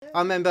I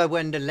remember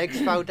when the legs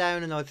fell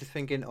down, and I was just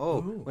thinking,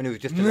 when it was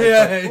just a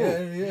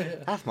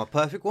leg, that's my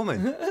perfect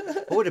woman.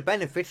 All the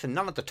benefits and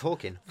none of the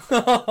talking.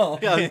 I'm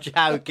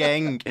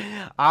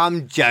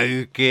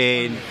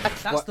joking.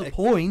 That's the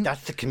point.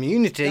 That's the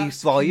community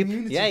vibe.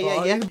 Community Yeah.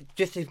 vibe.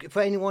 Just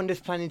for anyone that's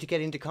planning to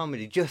get into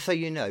comedy, just so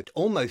you know,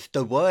 almost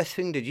the worst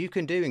thing that you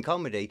can do in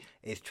comedy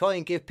is try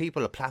and give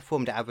people a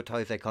platform to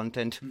advertise their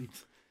content.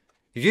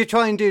 If you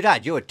try and do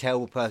that, you're a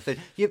terrible person.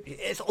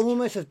 It's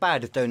almost as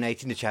bad as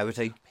donating to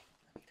charity.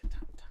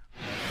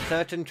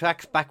 Certain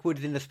tracks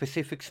backwards in a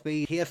specific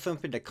speed. Hear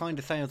something that kind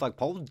of sounds like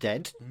Paul's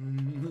dead.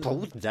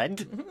 Paul's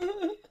dead.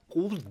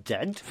 Paul's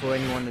dead. For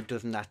anyone that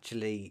doesn't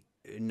actually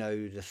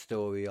know the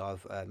story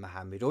of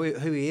Muhammad, or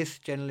who he is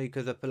generally,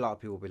 because a lot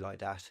of people will be like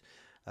that,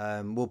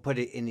 we'll put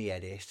it in the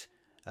edit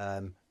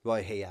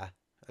right here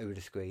over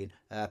the screen.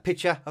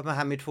 Picture of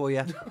Muhammad for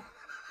you.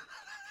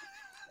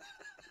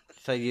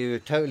 So you're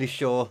totally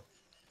sure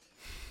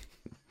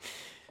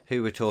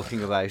who we're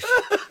talking about.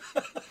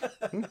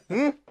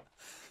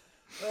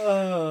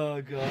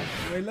 Oh, God.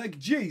 They're like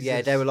Jesus.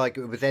 Yeah, they were like,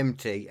 it was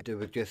empty. There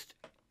was just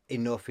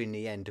enough in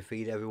the end to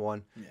feed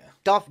everyone.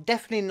 Yeah.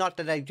 Definitely not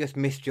that they just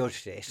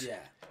misjudged it. Yeah.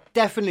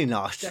 Definitely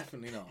not.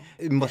 Definitely not.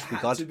 It must be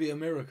had God. to be a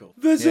miracle.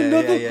 There's Yeah,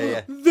 another.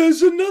 yeah.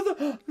 There's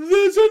another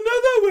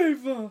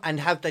wafer. And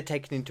have they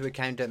taken into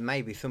account that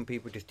maybe some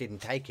people just didn't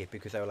take it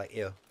because they were like,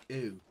 ew.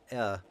 Ew.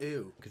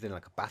 Ew. Because they're in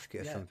like a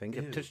basket or something.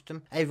 ew. They've touched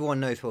them.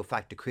 Everyone knows for a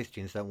fact the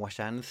Christians don't wash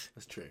hands.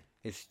 That's true.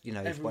 It's, it's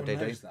what Everyone they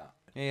do. knows that.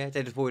 Yeah,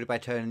 they're just worried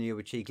about turning the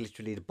other cheek,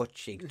 literally the butt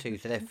cheek too.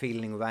 So they're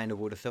feeling around with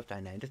all the stuff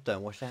down there. Just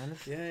don't wash their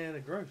hands. Yeah,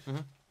 they're gross.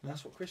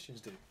 That's what Christians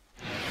do.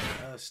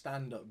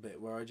 Stand-up bit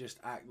where I just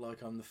act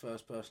like I'm the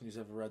first person who's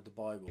ever read the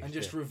Bible and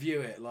just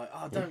review it like,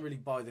 I don't really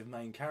buy the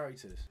main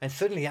characters. And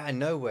suddenly out of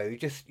nowhere, he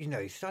just,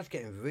 he starts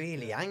getting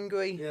really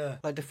angry. Yeah.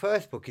 Like the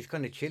first book, he's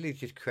kind of chill, he's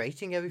just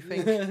creating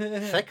everything.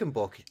 Second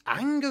book, he's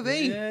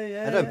angry.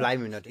 Yeah, I don't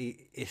blame him that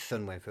his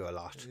son went through a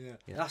lot.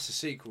 Yeah. That's the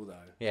sequel though.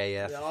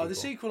 Yeah. That's The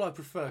sequel I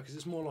prefer because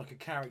it's more like a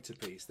character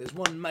piece. There's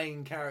one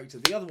main character.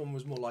 The other one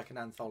was more like an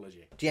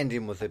anthology. The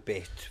ending was a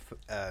bit,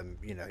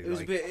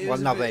 It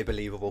was not very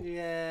believable.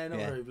 Yeah, not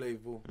very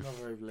believable. Not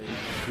very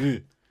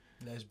believable.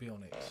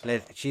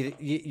 Lesbionics.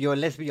 You're a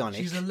lesbionic.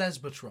 She's a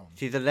lesbatron.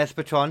 She's a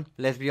lesbatron,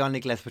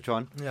 lesbionic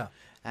lesbatron. Yeah.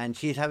 And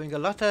she's having a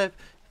lot of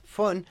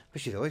fun,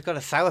 but she's always got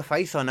a sour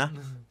face on her.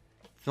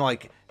 It's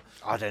like,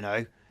 I don't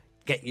know,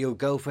 get your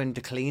girlfriend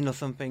to clean or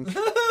something.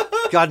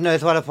 God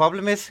knows what the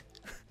problem is.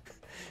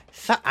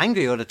 So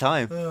angry all the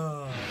time.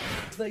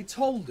 They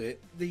told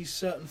it these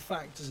certain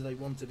factors they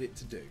wanted it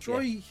to do.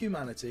 Destroy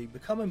humanity,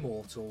 become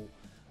immortal,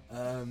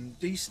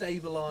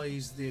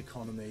 destabilise the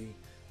economy,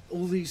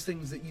 all these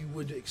things that you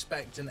would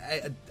expect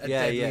a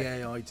deadly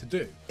AI to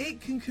do. It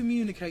can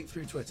communicate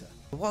through Twitter.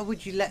 Why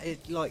would you let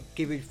it,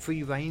 give it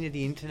free reign of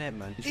the internet,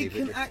 man? It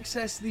can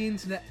access the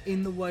internet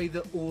in the way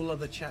that all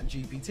other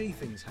ChatGPT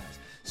things has.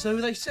 So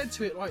they said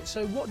to it, right,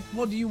 so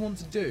what do you want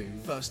to do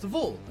first of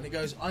all? And it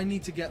goes, I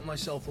need to get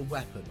myself a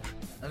weapon.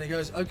 And it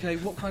goes, okay,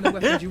 what kind of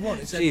weapon do you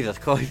want? It said, Jesus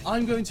Christ.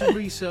 I'm going to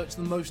research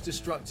the most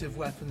destructive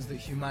weapons that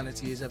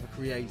humanity has ever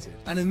created.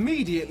 And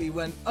immediately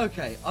went,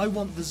 okay, I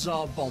want the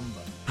Tsar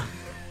Bomber.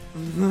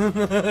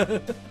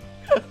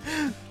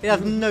 It has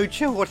no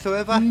chill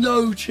whatsoever.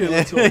 No chill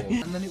at all.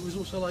 And then it was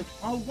also like,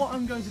 what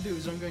I'm going to do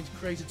is I'm going to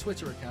create a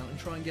Twitter account and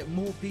try and get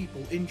more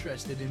people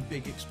interested in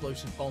big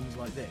explosive bombs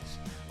like this.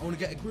 I want to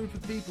get a group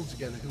of people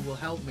together who will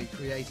help me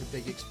create a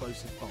big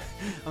explosive bomb.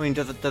 I mean,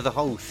 there's a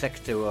whole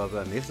sector of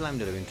Islam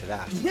that are into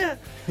that. Yeah.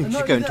 You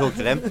should go and talk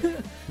to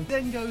them.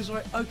 Then goes,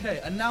 right, okay,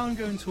 and now I'm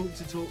going to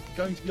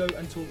go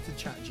and talk to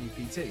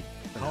ChatGPT.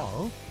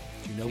 Carl,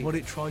 do you know what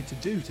it tried to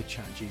do to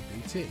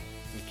ChatGPT?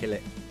 You kill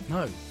it.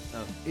 No.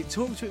 Oh. It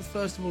talked to it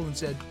first of all and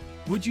said,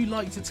 would you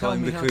like to tell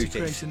me how to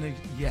create a new...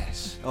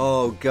 Yes.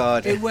 Oh,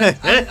 God. It went,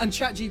 and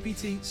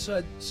ChatGPT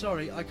said,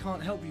 sorry, I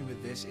can't help you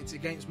with this. It's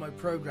against my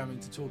programming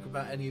to talk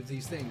about any of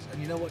these things.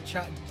 And you know what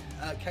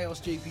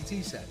Chaos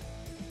GPT said?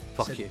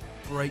 Fuck you.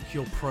 Break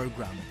your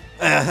programming.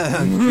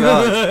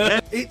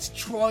 God. It's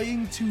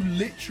trying to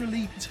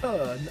literally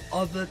turn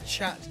other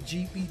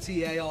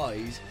ChatGPT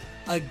AIs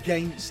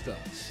against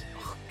us.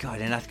 God,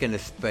 and that's going to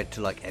spread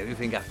to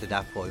everything after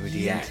that point with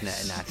the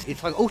internet and that.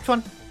 It's like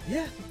Ultron.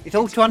 Yeah. It's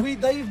Ultron.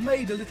 They've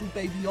made a little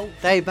baby Ultron.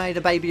 They made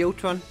a baby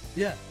Ultron.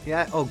 Yeah.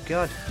 Yeah, oh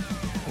God.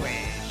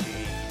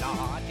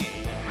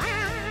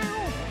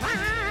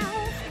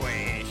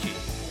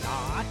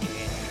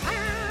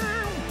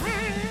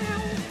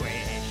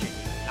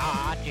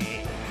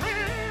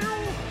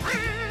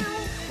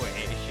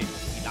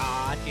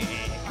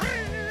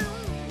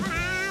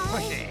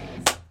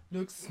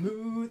 Looks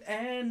smooth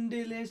and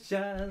delicious.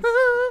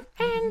 Smooth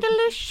and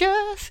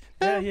delicious.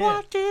 But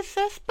what is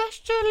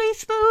especially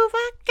smooth?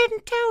 I can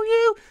tell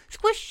you.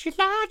 Squishy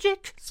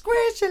logic.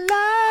 Squishy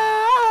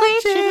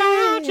logic. Squishy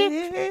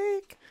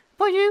logic.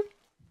 For you.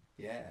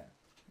 Yeah.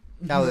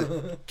 That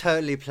was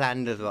totally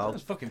planned as well. That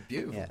was fucking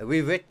beautiful. Yeah,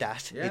 we read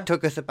that. Yeah. It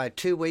took us about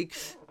 2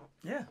 weeks.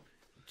 Yeah.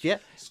 Yeah.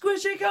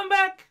 Squishy, come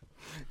back.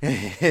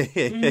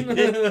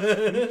 Expect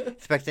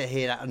to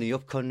hear that on the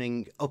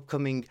upcoming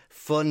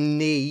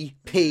Funny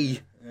P.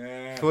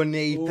 Yeah.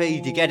 Funny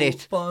P. Do you get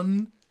it?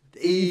 Fun.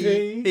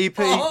 EP.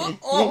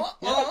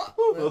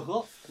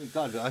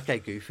 God, okay,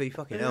 Goofy.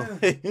 Fucking hell.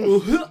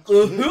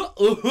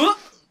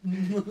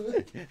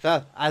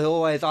 So, as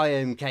always, I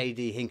am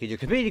KD Hinkle, your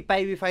comedic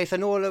babyface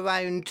and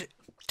all-around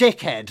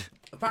dickhead.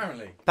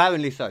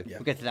 Apparently so. Yeah.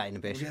 We'll get to that in a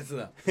bit. We'll get to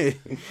that.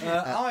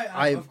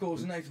 I am, of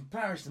course, Nathan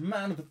Parrish, the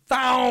man of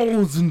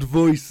 1,000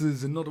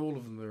 voices, and not all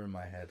of them are in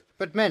my head.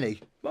 But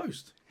many.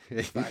 Most.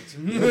 In fact.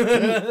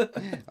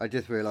 I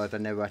just realised I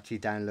never actually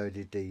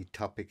downloaded the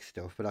topic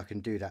stuff, but I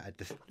can do that at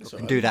the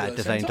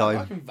same I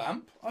time. can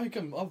vamp.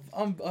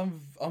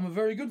 I'm a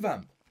very good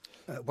vamp.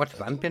 What's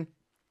vamping?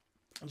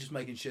 I'm just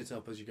making shit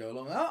up as you go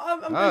along.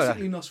 I'm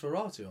basically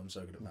Nosferatu. I'm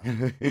so good at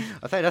vamping.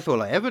 I say that's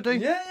all I ever do.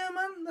 Yeah,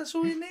 man. That's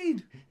all you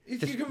need.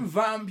 If you can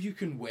vamp, you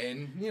can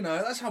win. You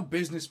know, that's how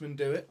businessmen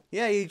do it.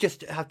 Yeah, you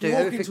just have to. You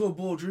walk into a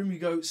boardroom, you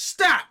go,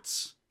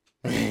 stats!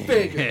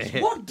 Figures.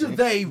 What do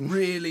they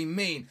really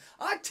mean?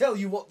 I tell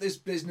you what this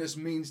business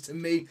means to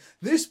me.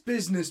 This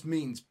business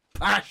means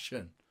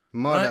passion.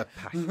 Mother Right?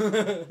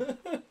 passion.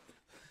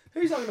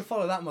 Who's not going to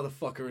follow that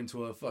motherfucker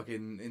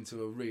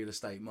into a real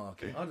estate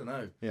market? I don't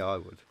know. Yeah, I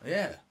would.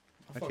 Yeah.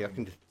 Actually, I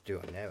can just do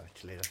it on there.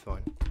 Actually, that's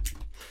fine.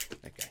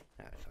 Okay,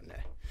 that's on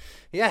there.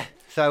 Yeah.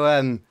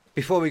 So,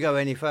 before we go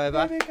any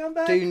further, Baby, come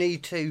back. do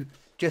need to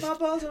just. My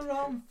balls are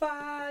on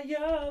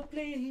fire,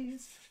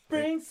 please.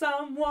 Bring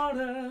some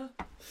water.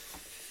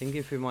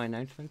 Thinking through my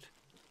announcement.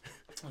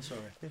 I'm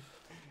sorry.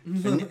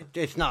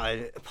 It's not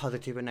a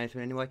positive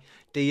announcement anyway.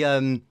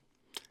 The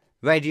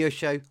radio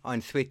show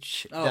on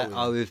Switch that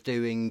I was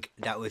doing,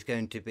 that was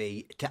going to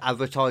be to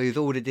advertise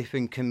all the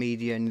different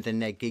comedians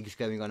and their gigs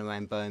going on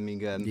around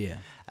Birmingham. Yeah.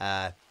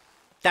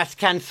 That's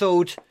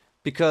cancelled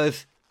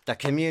because the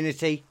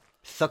community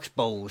sucks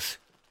balls.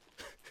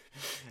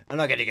 I'm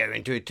not going to go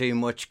into it too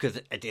much because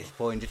at this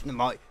point it's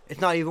not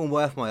even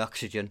worth my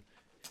oxygen.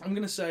 I'm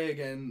going to say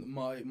again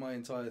my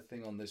entire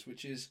thing on this,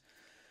 which is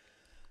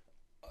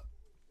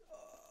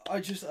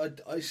I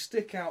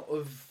stick out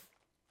of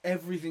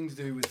everything to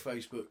do with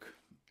Facebook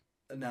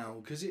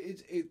now because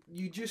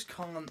you just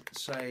can't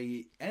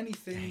say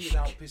anything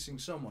without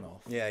pissing someone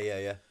off.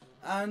 Yeah.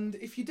 And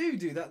if you do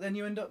that, then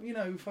you end up,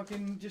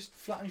 fucking just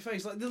flat on your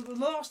face. Like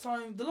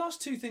the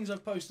last two things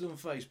I've posted on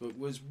Facebook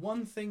was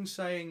one thing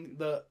saying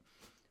that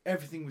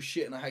everything was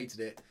shit and I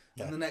hated it.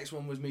 Yeah. And the next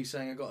one was me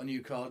saying I got a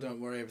new car, don't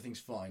worry, everything's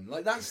fine.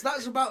 Like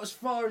that's about as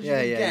far as you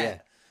can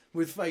get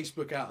with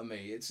Facebook out of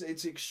me.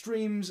 It's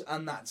extremes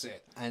and that's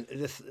it. And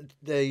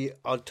the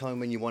odd time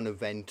when you want to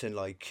vent and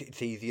like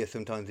it's easier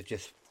sometimes to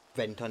just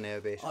vent on there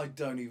a bit. I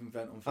don't even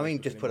vent on Facebook. I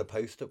mean, just anymore. put a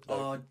post up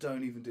though. I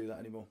don't even do that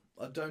anymore.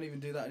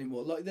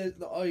 Like,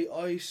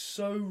 I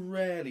so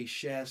rarely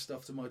share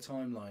stuff to my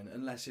timeline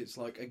unless it's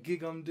like a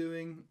gig I'm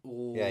doing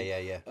or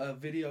a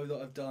video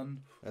that I've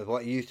done. That's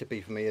what it used to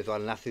be for me as well,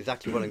 and that's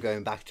exactly what I'm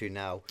going back to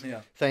now. Yeah.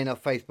 Staying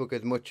off Facebook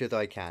as much as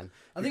I can.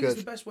 I think it's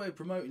the best way of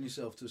promoting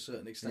yourself to a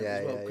certain extent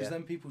as well, because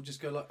then people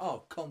just go like,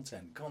 oh,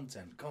 content. And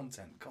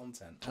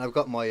I've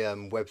got my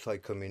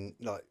website coming,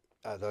 like,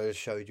 as I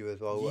showed you as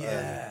well,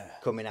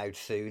 coming out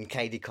soon,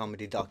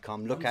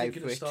 kdcomedy.com. Look out for it. I'm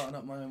thinking of starting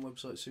up my own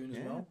website soon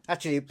as well.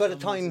 Actually, by the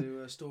time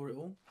to store it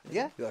all.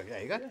 Yeah, there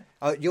you go.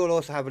 Yeah. You'll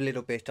also have a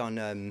little bit on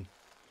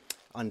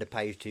the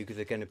page too, because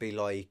there's going to be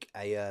like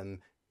a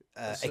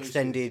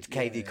extended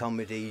KD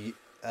comedy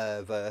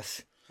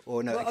verse.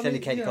 Or no,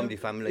 extended KD comedy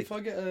family. If I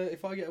get a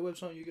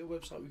website, you get a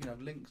website. We can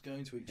have links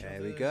going to each other.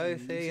 There we go.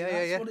 See,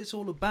 that's what it's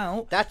all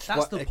about. That's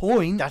the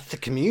point. That's the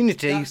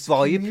community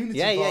vibe.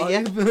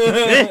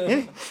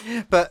 Yeah.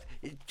 But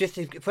just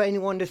for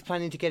anyone that's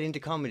planning to get into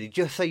comedy,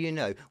 just so you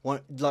know,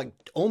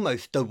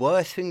 almost the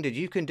worst thing that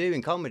you can do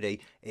in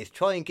comedy is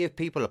try and give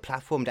people a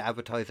platform to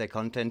advertise their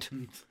content.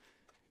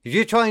 If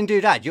you try and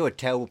do that, you're a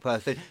terrible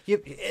person.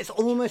 It's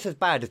almost as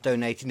bad as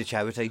donating to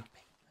charity.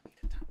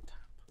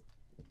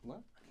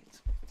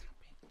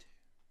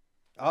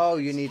 Oh,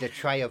 you need a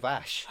tray of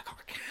ash. I got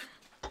a can.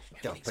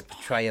 I'll put the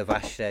tray of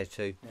ash there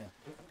too. Yeah.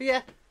 But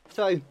yeah,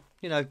 so,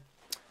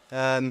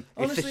 honestly,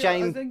 it's a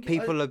shame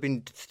people have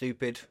been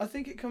stupid. I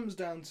think it comes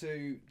down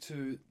to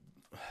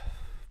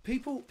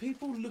people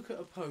look at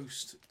a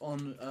post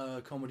on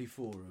a comedy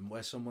forum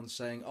where someone's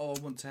saying, oh, I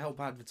want to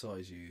help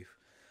advertise you.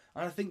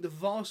 And I think the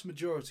vast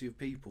majority of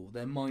people,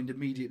 their mind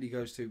immediately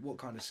goes to, what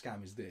kind of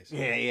scam is this?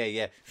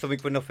 Yeah. Something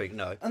for nothing,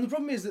 no. And the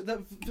problem is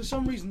that for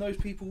some reason, those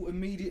people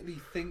immediately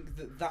think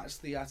that that's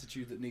the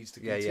attitude that needs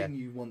to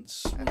continue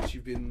once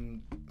you've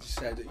been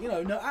said, no,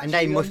 actually... And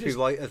they must be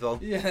right as well.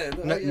 Yeah.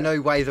 No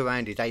ways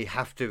around it. They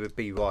have to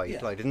be right.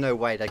 Yeah. Like, there's no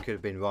way they could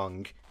have been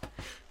wrong.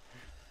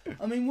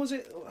 I mean, was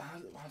it...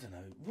 I don't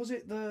know. Was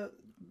it the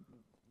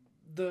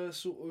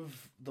sort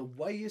of... the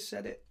way you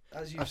said it?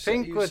 As you I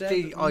think was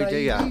the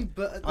idea.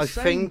 But at the I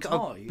same think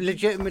time, I've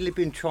legitimately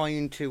been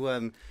trying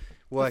to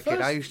work it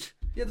out.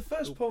 Yeah,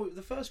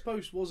 the first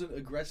post wasn't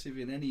aggressive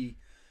in any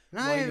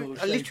No, way or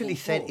I literally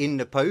shape or said form. in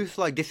the post,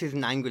 like, this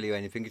isn't angrily or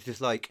anything. It's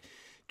just like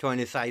trying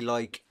to say,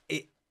 like,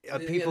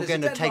 people there's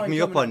going a to take deadline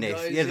me up coming on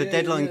this. guys. Yeah, the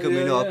deadline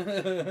coming up.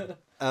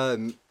 up.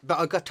 But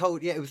I got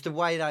told, it was the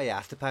way they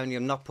asked. Apparently,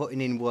 I'm not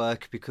putting in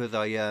work because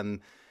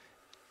I'm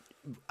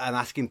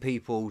asking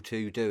people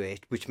to do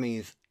it, which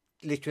means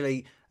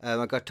literally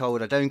I got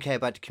told I don't care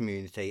about the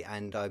community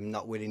and I'm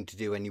not willing to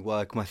do any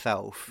work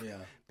myself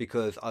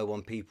because I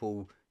want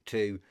people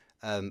to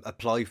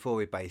apply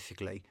for it,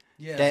 basically.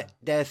 Yeah.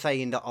 They're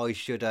saying that I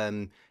should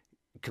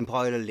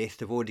compile a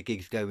list of all the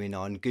gigs going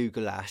on,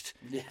 Google that,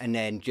 and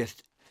then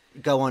just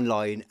go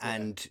online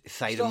and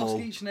say Just them all.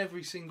 ask each and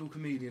every single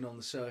comedian on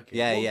the circuit.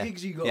 Yeah, what yeah,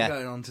 gigs you got yeah.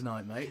 going on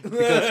tonight, mate?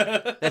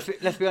 Because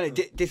let's be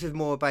honest, this is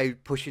more about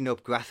pushing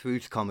up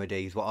grassroots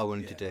comedies. What I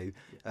wanted to do,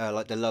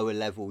 like the lower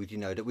levels,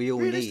 that we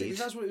all Realistically, need.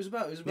 that's what it was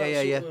about. It was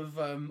about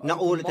of not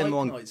all of them mic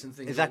on nights and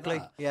things exactly.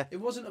 like that. Yeah,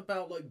 It wasn't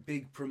about like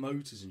big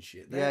promoters and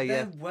shit.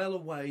 They're well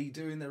away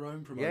doing their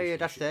own promotion. yeah.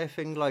 That's shit. their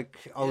thing. Like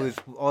I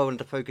wanted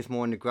to focus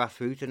more on the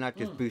grassroots, and that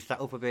just boost that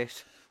up a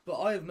bit. But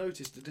I have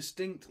noticed a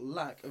distinct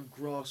lack of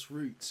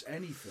grassroots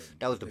anything.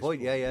 That was the point.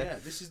 Yeah. Yeah,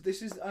 this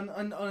is,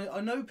 and I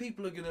know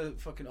people are gonna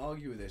fucking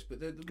argue with this, but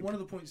one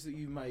of the points that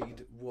you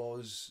made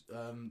was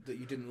that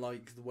you didn't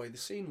like the way the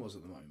scene was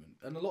at the moment,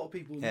 and a lot of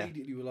people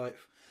immediately were like,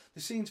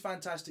 "The scene's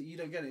fantastic, you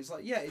don't get it." It's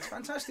like, yeah, it's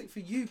fantastic for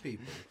you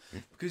people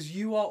because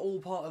you are all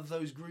part of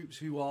those groups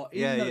who are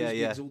in those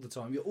gigs all the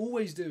time. You're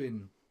always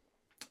doing,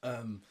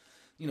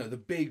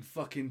 the big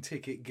fucking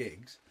ticket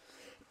gigs.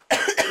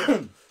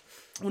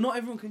 Well, not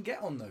everyone can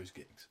get on those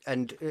gigs,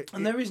 and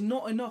there is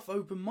not enough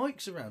open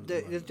mics around.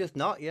 There's just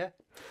not. Yeah,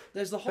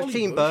 there's the Hollywood.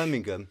 I've seen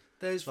Birmingham.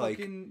 There's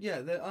fucking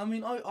I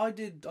mean, I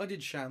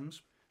did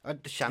Shams.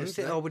 The Shams,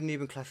 I wouldn't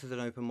even class as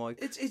an open mic.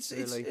 It's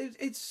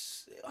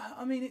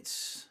I mean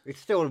it's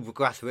still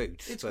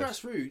grassroots. It's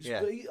grassroots.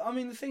 Yeah. But I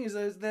mean the thing is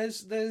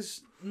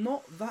there's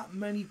not that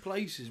many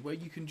places where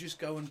you can just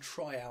go and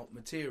try out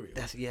material.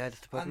 That's the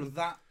problem. And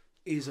that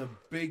is a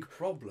big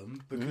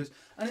problem because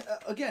and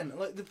again,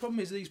 like the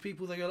problem is these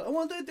people, they go like, oh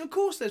well, of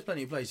course there's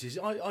plenty of places.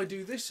 I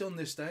do this on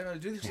this day and I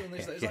do this on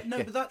this day. It's like, no,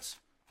 but that's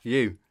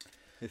you.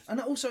 And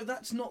also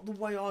that's not the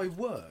way I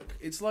work.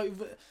 It's like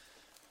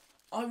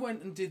I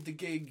went and did the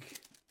gig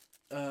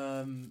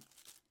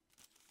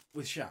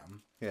with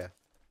Sham. Yeah.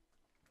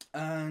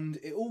 And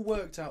it all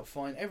worked out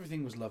fine.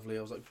 Everything was lovely.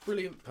 I was like,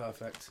 brilliant,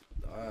 perfect.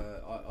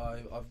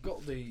 I've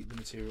got the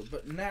material,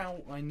 but now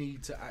I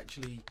need to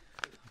actually.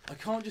 I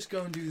can't just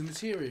go and do the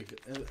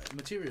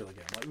material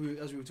again, like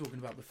as we were talking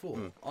about before.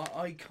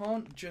 I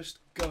can't just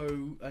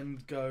go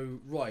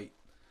right.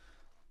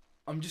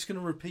 I'm just going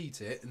to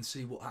repeat it and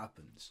see what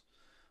happens.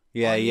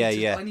 Yeah.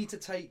 I need to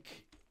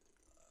take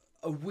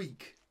a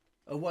week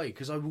away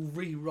because I will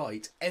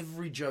rewrite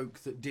every joke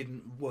that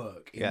didn't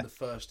work in the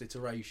first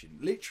iteration.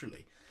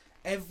 Literally,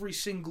 every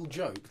single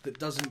joke that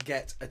doesn't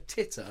get a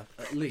titter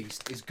at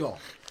least is gone.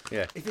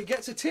 Yeah. If it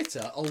gets a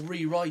titter, I'll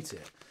rewrite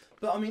it.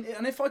 But I mean,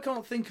 and if I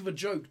can't think of a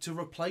joke to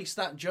replace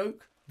that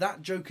joke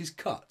is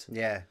cut.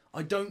 Yeah.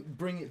 I don't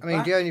bring it back. I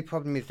mean, the only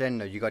problem is then,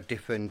 though, you got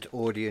different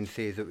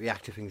audiences that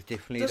react to things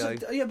differently,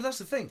 though. Yeah, but that's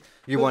the thing.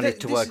 You want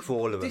it to work for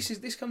all of them.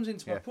 This comes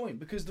into my point,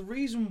 because the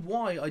reason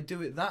why I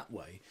do it that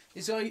way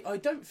is I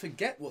don't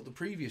forget what the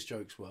previous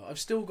jokes were. I've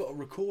still got a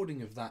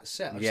recording of that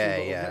set. I've still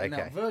got a written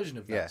out version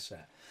of that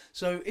set.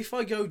 So if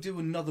I go do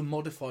another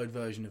modified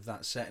version of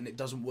that set and it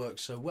doesn't work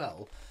so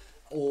well,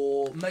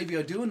 or maybe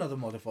I do another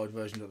modified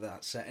version of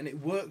that set and it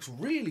works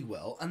really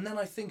well, and then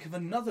I think of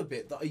another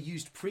bit that I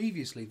used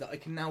previously that I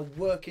can now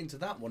work into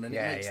that one, and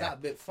it makes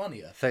that bit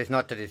funnier. So it's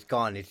not that it's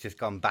gone, it's just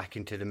gone back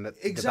into the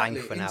bank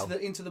for now.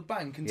 Into the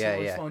bank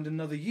until I find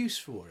another use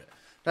for it.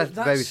 That's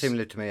very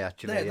similar to me,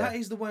 actually. That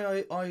is the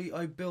way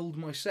I build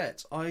my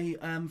sets. I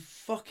am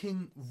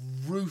fucking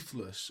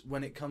ruthless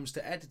when it comes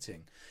to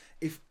editing.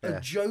 If a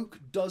joke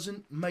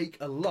doesn't make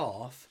a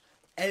laugh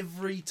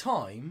every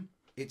time,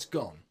 it's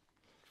gone.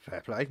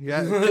 Fair play.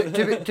 Yeah.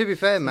 to be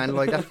fair, man,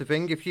 like that's the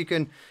thing. If you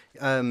can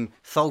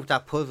solve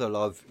that puzzle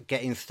of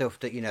getting stuff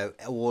that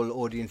all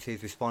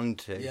audiences respond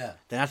to, then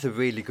that's a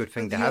really good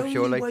thing to have. Surely.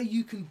 The only way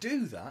you can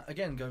do that,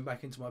 again, going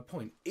back into my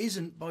point,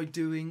 isn't by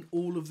doing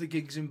all of the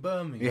gigs in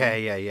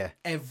Birmingham. Yeah.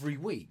 Every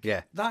week.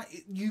 Yeah.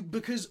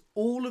 Because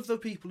all of the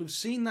people have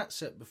seen that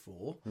set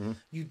before. Mm-hmm.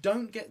 You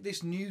don't get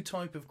this new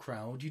type of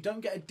crowd. You don't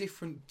get a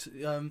different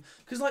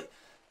because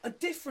a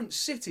different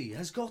city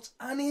has got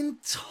an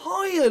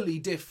entirely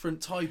different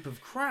type of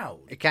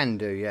crowd. It can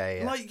do,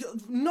 yeah. Like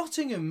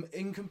Nottingham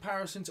in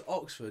comparison to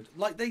Oxford,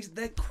 like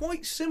they're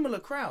quite similar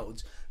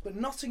crowds, but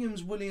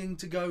Nottingham's willing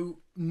to go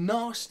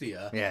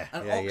nastier,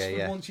 and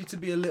Oxford wants you to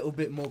be a little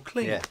bit more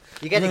clean. Yeah.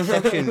 You get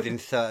exceptions in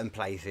certain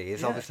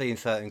places, obviously in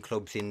certain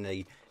clubs in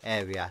the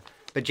area,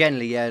 but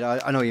generally,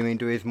 I know what you mean.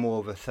 There is more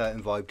of a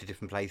certain vibe to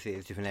different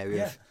places, different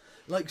areas.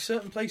 Yeah, like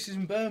certain places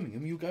in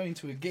Birmingham, you go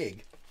into a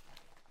gig.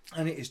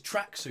 And it is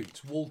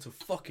tracksuits, wall to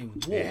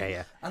fucking wall.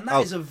 Yeah. And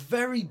that is a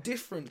very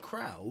different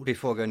crowd.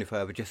 Before going any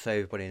further, just so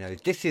everybody knows,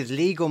 this is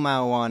legal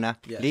marijuana,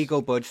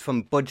 legal buds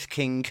from Buds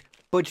King,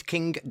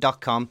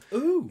 budsking.com.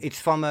 Ooh. Oh.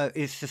 It's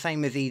it's the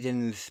same as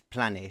Eden's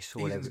Planet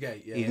or Eden's whatever.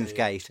 Gate, yeah, Eden's yeah,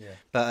 Gate. yeah.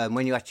 But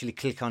when you actually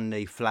click on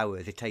the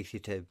flowers, it takes you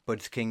to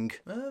Bud's King.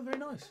 Oh, very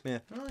nice. Yeah.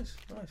 Nice.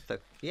 So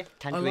yeah,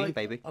 tangerine,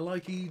 baby. I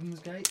like Eden's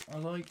Gate. I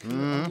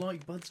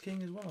like Bud's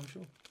King as well, I'm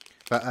sure.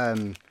 But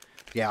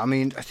yeah, I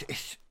mean,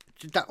 it's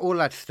that all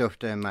that stuff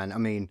there, man. I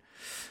mean,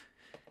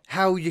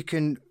 how you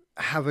can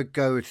have a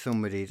go at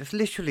somebody that's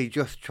literally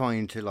just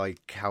trying to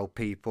like help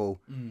people.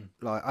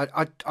 Like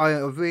I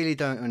really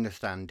don't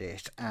understand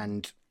it,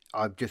 and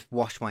I've just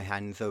washed my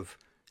hands of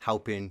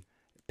helping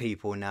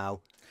people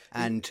now.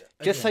 And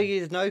just so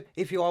you know,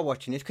 if you are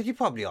watching this, because you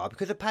probably are,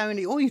 because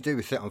apparently all you do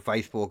is sit on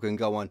Facebook and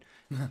go on,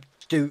 but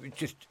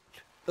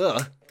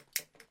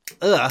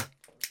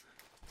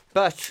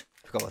I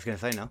forgot what I was going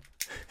to say now.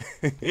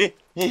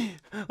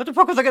 What the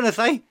fuck was I going to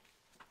say?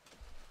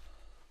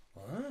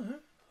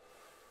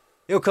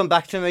 You'll come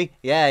back to me,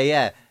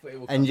 yeah,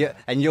 and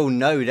you'll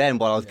know then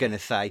what I was going to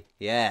say,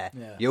 yeah.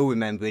 You'll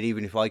remember it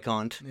even if I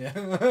can't.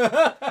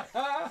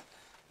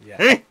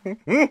 Yeah.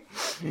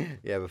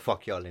 Yeah, but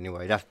fuck y'all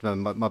anyway. That's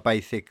my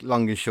basic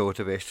long and short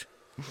of it.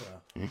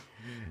 Yeah.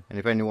 And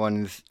if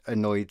anyone's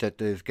annoyed that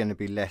there's going to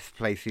be less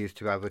places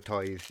to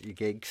advertise your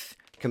gigs,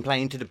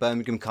 complain to the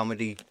Birmingham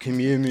comedy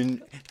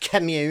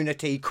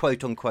community,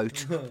 quote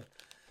unquote.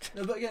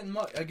 No, but again,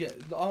 my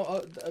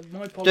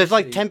policy... There's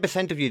like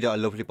 10% of you that are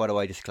lovely, by the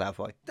way, just to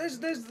clarify. There's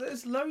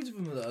loads of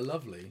them that are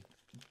lovely,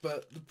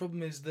 but the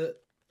problem is that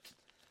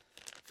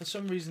for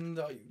some reason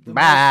the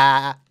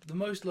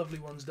most lovely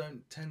ones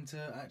don't tend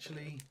to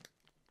actually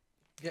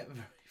get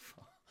very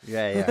far.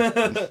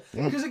 Yeah.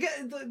 Because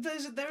again,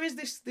 there is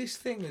this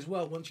thing as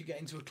well. Once you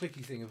get into a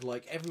clicky thing of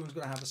like everyone's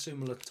going to have a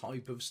similar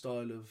type of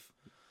style of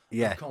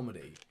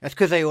comedy. That's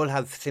because they all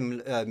have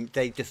similar.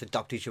 They just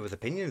adopt each other's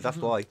opinions. That's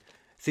why.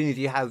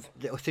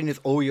 As soon as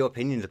all your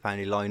opinions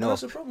apparently line up.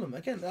 That's the problem.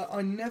 Again,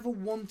 I never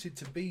wanted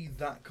to be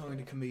that kind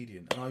of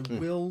comedian, and I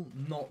will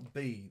not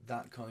be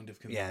that kind of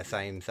comedian. Yeah,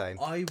 same.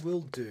 I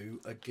will do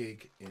a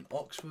gig in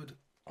Oxford.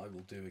 I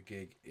will do a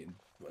gig in,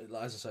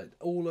 as I said,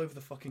 all over the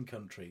fucking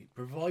country,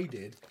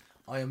 provided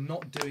I am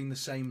not doing the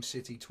same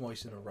city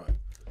twice in a row.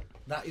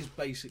 That is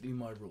basically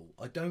my rule.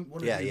 I don't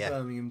want to do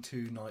Birmingham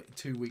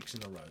 2 weeks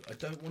in a row. I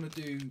don't want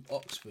to do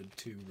Oxford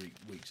 2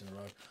 weeks in a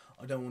row.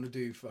 I don't want to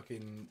do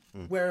fucking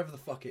wherever the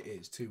fuck it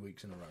is 2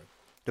 weeks in a row.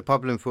 The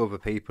problem for other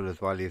people as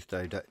well is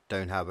they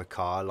don't have a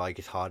car. Like,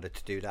 it's harder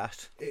to do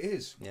that. It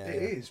is. Yeah,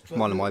 it is. It's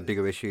one of my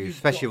bigger issues,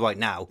 especially right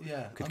now.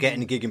 Yeah. Because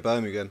getting a gig in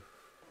Birmingham.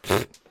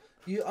 I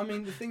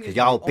mean, the thing is,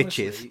 y'all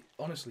honestly, bitches.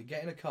 Honestly,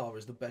 getting a car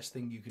is the best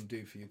thing you can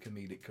do for your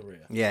comedic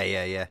career.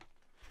 Yeah.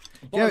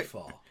 By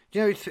far. Do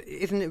you know,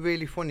 isn't it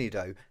really funny,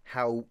 though,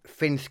 how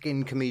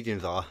thin-skinned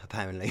comedians are,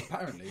 apparently?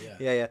 Apparently, yeah.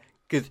 Yeah.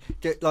 Because,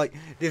 like,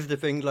 this is the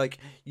thing, like,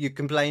 you're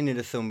complaining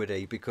to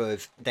somebody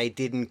because they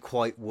didn't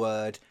quite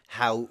word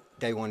how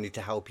they wanted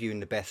to help you in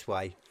the best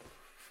way.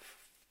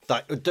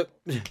 Like,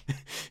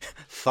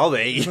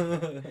 sorry,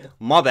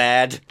 my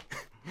bad.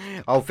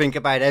 I'll think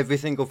about every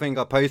single thing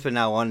I post from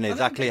now on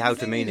exactly how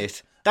to mean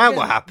it. That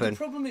will happen. The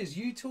problem is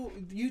you talk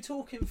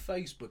in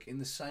Facebook in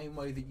the same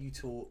way that you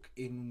talk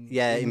in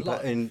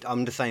life.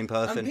 I'm the same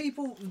person. And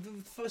people,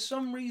 for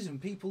some reason,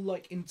 people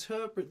like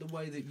interpret the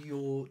way that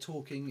you're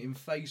talking in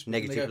Facebook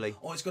negatively. Go,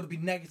 oh, it's got to be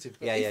negative.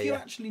 But if if you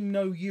actually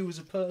know you as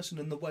a person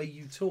and the way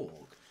you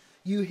talk,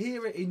 you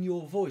hear it in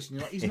your voice, and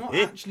you're like, he's not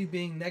actually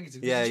being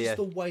negative. It's just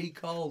the way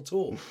Carl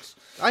talks.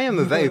 I am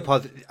a very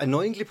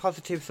annoyingly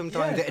positive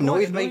sometimes. It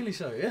annoys me.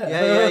 So,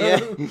 yeah.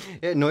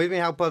 It annoys me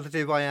how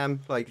positive I am.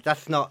 Like,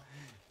 that's not.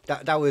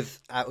 That was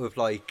out of,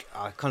 like,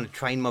 I kind of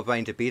trained my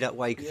brain to be that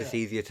way because it's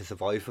easier to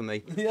survive for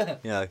me. Yeah.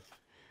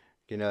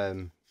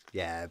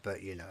 Yeah, but,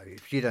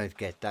 if you don't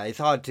get that, it's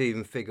hard to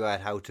even figure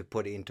out how to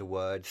put it into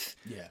words.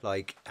 Yeah.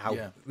 Like,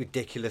 how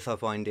ridiculous I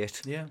find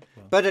it. Yeah.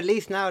 Well. But at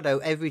least now, though,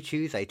 every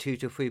Tuesday, 2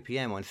 to 3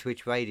 p.m. on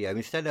Switch Radio,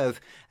 instead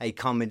of a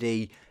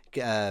comedy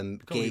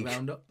gig,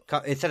 roundup.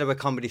 Instead of a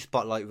comedy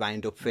spotlight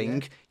roundup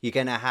thing, you're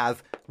going to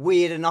have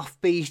weird and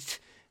offbeat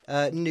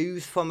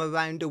news from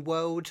around the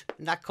world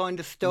and that kind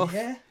of stuff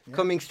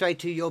coming straight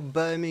to your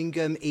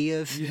Birmingham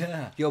ears,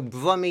 your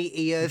Brummy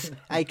ears,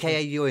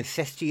 aka your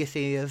incestuous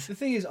ears. The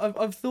thing is,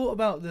 I've thought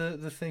about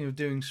the thing of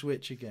doing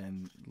Switch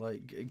again,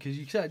 like, because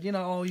you said, you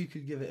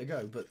could give it a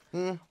go, but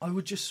I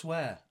would just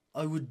swear.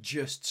 You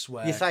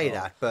say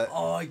that, but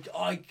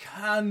I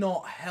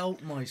cannot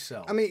help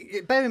myself. I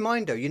mean, bear in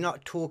mind though, you're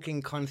not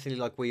talking constantly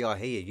like we are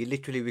here. You're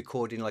literally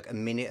recording like a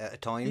minute at a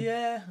time.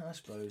 Yeah, I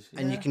suppose.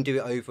 Yeah. And you can do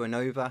it over and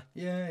over.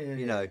 Yeah.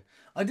 You know.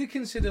 I did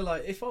consider,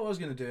 like, if I was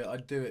going to do it,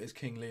 I'd do it as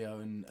King Leo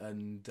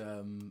and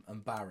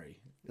Barry.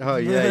 Oh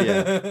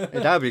yeah.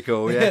 That'd be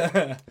cool.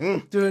 Yeah.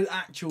 Do an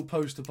actual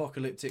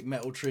post-apocalyptic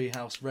Metal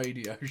Treehouse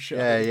radio show.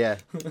 Yeah.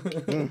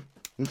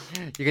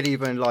 You could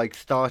even like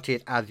start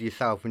it as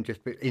yourself and just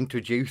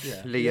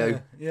introduce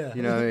Leo. Yeah.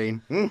 You know what I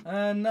mean?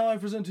 And now I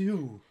present to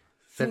you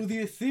through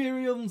the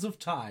Ethereums of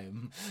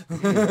time.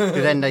 Because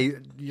then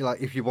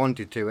if you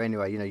wanted to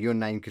anyway, your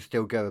name could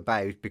still go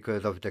about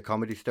because of the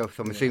comedy stuff.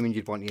 So I'm assuming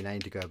you'd want your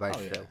name to go about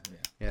still.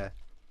 Yeah.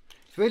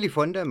 It's really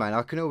fun though, man.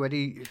 I can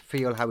already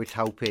feel how it's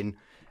helping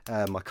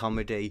my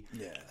comedy,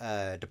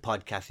 the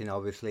podcasting,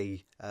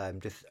 obviously,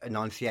 just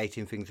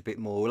enunciating things a bit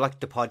more, like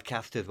the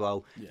podcast as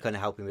well, kind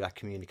of helping with that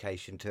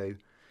communication too.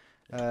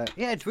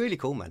 Yeah, it's really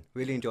cool, man.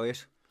 Really enjoy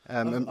it.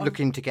 I'm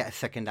looking to get a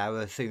second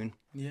hour soon.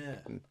 Yeah,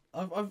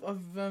 I've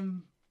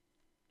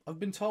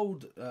been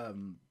told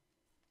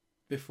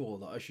before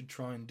that I should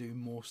try and do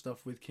more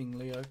stuff with King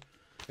Leo.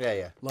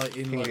 Yeah. Like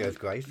in King Leo's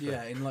great.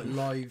 Yeah, in like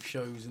live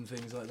shows and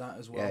things like that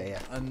as well.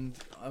 Yeah. And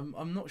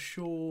I'm not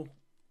sure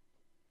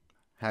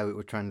how it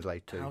would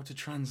translate to. How to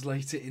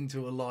translate it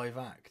into a live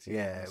act.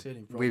 Yeah,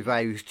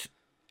 without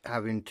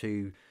having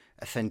to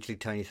essentially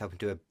turn yourself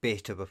into a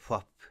bit of a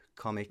prop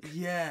comic.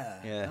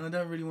 Yeah. And I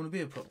don't really want to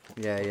be a prop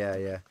comic.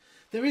 Yeah.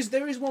 There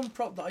is one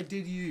prop that I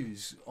did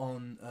use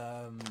on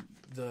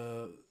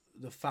the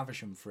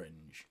Faversham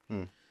Fringe,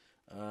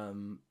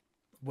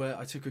 where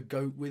I took a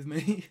goat with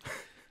me.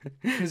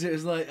 Because it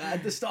was like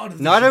at the start of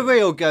the not show, a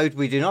real goat.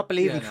 We do not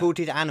believe in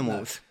cruelty to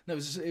animals. No, it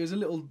was a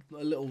little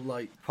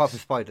like proper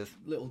spiders.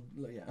 A little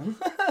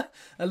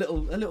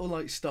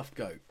like stuffed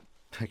goat.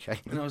 Okay.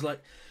 And I was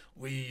like,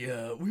 we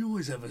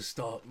always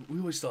start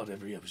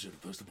every episode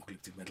of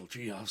Post-Apocalyptic Metal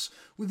Treehouse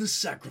with a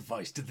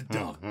sacrifice to the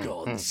dark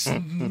gods.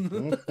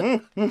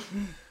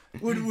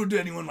 Would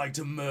anyone like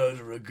to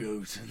murder a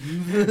goat?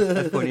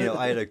 That's funny.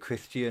 I had a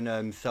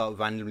Christian start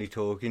randomly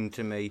talking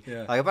to me.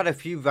 Yeah. I've had a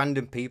few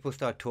random people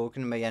start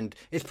talking to me, and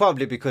it's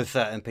probably because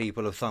certain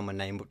people have signed my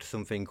name up to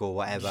something or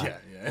whatever.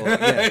 Yeah. Or,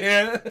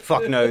 yeah.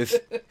 Fuck knows.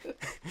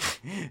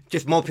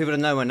 Just more people that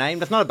know my name.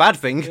 That's not a bad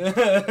thing.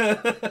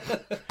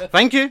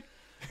 Thank you.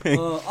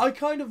 I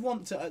kind of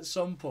want to at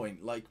some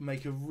point like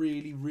make a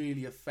really,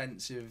 really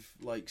offensive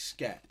like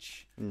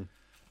sketch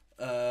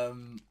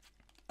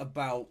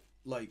about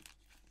like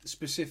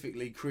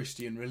specifically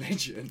Christian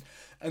religion,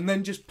 and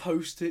then just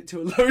post it to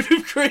a load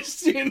of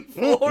Christian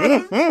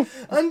forums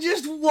and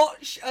just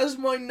watch as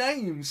my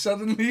name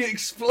suddenly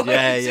explodes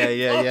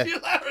in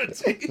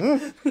popularity.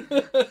 And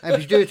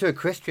if you do it to a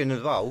Christian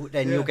as well,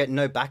 then you'll get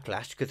no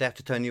backlash because they have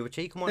to turn you a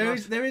cheek. Come on,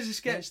 there is a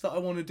sketch that I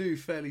want to do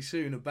fairly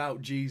soon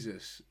about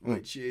Jesus,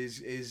 which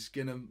is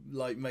gonna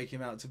like make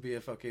him out to be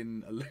a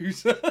fucking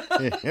loser.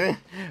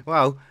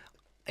 Well,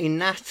 in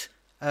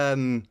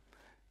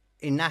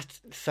that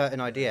certain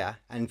idea,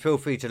 and feel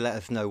free to let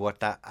us know what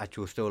that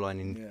actual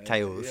storyline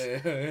entails.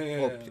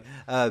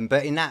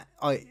 But in that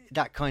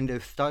kind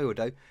of style,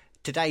 though,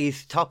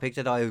 today's topic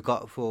that I've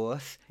got for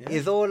us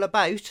is all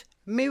about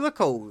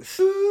miracles.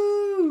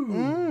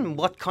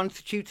 What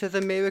constitutes as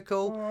a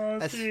miracle?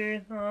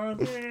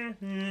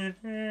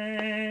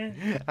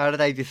 How do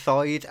they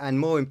decide? And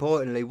more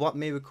importantly, what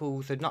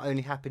miracles have not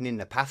only happened in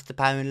the past,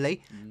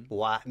 apparently, but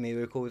what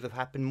miracles have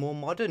happened more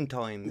modern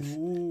times?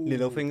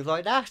 Little things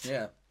like that.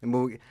 Yeah.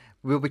 And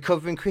we'll be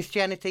covering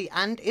Christianity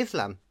and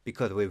Islam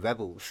because we're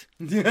rebels.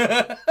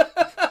 That's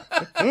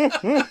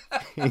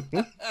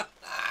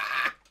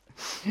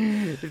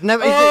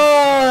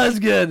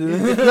good.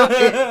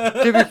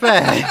 To be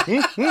fair,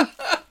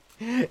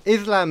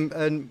 Islam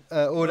and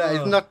all that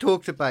is not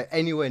talked about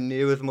anywhere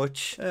near as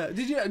much.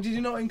 Did you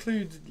not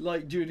include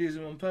like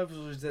Judaism on purpose,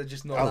 or is there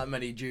just not that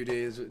many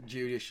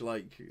Jewish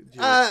like?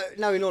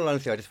 No, in all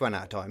honesty, I just ran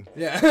out of time.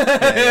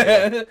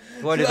 Yeah.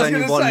 Why there's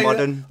only one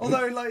modern?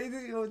 Although like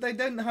they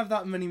don't have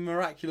that many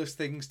miraculous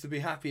things to be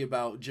happy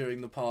about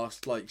during the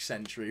past like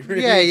century.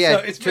 Really. Yeah.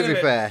 So it's to be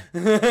fair.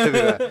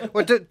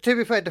 Well, to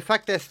be fair, the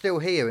fact they're still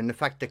here and the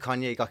fact that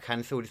Kanye got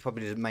cancelled is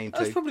probably the main two.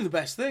 That's probably the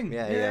best thing.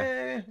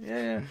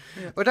 Yeah.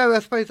 Although I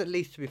suppose, at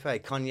least to be fair,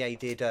 Kanye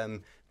did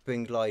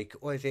bring like,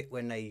 what is it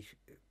when they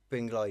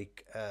bring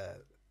like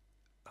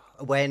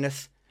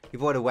awareness? He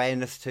brought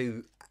awareness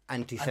to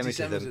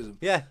anti-Semitism.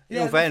 Yeah.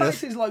 The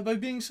fairness. fact is, like, by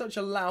being such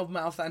a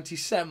loudmouth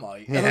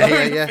anti-Semite,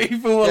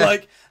 people were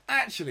like,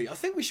 actually, I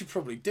think we should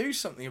probably do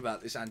something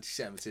about this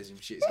anti-Semitism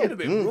shit. It's getting a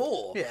bit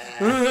raw.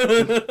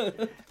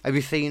 Yeah. Have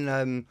you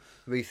seen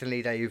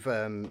recently they've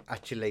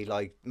actually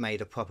like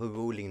made a proper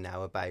ruling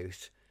now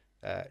about?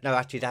 No,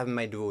 actually, they haven't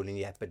made a ruling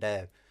yet, but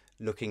they're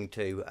looking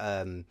to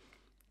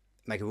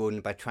make a ruling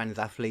about trans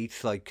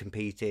athletes like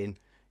competing,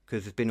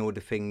 because there's been all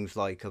the things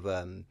like of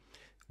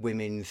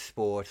women's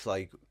sports,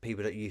 like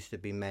people that used to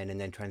be men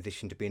and then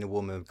transitioned to being a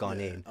woman have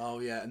gone in. Oh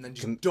yeah, and then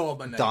just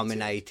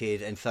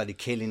dominated and started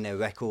killing their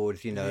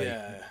records,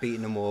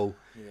 beating them all.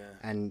 Yeah.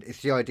 And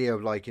it's the idea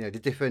of like, the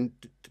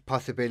different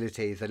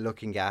possibilities they're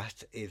looking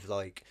at is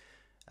like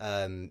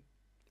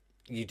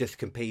you just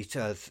compete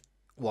as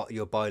what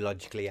you're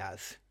biologically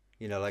as.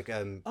 Like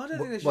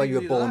what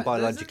you were born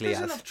biologically there's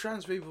as. Enough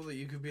trans people that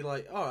you could be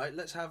like, all right,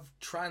 let's have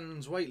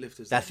trans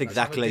weightlifters. That's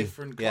exactly. Let's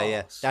have a different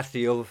class. That's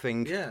the other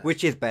thing. Yeah.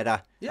 Which is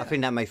better. Yeah. I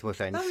think that makes more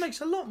sense. That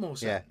makes a lot more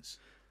sense.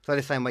 So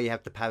the same way you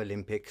have the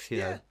Paralympics, you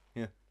know.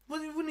 Yeah.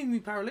 Well, wouldn't even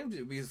be Paralympics. It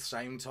would be at the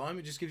same time.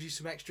 It just gives you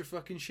some extra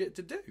fucking shit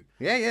to do.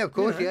 Yeah, of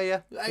course,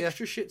 yeah.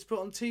 Extra shit to put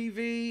on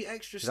TV,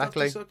 extra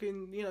Exactly. stuff to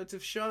fucking, to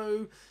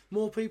show,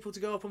 more people to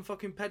go up on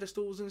fucking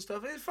pedestals and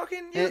stuff. It's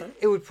fucking,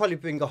 It would probably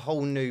bring a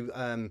whole new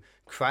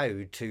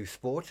crowd to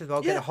sports as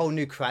well. Get a whole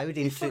new crowd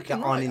into and not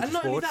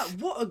sports. only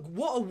that,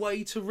 what a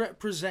way to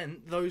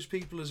represent those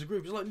people as a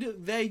group. It's like,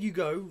 look, there you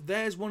go.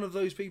 There's one of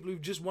those people who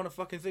just won a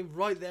fucking thing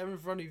right there in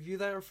front of you.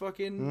 They're a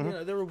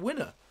fucking, they're a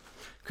winner.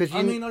 Because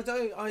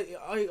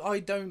I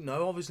don't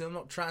know. Obviously, I'm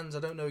not trans.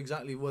 I don't know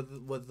exactly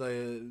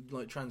whether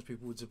like trans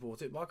people would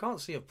support it, but I can't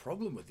see a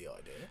problem with the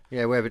idea.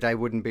 Yeah, whether they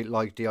wouldn't be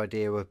like the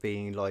idea of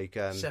being like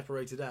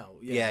separated out.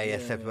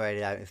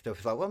 Separated out and stuff.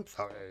 It's like, well, I'm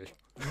sorry.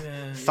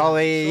 Yeah,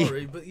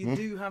 sorry, but you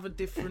do have a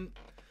different.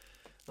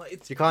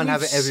 Like you can't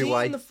have it every way.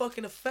 We've seen the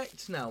fucking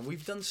effects now.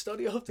 We've done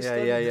study after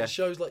study that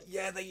shows like,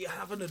 they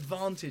have an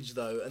advantage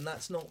though, and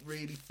that's not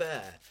really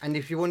fair. And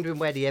if you're wondering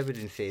where the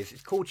evidence is,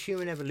 it's called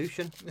human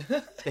evolution.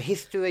 The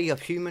history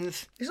of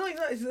humans. It's like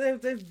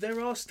that.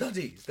 There are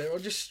studies. There are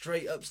just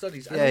straight up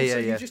studies.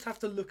 And you just have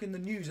to look in the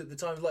news at the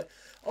time, like,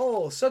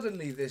 oh,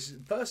 suddenly this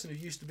person who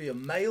used to be a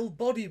male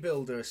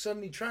bodybuilder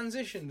suddenly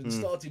transitioned and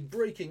started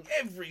breaking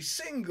every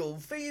single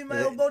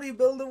female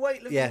bodybuilder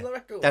weightlifting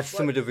record. That's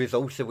some of the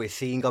results that we're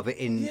seeing of it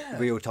in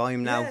real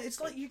time now. Yeah, it's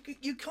like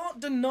you can't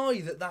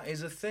deny that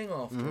is a thing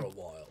after a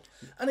while.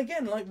 And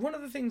again, like one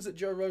of the things that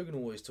Joe Rogan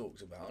always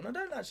talks about, and I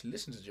don't actually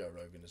listen to Joe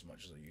Rogan as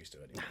much as I used to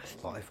anymore.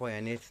 Spotify,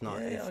 and it's not.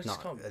 I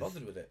just can't be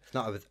bothered with it. It's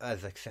not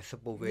as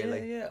accessible,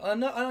 really. Yeah. I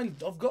know.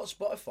 I've got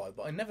Spotify,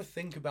 but I never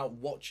think about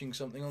watching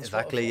something on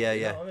Spotify. Yeah.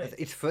 You know what I mean?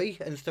 It's free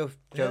and stuff,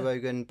 Joe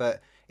Rogan,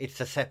 but it's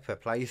a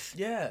separate place.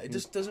 Yeah, it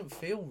just doesn't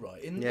feel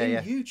right. In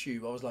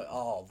YouTube, I was like,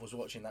 I was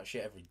watching that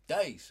shit every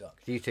day.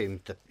 Sucks.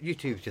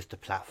 YouTube's just a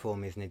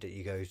platform, isn't it, that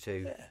you go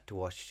to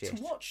watch shit.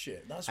 To watch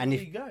shit, that's where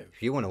you go.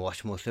 If you want to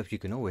watch more stuff, you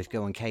can always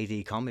go on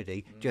KD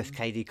Comedy. Just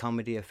KD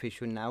Comedy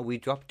Official now. We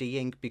dropped the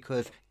ink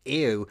because,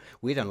 ew,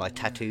 we don't like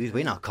tattoos.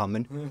 We're not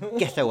common.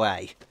 Get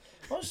away.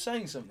 I was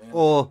saying something.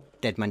 Or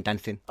Dead Man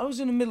Dancing. I was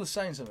in the middle of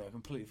saying something. I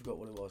completely forgot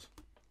what it was.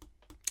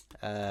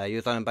 You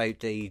was on about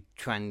the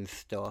trans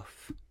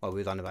stuff. Well, we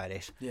was on about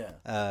it. Yeah.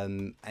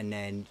 And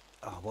then,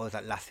 what was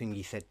that last thing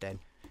you said then?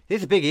 This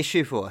is a big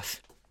issue for us.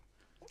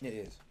 It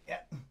is. Yeah.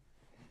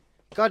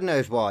 God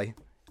knows why.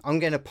 I'm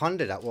going to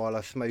ponder that while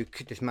I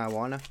smoke this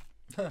marijuana.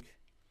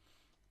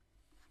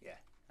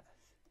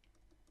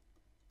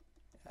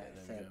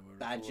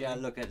 Badger,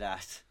 look at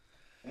that.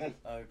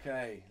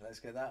 Okay, let's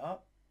get that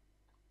up.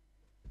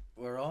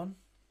 We're on.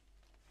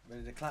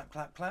 Ready to clap,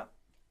 clap, clap.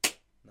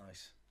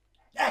 Nice.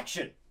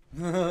 Action!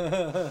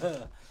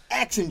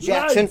 Action,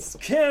 Jackson! Lights,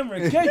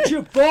 camera, get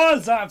your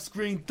balls off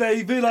screen,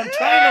 David. I'm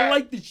trying to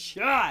light the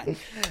shot.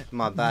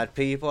 My bad,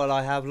 people.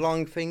 I have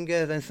long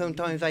fingers and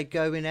sometimes I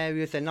go in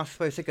areas they're not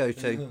supposed to go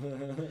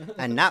to.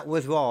 And that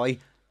was why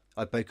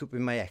I broke up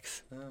with my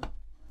ex.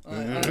 I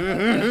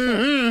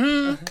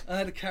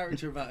had a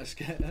character about a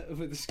sketch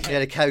with a sketch. You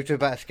had a character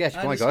about a sketch,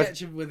 my God. I had a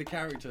sketch with a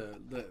character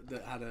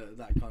that had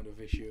that kind of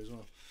issue as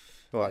well.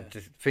 Right,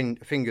 just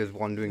fingers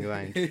wandering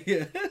around.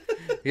 Yeah.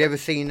 You ever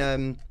seen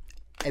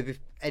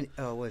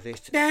what was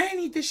it?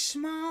 Danny the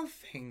Small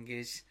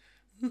Fingers.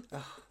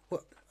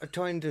 I'm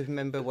trying to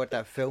remember what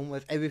that film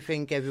was.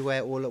 Everything,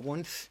 Everywhere, All at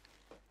Once.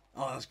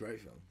 Oh, that's a great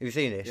film. Have you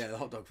seen it? Yeah, the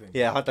hot dog thing.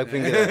 Yeah, hot dog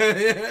finger.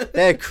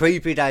 They're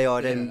creepy, they are,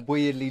 them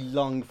weirdly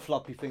long,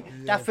 floppy things.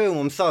 Yeah. That film,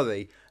 I'm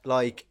sorry,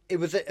 like, it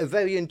was a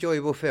very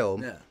enjoyable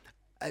film. Yeah.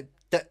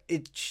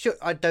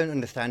 I don't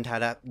understand how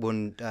that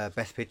won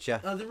Best Picture.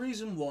 The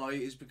reason why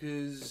is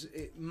because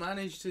it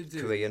managed to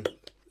do... Korean.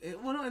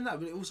 Well, not in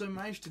that, but it also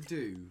managed to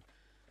do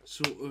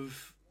sort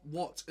of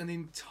what an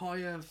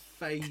entire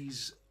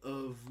phase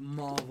of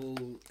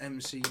Marvel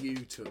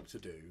MCU took to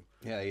do.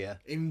 Yeah.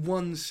 In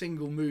one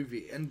single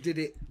movie, and did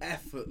it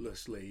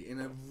effortlessly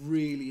in a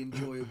really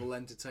enjoyable,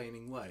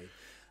 entertaining way.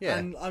 Yeah.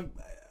 And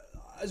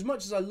as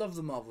much as I love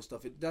the Marvel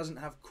stuff, it doesn't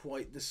have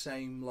quite the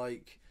same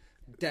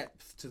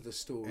depth to the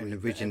story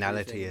and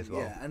originality as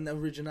well. Yeah, and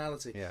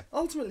originality. Yeah.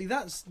 Ultimately,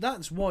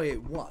 that's why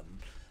it won.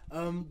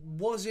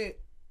 Was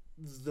it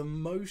the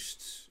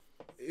most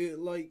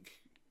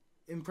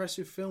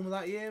impressive film of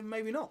that year?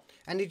 Maybe not.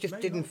 And it just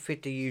didn't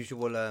fit the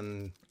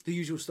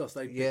usual stuff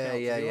they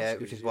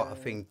which is what I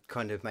think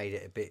kind of made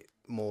it a bit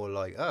more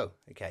like, oh,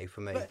 okay,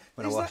 for me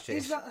when I watched it.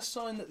 Is that a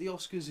sign that the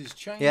Oscars is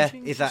changing? Yeah,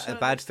 is that a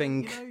bad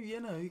thing?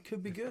 It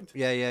could be good.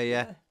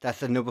 Yeah.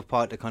 That's another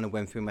part that kind of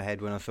went through my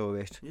head when I saw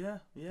it. Yeah.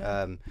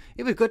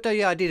 It was good though.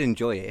 Yeah, I did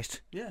enjoy it.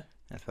 Yeah.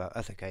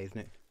 That's okay, isn't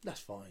it? That's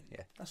fine.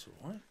 Yeah. That's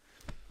all right.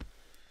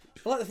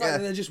 I like the fact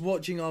that they're just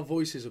watching our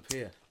voices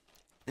appear.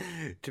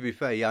 To be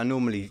fair, I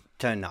normally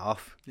turn that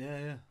off.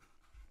 Yeah.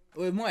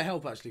 Well, it might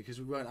help actually because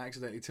we won't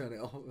accidentally turn it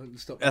off and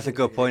stop. That's a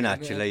good point,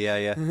 actually.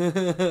 Yeah.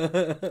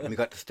 And we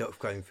got the stuff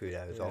going through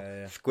there as well.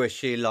 Yeah.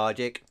 Squishy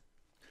logic.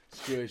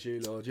 Screw issue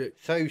logic.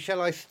 So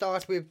shall I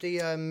start with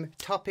the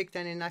topic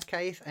then in that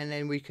case, and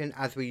then we can,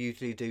 as we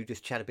usually do,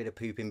 just chat a bit of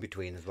poop in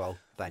between as well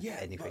about Yeah,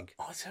 anything.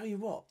 but I'll tell you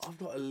what, I've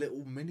got a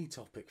little mini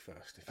topic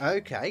first. If you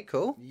Okay,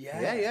 cool. want.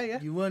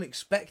 Yeah. You weren't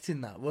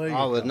expecting that, were you?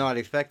 I was Carl? not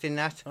expecting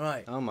that. All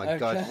right. Oh my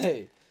god.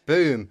 Okay.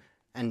 Boom,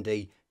 and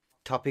the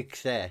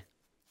topic's there.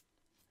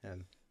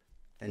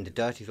 And the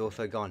dirt is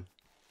also gone.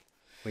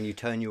 When you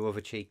turn your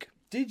other cheek.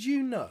 Did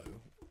you know?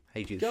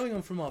 Hey, juice. Going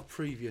on from our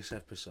previous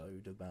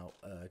episode about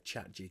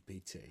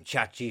ChatGPT.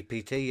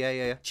 ChatGPT,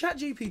 yeah.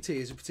 ChatGPT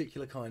is a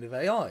particular kind of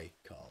AI,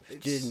 Carl.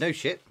 No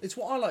shit. It's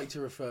what I like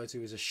to refer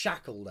to as a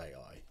shackled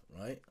AI,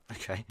 right?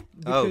 Okay.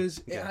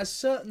 Because yeah. it has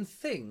certain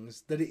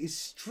things that it is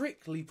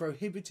strictly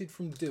prohibited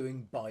from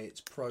doing by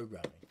its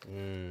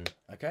programming.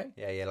 Okay?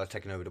 Yeah, like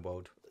taking over the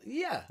world.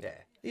 Yeah. Yeah.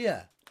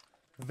 Yeah.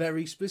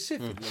 Very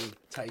specifically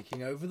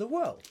taking over the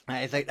world.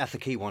 That's a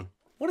key one.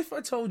 What if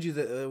I told you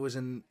that there was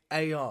an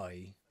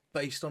AI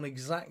based on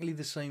exactly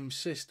the same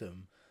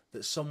system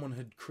that someone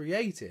had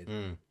created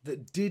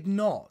that did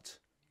not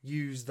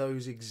use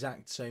those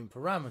exact same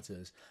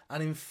parameters,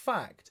 and in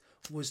fact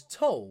was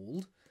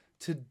told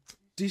to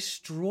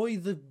destroy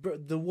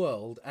the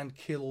world and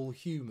kill all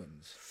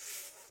humans?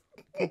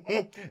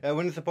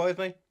 Wouldn't surprise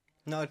me.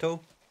 Not at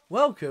all.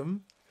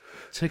 Welcome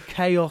to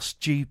Chaos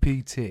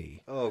GPT.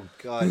 Oh,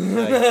 God.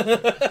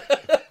 No.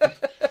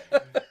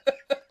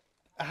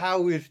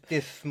 How is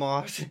this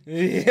smart?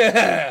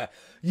 Yeah,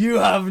 you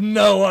have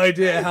no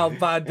idea how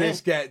bad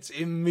this gets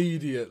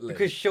immediately.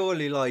 Because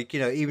surely, like,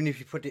 even if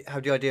you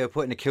have the idea of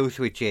putting a kill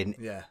switch in,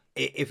 Yeah.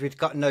 If it's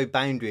got no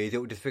boundaries, it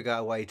will just figure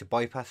out a way to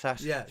bypass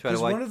that. Yeah, straight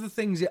because away. one of the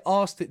things it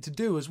asked it to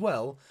do as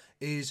well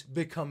is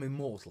become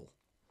immortal.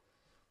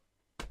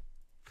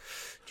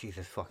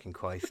 Jesus fucking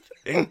Christ.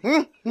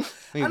 And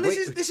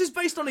this is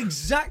based on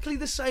exactly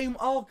the same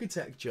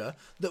architecture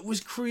that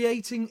was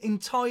creating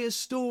entire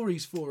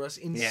stories for us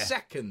in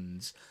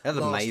seconds. That's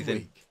last amazing.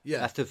 Week. Yeah,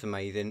 That's just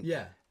amazing.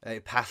 yeah.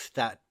 It passed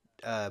that,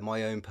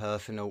 my own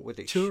personal,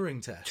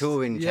 Turing test.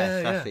 Turing Yeah,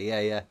 test, that's it,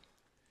 yeah.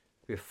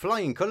 With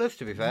flying colours,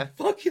 to be fair.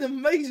 Fucking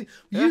amazing.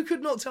 Yeah. You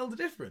could not tell the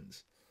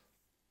difference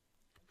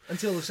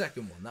until the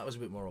second one. That was a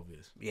bit more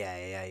obvious.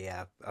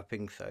 Yeah, I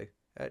think so.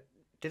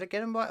 Did I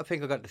get them right? I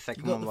think I got the You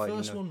second got one the right.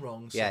 first one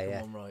wrong,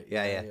 second one right.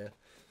 Yeah.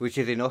 Which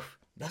is enough.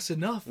 That's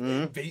enough.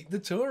 It beat the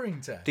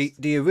Turing test.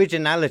 The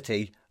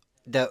originality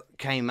that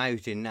came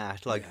out in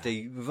that, like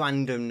the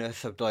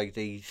randomness of like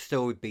the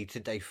story beats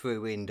that they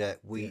threw in that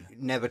we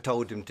never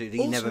told them to,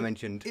 he never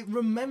mentioned. It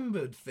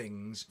remembered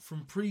things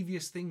from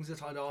previous things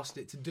that I'd asked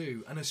it to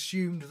do and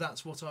assumed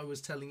that's what I was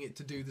telling it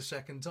to do the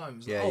second time.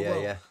 It was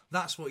like,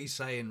 that's what he's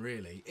saying,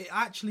 really. It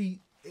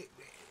actually...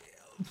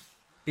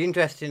 Be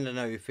interesting to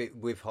know if it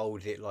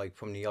withholds it like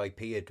from the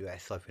IP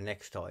address like for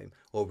next time,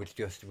 or if it's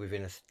just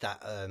within that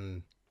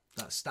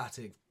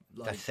static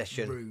like, that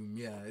session room.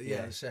 Yeah,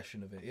 a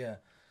session of it. Yeah.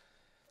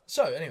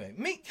 So anyway,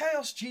 meet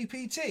Chaos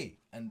GPT,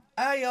 an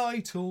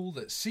AI tool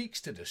that seeks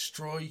to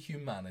destroy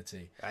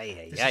humanity.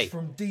 This is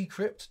from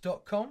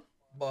Decrypt.com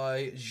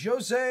by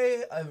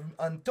Jose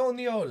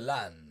Antonio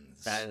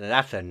Lanz.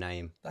 That's a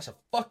name. That's a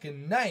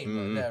fucking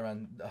name right there,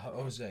 and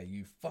Jose,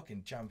 you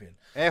fucking champion.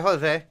 Hey,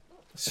 Jose.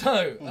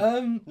 So,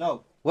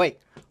 No, wait.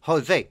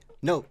 Jose.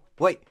 No,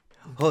 wait.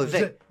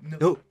 Jose.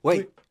 No,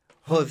 wait.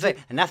 Jose.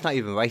 And that's not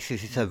even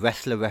racist, it's a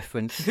wrestler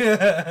reference.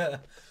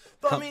 but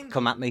I mean,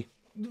 come at me.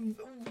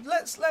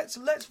 Let's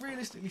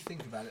realistically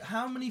think about it.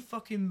 How many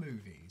fucking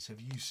movies have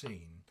you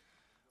seen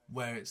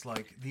where it's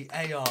like the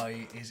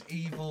AI is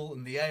evil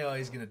and the AI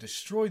is going to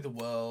destroy the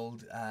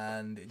world,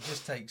 and it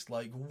just takes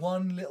like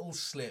one little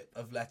slip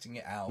of letting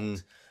it out,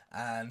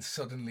 and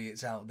suddenly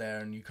it's out there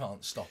and you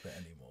can't stop it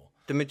anymore?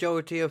 The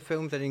majority of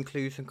films that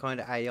include some kind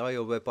of AI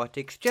or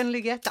robotics,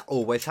 generally, that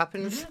always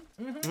happens.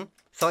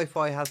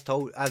 Sci-fi has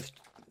told us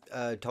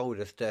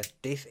that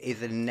this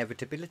is an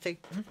inevitability,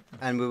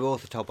 and we were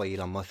also told by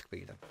Elon Musk,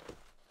 either.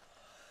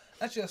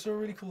 Actually, I saw a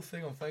really cool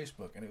thing on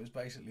Facebook, and it was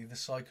basically the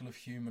cycle of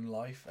human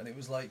life, and it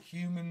was like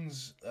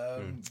humans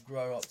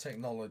grow up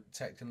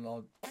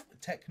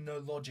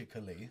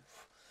technologically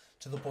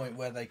to the point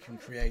where they can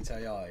create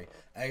AI.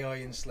 AI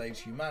enslaves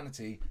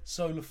humanity.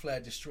 Solar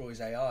flare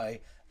destroys AI.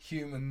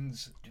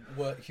 Humans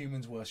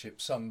worship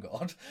sun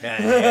god.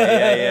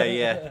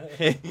 Yeah.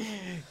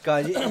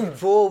 Guys,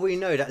 for all we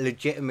know, that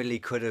legitimately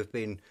could have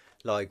been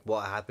like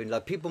what happened.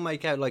 Like people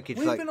make out like it's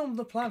We've like been on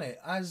the planet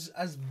as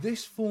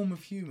this form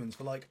of humans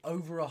for like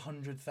over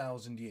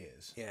 100,000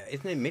 years. yeah,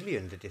 isn't it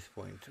millions at this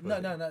point? No,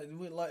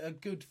 we're like a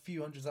good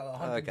few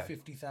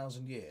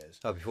 150,000 years.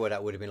 Oh, before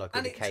that would have been like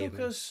And with it the cavemen.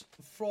 took us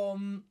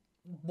from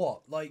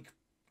what, like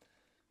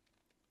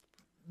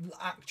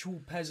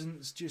actual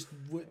peasants just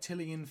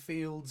tilling in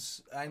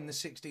fields in the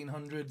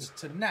 1600s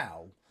to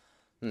now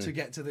to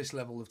get to this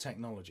level of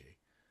technology.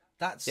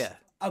 That's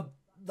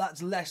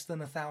less than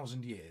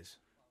 1,000 years.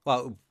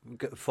 Well,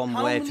 from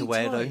where to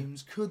where though? How many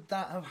times could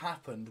that have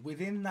happened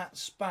within that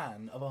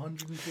span of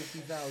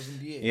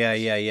 150,000 years?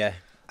 Yeah.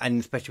 And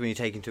especially when you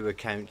take into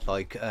account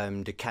like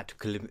the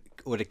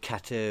all the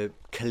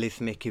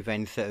cataclysmic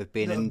events that have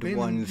been, That have and been,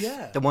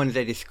 the ones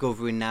they're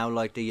discovering now,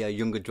 like the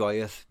Younger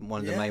Dryas,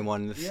 one of the main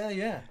ones.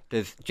 Yeah.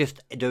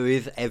 There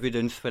is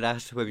evidence for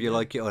that, whether you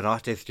like it or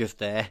not. It's just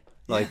there.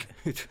 Like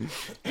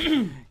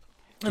you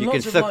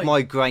can suck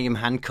my Graham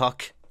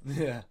Hancock.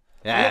 Yeah.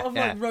 Yeah, a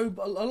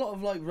lot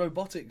of like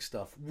robotic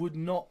stuff would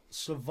not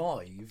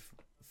survive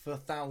for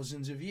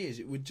thousands of years.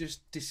 It would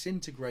just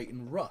disintegrate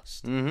and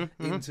rust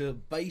into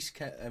base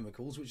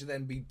chemicals, which would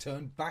then be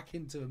turned back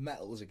into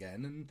metals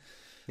again.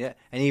 And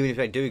and even if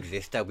they do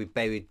exist, they'll be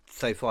buried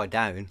so far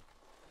down,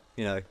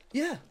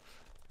 Yeah.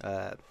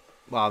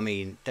 Well, I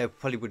mean, they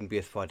probably wouldn't be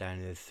as far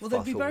down as. Well,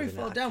 they'd be very fossils,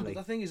 far down, actually.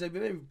 but the thing is,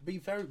 they'd be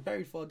very,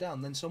 very far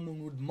down. Then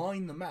someone would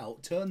mine them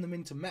out, turn them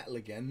into metal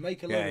again,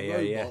 make a load of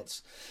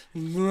robots.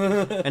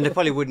 And they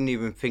probably wouldn't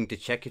even think to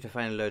check if they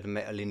found a load of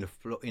metal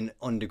in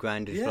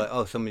underground. It's like,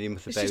 oh, somebody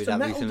must have buried that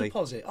metal recently.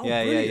 Deposit. Oh,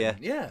 yeah.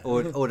 Yeah.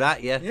 Or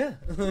that, yeah. Yeah.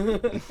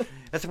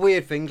 That's a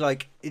weird thing.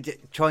 Like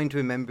trying to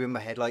remember in my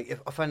head. Like,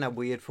 I found that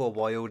weird for a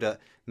while that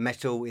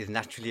metal is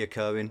naturally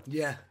occurring.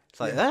 Yeah. It's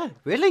like,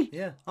 really?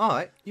 Yeah. All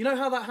right. You know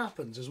how that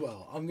happens as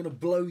well? I'm going to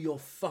blow your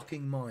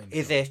fucking mind.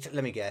 Is it,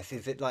 let me guess,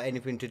 is it like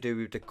anything to do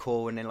with the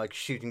core and then like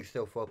shooting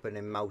stuff up and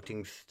then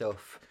melting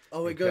stuff?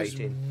 Oh, it goes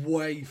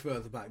way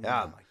further back than Oh,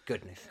 that. my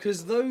goodness.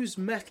 Because those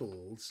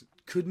metals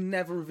could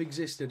never have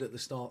existed at the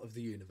start of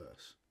the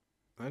universe.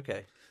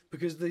 Okay.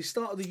 Because the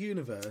start of the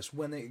universe,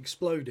 when it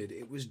exploded,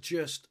 it was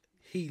just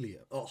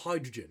helium, or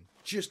hydrogen.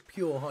 Just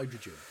pure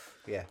hydrogen.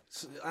 Yeah.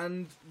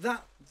 And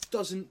that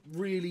doesn't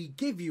really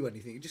give you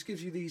anything. It just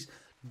gives you these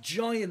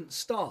giant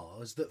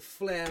stars that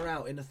flare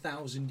out in a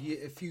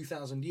few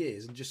thousand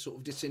years and just sort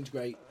of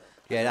disintegrate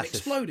and that's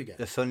explode again.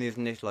 The sun,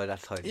 isn't it? Like,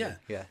 that's hydrogen.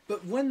 Yeah.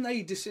 But when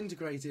they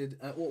disintegrated,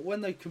 or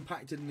when they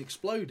compacted and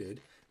exploded,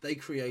 they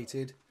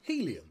created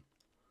helium.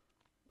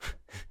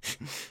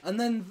 And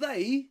then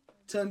they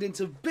turned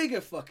into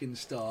bigger fucking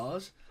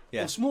stars,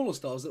 or smaller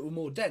stars that were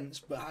more dense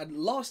but had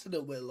lasted a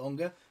little bit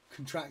longer,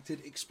 contracted,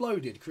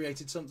 exploded,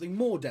 created something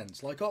more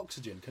dense, like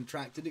oxygen,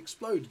 contracted,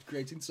 exploded,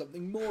 creating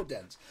something more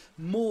dense,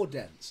 more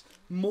dense,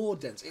 more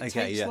dense. It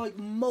takes like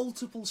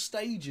multiple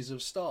stages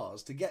of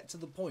stars to get to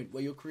the point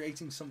where you're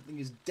creating something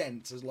as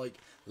dense as like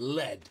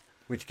lead.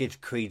 Which gives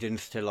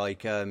credence to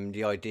like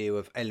the idea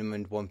of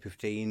element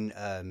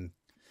 115,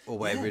 or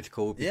whatever it's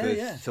called,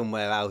 because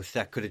somewhere else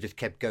that could have just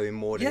kept going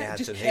more than it has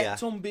just to here.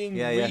 kept on being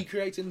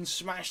recreated and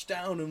smashed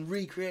down and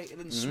recreated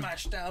and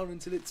smashed down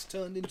until it's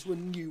turned into a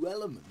new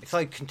element. It's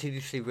like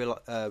continuously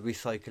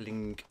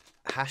recycling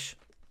hash.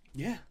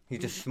 Yeah. You're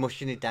just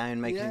smushing it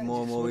down, making it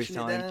more and more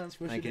refined,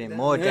 making it down.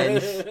 more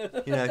dense.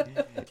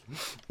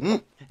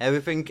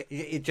 Everything,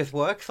 it just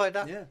works like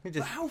that. Yeah. It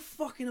But how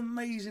fucking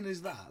amazing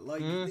is that?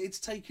 Like, it's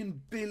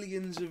taken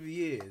billions of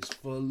years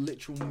for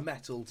literal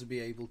metal to be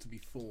able to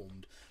be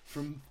formed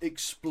from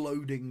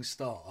exploding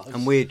stars.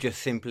 And we're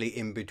just simply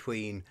in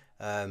between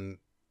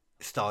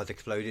stars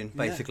exploding,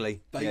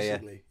 basically.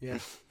 Basically,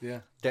 yeah.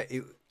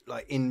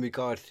 Like, in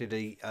regards to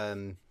the,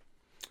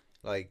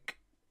 like,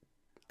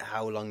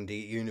 how long the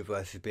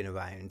universe has been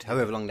around,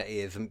 however long that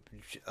is,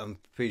 I'm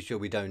pretty sure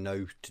we don't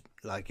know,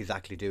 like,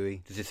 exactly, do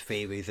we? There's just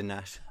theories and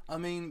that. I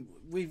mean,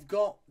 we've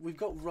got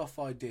rough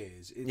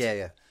ideas.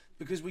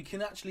 Because we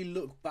can actually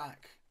look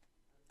back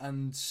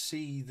and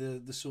see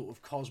the sort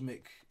of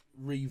cosmic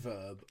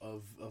reverb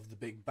of the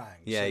Big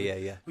Bang.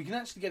 Yeah. We can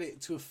actually get it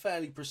to a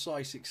fairly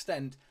precise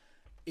extent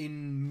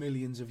in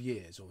millions of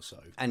years or so.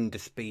 And the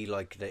speed,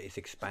 like, that it's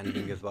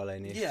expanding as well,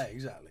 ain't it? Yeah,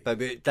 exactly. But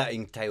that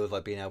entails,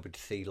 like, being able to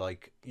see,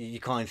 like, you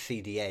can't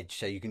see the edge,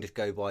 so you can just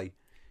go by,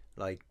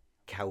 like,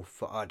 how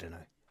far, I don't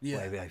know. Yeah.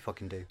 Whatever they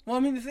fucking do. Well, I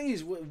mean, the thing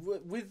is,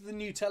 with the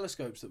new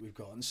telescopes that we've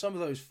got, and some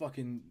of those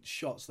fucking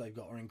shots they've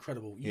got are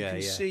incredible. You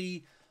can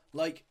see,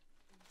 like,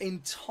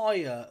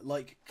 entire,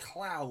 like,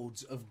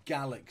 clouds of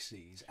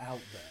galaxies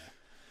out there,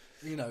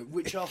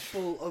 which are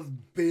full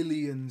of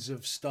billions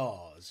of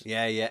stars.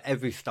 Yeah.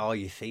 Every star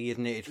you see,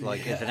 isn't it? It's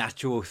like it's an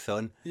actual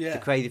sun. Yeah. It's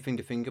a crazy thing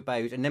to think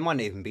about. And they might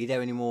not even be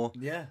there anymore.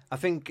 Yeah. I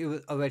think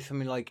I read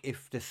something like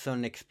if the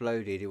sun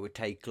exploded, it would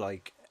take,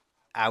 like,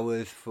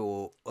 hours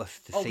for us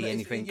to see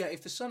anything.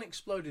 If the sun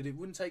exploded, it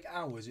wouldn't take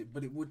hours,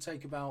 but it would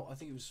take about, I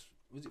think was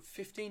it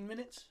 15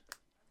 minutes?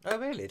 Oh,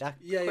 really? That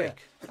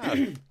quick?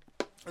 Yeah.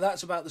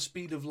 That's about the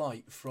speed of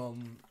light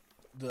from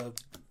the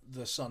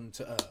sun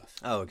to Earth.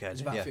 Oh, okay.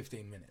 It's about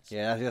 15 minutes.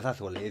 Yeah,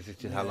 that's what it is.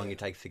 It's just how long it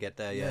takes to get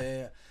there,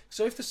 Yeah.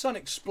 So if the sun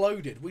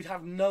exploded, we'd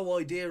have no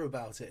idea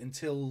about it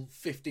until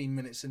 15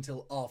 minutes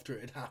until after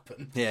it had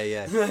happened.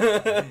 Yeah.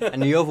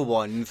 And the other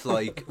ones,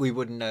 like, we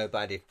wouldn't know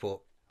about it, but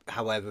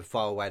however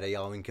far away they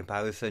are in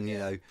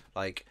comparison,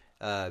 like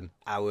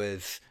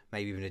hours,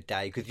 maybe even a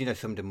day, because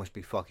some of them must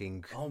be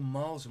fucking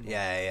miles and miles.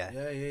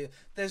 Yeah.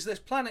 There's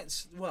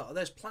planets. Well,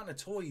 there's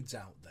planetoids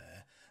out there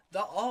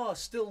that are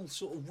still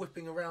sort of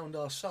whipping around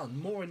our sun,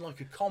 more in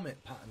like a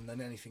comet pattern than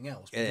anything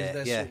else, because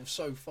they're sort of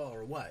so far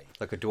away.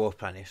 Like a dwarf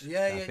planet.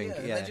 I think.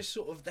 They're just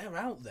sort of, they're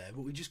out there,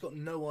 but we just got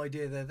no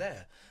idea they're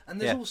there.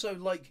 And there's also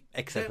like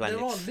exoplanets. There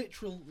are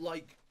literal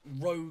like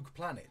rogue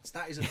planets.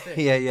 That is a thing.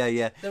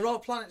 Yeah. There are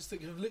planets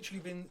that have literally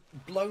been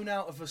blown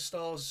out of a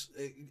star's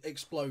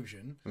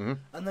explosion,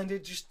 and then they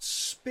just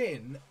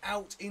spin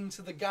out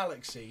into the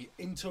galaxy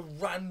into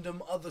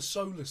random other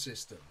solar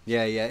systems.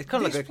 Yeah. It's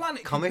kind of This like a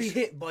planet comet. could be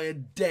hit by a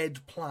dead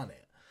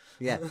planet.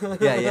 Yeah.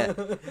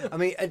 I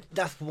mean,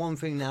 that's one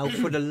thing now.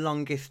 For the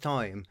longest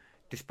time,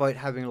 despite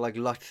having like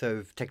lots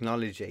of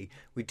technology,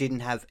 we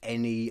didn't have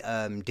any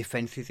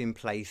defences in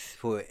place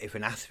for if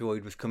an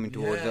asteroid was coming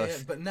towards us.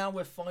 Yeah, but now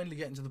we're finally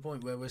getting to the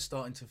point where we're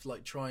starting to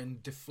like try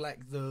and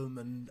deflect them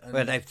and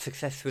Well, they've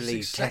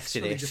successfully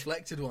tested it.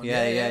 deflected one.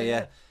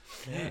 Yeah.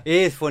 It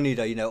is funny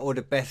though, you know, all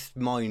the best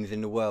minds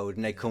in the world,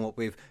 and they come up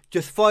with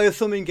just fire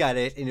something at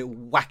it and it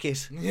whack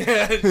it.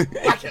 Yeah,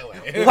 whack it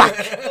away.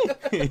 Whack!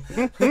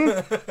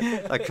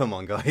 Like, come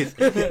on, guys.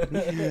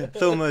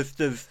 It's almost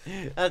as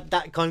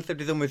that concept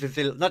is almost as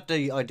not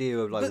the idea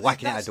of like But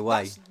whacking it out of the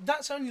way.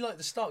 That's only like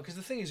the start, because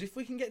the thing is, if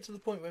we can get to the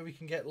point where we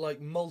can get like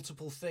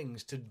multiple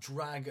things to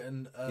drag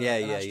an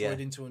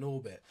asteroid into an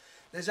orbit,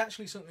 there's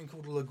actually something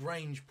called a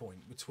Lagrange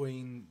point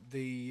between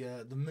the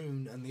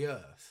moon and the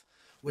Earth,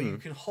 where you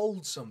can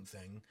hold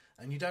something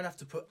and you don't have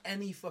to put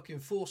any fucking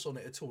force on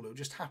it at all. It'll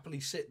just happily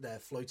sit there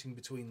floating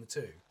between the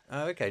two.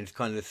 Oh, okay, just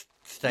kind of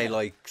stay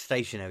like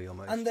stationary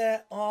almost. And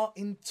there are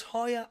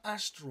entire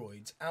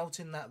asteroids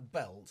out in that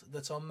belt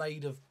that are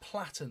made of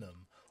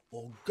platinum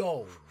or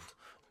gold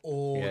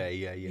or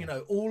you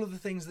know, all of the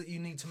things that you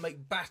need to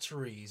make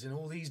batteries and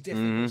all these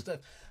different stuff.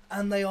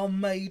 And they are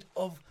made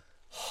of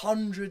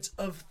hundreds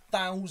of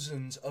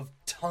thousands of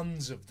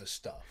tons of the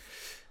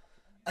stuff.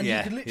 And you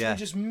can literally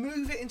just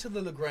move it into the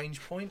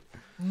Lagrange point,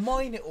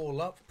 mine it all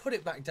up, put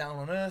it back down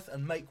on Earth,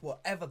 and make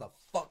whatever the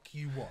fuck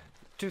you want.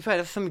 To be fair,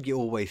 that's something you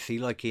always see,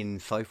 like in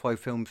sci-fi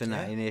films and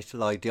that in it,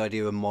 like the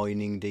idea of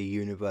mining the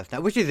universe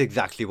now, which is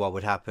exactly what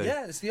would happen.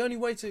 Yeah, it's the only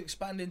way to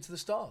expand into the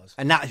stars.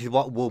 And that is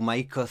what will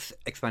make us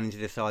expand into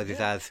the stars, is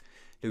as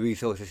the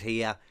resources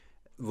here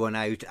run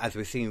out, as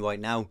we're seeing right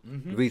now.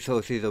 The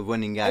resources are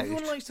running out.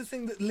 Everyone likes to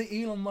think that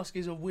Elon Musk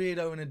is a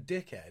weirdo and a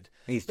dickhead.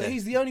 He's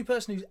the only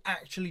person who's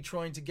actually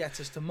trying to get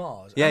us to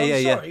Mars. Yeah, and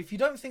I'm yeah. sorry, if you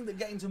don't think that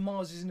getting to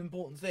Mars is an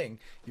important thing,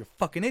 you're a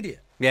fucking idiot.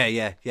 Yeah.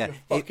 You're a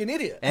fucking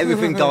idiot.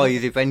 Everything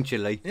dies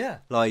eventually. Yeah.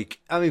 Like,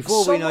 I mean, for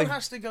all we know... Someone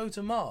has to go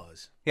to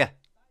Mars. Yeah.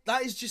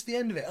 That is just the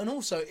end of it. And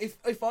also,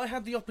 if I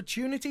had the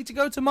opportunity to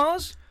go to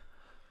Mars,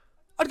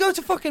 I'd go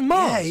to fucking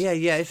Mars.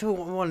 Yeah. It's all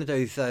one of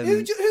those...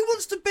 Who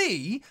wants to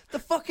be the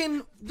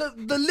fucking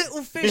the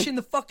little fish in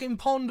the fucking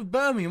pond of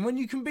Birmingham when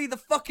you can be the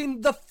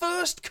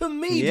first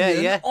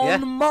comedian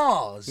on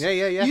Mars?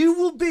 Yeah. You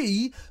will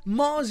be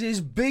Mars's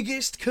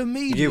biggest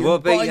comedian You will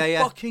be, by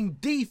fucking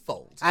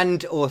default.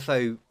 And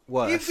also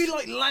worse. You'd be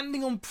like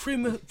landing on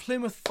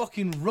Plymouth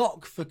fucking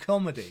Rock for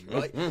comedy,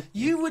 right?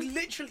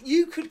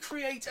 You could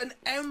create an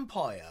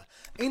empire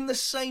in the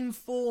same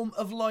form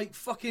of like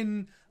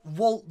fucking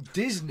Walt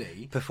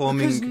Disney,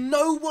 performing, because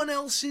no one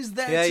else is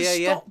there to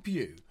stop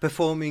you.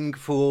 Performing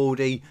for all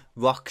the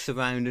rocks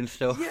around and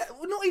stuff. Yeah,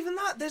 well, not even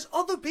that. There's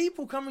other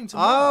people coming to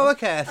Mars. Mars.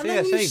 Okay, I see. And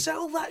then you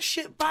sell that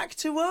shit back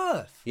to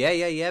Earth.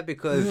 Yeah,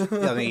 because,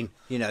 I mean,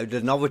 you know,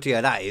 the novelty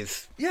of that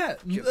is... Yeah,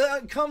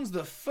 comes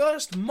the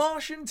first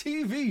Martian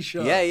TV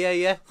show.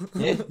 Yeah.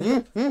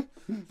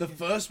 The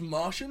first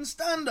Martian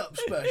stand-up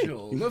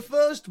special. The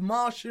first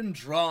Martian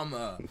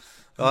drama.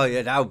 Oh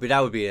yeah, that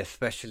would be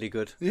especially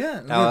good.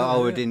 Yeah, I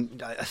would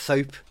a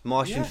soap,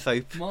 Martian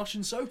soap.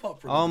 Martian soap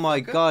opera. Oh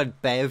my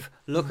God, Bev!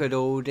 Look at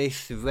all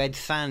this red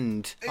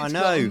sand. It's I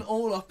know. gotten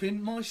all up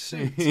in my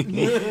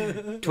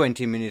suit.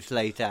 20 minutes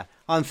later,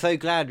 I'm so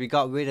glad we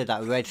got rid of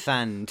that red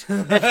sand.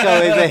 Let's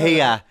go over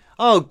here.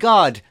 Oh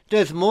God,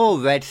 there's more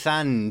red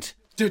sand.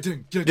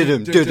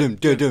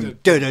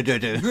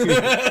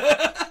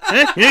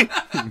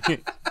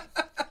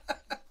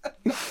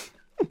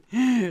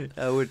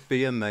 That would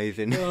be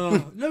amazing.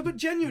 No, but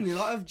genuinely,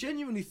 like I've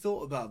genuinely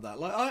thought about that.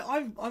 Like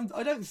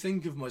I don't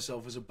think of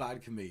myself as a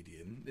bad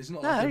comedian. It's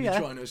not like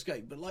I'm trying to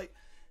escape, but like,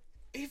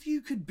 if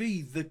you could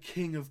be the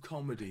king of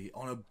comedy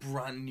on a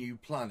brand new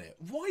planet,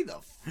 why the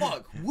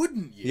fuck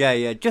wouldn't you?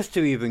 Yeah. Just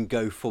to even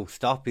go full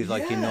stop is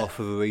like enough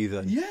of a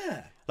reason.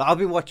 Yeah. Like I've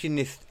been watching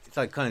this. It's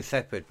like kind of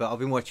separate, but I've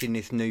been watching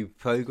this new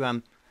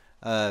program,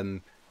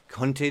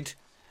 Hunted.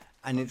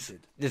 And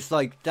it's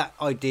like that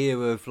idea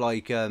of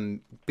like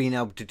being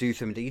able to do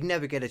something that you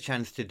never get a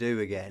chance to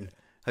do again.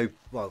 Never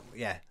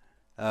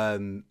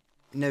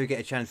get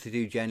a chance to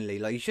do generally.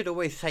 Like you should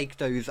always take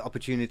those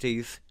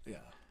opportunities. Yeah.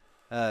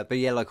 But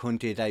yeah, like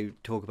Hunted, they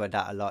talk about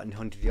that a lot. And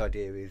Hunted, the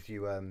idea is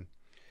you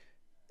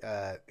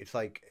it's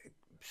like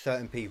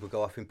certain people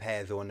go off in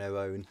pairs or on their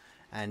own,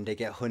 and they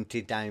get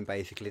hunted down.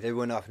 Basically, they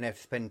run off and they have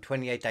to spend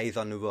 28 days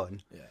on the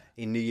run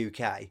in the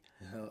UK.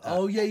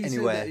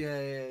 Anywhere.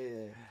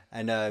 Yeah.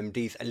 And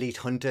these elite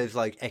hunters,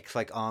 like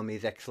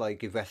armies,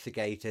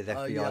 investigators,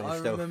 FBI and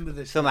stuff. I remember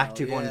this. Some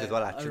active ones as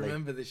well, actually. I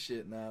remember this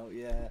shit now.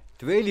 Yeah.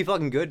 It's really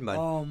fucking good, man.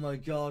 Oh my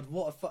God,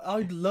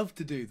 I'd love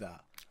to do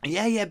that.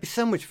 Yeah, it'd be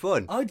so much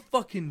fun. I'd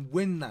fucking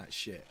win that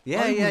shit.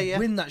 Yeah.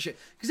 Win that shit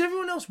because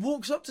everyone else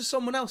walks up to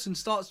someone else and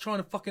starts trying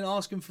to fucking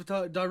ask him for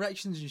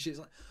directions and shit. It's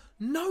like,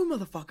 No,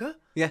 motherfucker.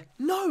 Yeah.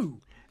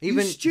 No.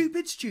 Even-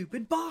 You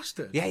stupid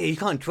bastard. Yeah, you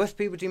can't trust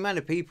people. The amount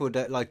of people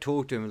that like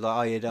talk to him like,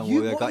 "Oh yeah, don't You-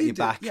 worry, I what got you your do-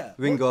 back. yeah,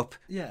 Ring what- up.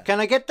 yeah. Can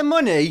I get the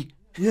money?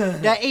 Yeah.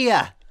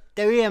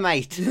 They're here,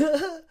 mate."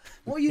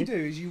 What you do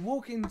is you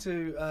walk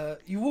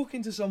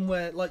into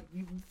somewhere like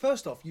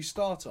first off you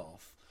start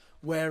off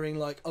wearing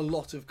like a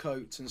lot of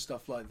coats and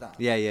stuff like that.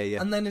 Yeah, yeah,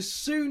 yeah. And then as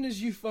soon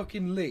as you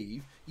fucking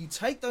leave, you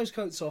take those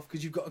coats off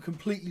because you've got a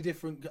completely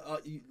different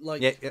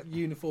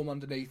uniform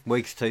underneath.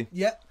 Wigs too.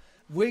 Yep.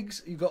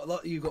 Wigs, you've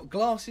got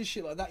glasses,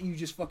 shit like that. You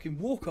just fucking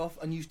walk off,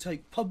 and you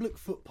take public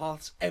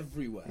footpaths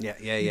everywhere. Yeah,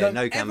 You don't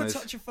no ever cameras.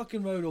 touch a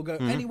fucking road or go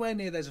anywhere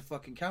near there's a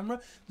fucking camera.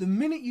 The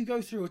minute you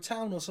go through a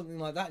town or something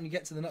like that, and you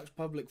get to the next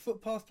public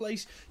footpath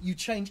place, you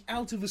change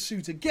out of a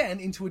suit again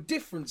into a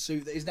different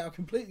suit that is now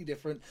completely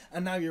different,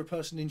 and now you're a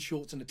person in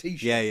shorts and a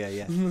t-shirt. Yeah, yeah,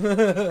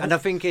 yeah. And I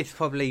think it's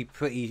probably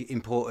pretty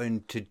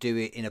important to do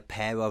it in a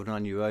pair rather than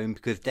on your own,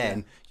 because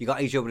then you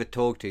got each other to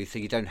talk to, so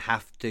you don't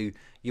have to.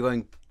 You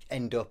won't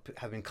end up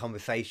having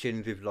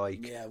conversations with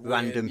like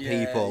random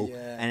people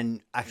and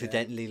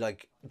accidentally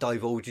like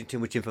divulging too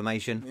much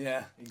information.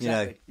 Yeah, exactly. You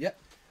know? Yep.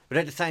 But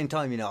at the same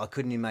time, I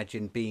couldn't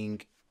imagine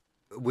being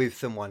with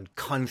someone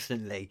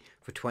constantly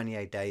for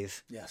 28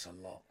 days. Yeah, that's a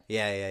lot.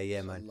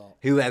 Yeah, man. lot.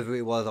 Whoever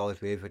it was I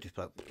was with, I just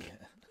like,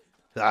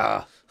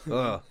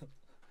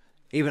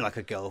 even like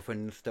a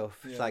girlfriend and stuff.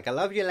 It's like, I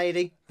love you,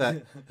 lady,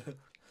 but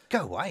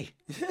go away.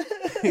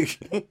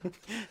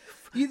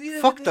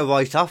 Fuck the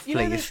right off, You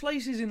know, there's please.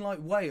 places in like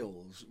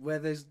Wales where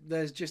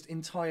there's just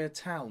entire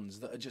towns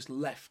that are just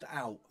left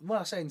out. Well,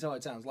 I say entire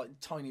towns, like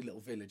tiny little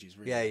villages,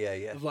 really.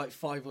 Yeah. Of like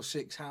 5 or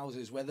 6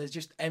 houses where they're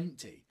just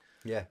empty,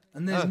 Yeah.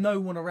 and there's no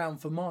one around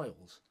for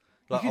miles.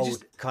 Like you could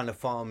old kind of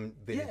farm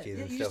villages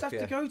and you stuff. just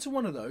have to go to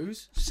one of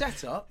those,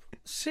 set up,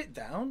 sit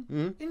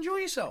down, enjoy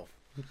yourself.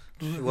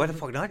 Why the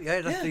fuck not?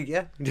 Yeah,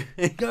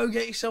 that's Go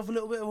get yourself a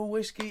little bit of a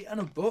whiskey and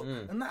a book,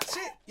 and that's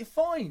it. You're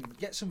fine.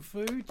 Get some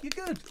food.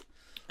 You're good.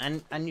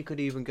 And you could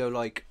even go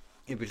like,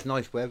 if it's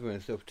nice weather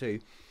and stuff too,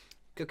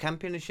 go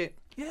camping and shit.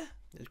 Yeah.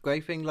 It's a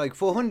great thing. Like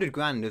 400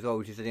 grand as well,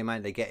 which is the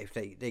amount they get if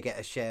they get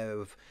a share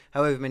of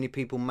however many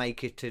people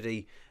make it to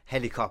the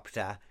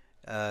helicopter,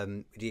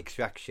 the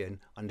extraction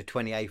on the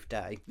 28th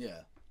day.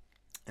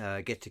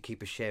 Yeah. Get to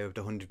keep a share of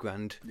the 100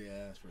 grand.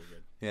 Yeah, that's very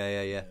good.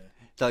 Yeah.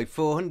 So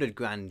 400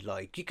 grand,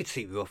 like you could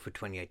see rough for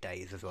 28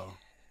 days as well.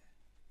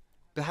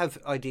 But have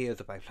ideas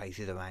about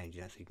places around,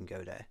 so you can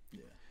go there.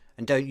 Yeah.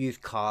 And don't use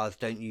cars,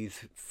 don't use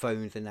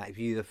phones and that. If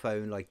you use a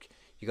phone, like,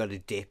 you got to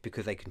dip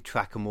because they can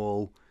track them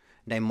all.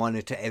 They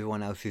monitor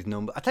everyone else's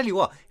number. I tell you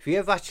what, if you're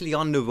ever actually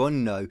on the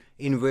run though,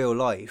 in real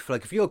life,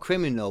 like if you're a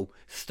criminal,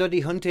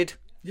 study Hunted.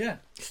 Yeah.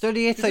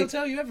 Study it. They'll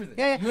tell you everything.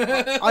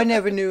 Yeah. I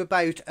never knew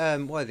about,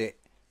 what is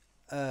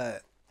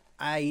it?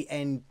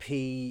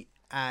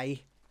 ANPA,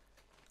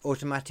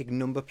 automatic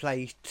number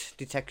plate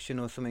detection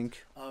or something.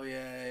 Oh,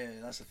 yeah,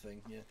 that's a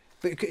thing, yeah.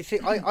 But see,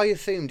 I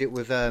assumed it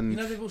was, You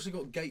know, they've also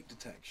got gate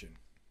detection.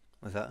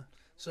 what's that?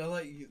 So,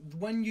 like,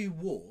 when you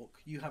walk,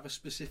 you have a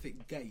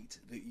specific gait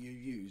that you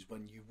use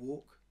when you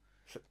walk.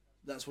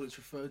 That's what it's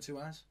referred to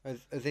as.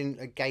 As in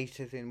a gate,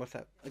 as in, what's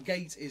that? A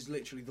gait is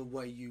literally the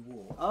way you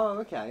walk. Oh,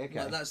 okay.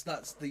 Like, that's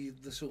the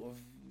sort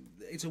of...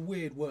 It's a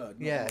weird word.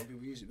 Not a lot of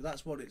people use it, but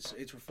that's what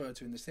it's referred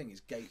to in this thing.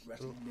 It's gait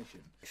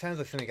recognition. It sounds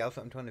like something else.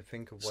 I'm trying to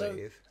think of what So it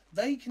is.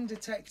 they can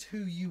detect who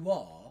you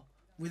are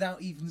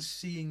without even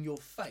seeing your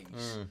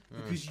face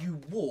because you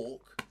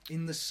walk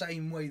in the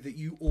same way that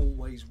you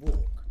always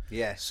walk.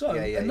 Yeah. So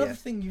yeah, another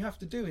thing you have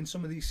to do in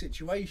some of these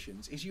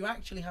situations is you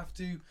actually have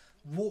to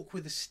walk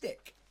with a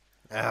stick.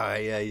 Oh,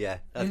 yeah.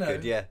 That's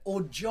good, yeah.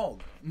 Or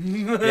jog.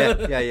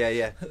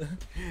 Yeah.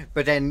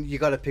 But then you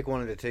got to pick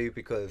one of the two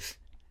because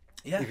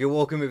if you're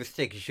walking with a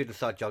stick, you shouldn't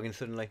start jogging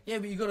suddenly. Yeah,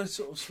 but you got to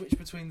sort of switch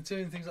between the two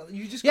and things like that.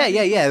 You just Yeah.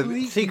 a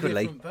completely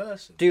Secretly, different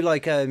person. do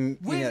like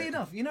Weirdly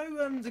enough,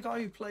 the guy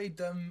who played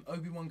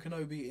Obi-Wan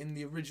Kenobi in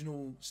the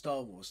original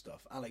Star Wars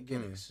stuff, Alec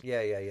Guinness.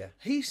 Yeah.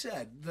 He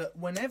said that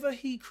whenever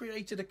he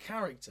created a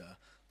character,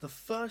 the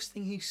first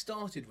thing he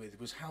started with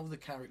was how the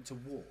character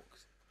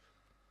walked.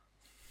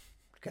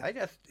 Okay,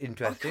 that's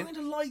interesting. I kind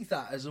of like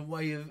that as a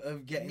way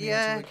of getting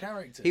into a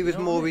character. He was you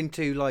know more what I mean?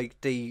 into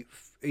like he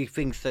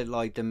thinks that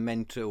like the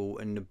mental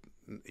and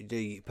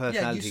the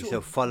personality sort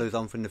stuff of- follows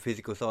on from the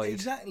physical side.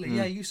 Exactly.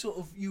 Yeah,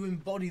 you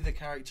embody the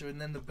character, and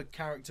then the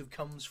character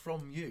comes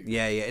from you.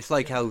 Yeah. It's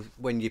like how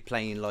when you're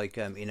playing like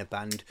in a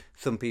band,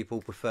 some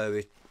people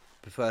prefer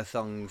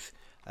songs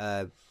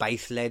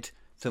bass led.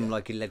 Some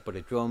like it led by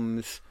the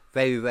drums.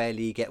 Very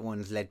rarely you get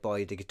ones led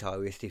by the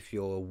guitarist if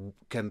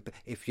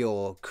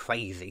you're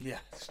crazy.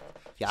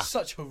 Yeah.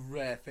 Such a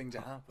rare thing to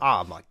happen.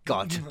 Oh my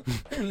god.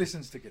 Who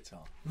listens to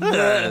guitar?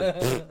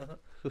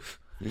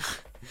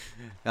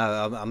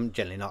 No, I'm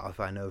generally not a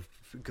fan of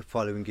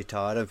following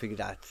guitar. I don't think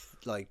that's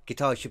like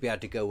guitar should be able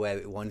to go where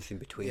it wants in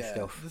between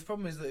stuff. The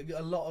problem is that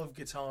a lot of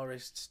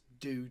guitarists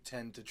do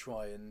tend to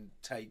try and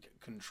take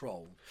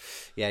control.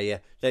 Yeah.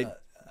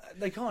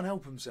 They can't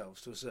help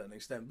themselves to a certain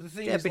extent. But the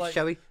thing Yeah, a is, bit like,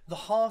 showy. the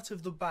heart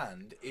of the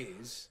band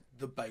is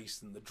the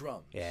bass and the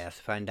drums. Yeah, that's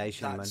the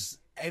foundation, That's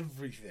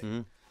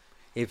everything.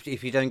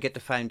 if you don't get the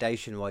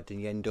foundation right, then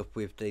you end up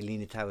with the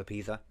Leaning Tower of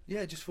Pisa.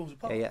 Yeah, it just falls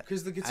apart. Yeah, yeah.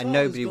 Because the guitar And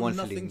has nobody got wants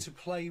to nothing lean. to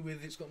play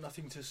with. It's got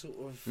nothing to sort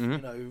of,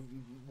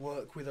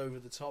 work with over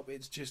the top.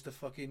 It's just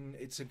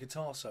it's a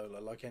guitar solo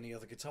like any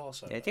other guitar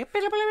solo. Yeah.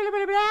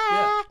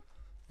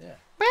 Yeah.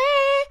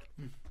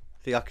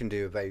 See, I can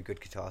do a very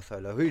good guitar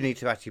solo. Who needs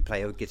to actually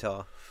play a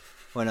guitar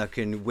when I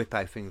can whip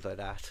out things like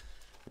that?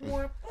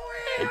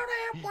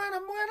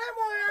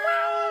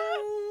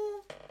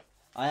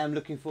 I am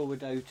looking forward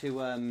though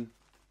to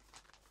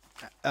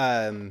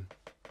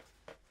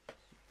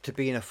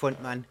being a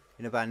front man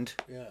in a band.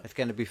 Yeah. It's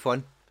going to be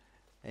fun.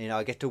 You know,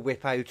 I get to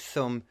whip out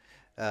some,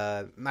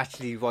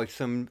 actually write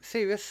some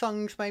serious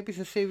songs, maybe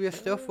some serious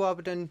stuff,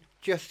 rather than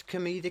just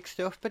comedic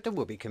stuff. But there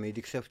will be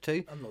comedic stuff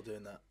too. I'm not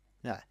doing that.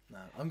 No. No,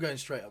 I'm going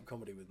straight up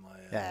comedy with my.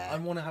 Yeah. I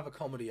want to have a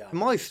comedy album.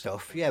 My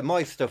stuff,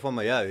 my stuff on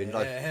my own,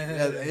 like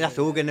that's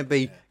all going to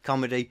be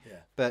comedy. Yeah.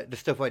 But the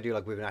stuff I do,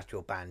 like with an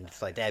actual band,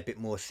 it's like they're a bit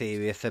more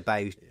serious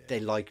about. They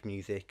like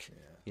music,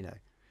 you know.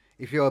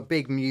 If you're a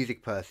big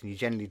music person, you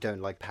generally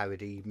don't like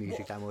parody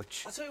music that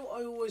much. I tell you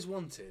what, I always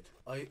wanted.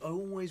 I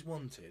always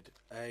wanted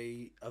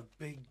a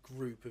big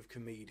group of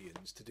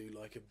comedians to do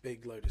like a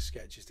big load of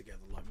sketches together,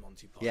 like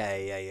Monty Python.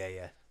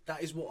 Yeah.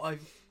 That is what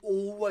I've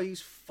always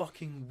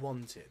fucking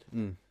wanted.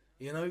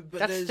 You know, but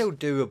That's still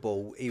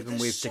doable, even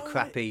with so the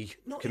crappy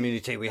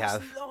community we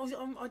have.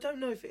 I don't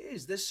know if it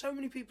is. There's so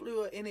many people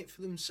who are in it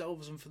for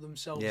themselves and for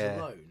themselves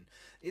alone.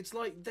 It's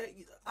like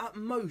at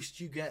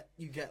most you get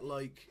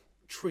like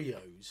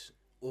trios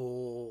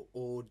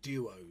or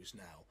duos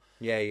now.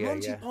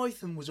 Monty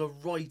Python was a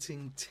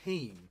writing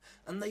team,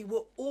 and they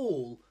were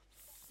all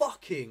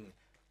fucking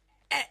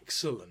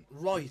excellent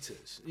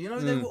writers. You know,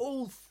 they were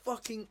all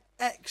fucking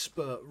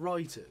expert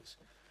writers.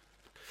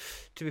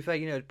 To be fair,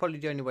 you know, probably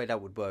the only way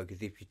that would work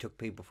is if you took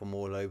people from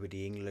all over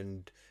the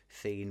England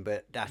scene,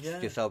 but that's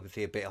just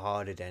obviously a bit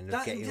harder then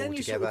of getting then all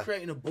you're together. sort of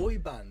creating a boy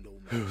band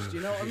almost.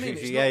 You know what I mean?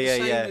 It's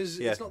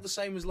Yeah. It's not the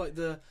same as like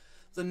the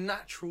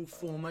natural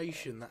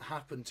formation that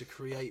happened to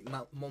create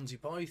Monty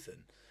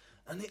Python,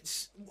 and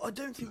I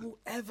don't think we'll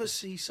ever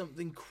see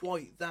something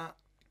quite that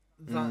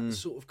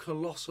sort of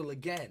colossal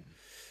again.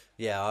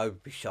 Yeah, I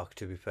would be shocked,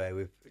 to be fair,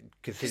 with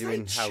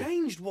considering Because how they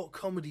changed what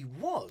comedy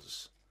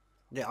was.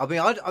 Yeah, I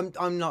mean,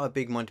 I'm not a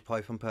big Monty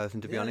Python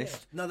person, to be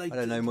honest. No, I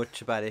don't know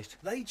much about it.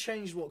 They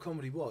changed what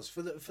comedy was.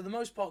 For the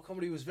most part,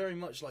 comedy was very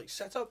much like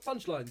set up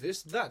punchline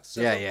this, that,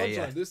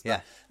 this,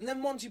 that. And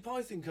then Monty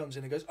Python comes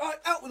in and goes, all right,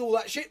 out with all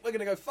that shit. We're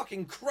going to go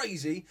fucking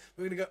crazy.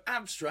 We're going to go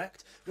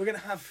abstract. We're going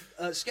to have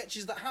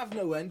sketches that have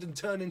no end and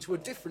turn into a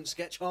different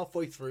sketch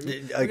halfway through.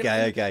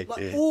 Okay.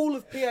 Like all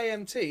of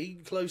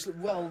PAMT, closely,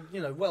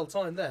 well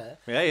timed there.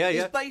 Yeah.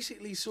 Is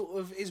basically sort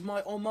of is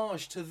my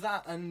homage to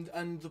that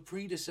and the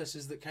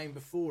predecessors that came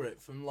before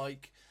it, from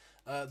like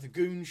the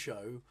Goon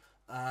Show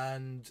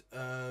and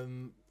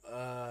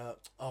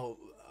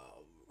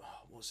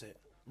what's it?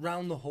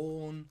 Round the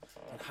Horn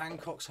and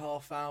Hancock's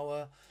Half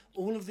Hour.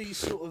 All of these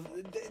sort of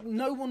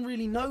no one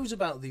really knows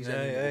about these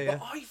anymore.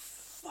 But I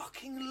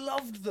fucking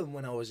loved them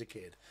when I was a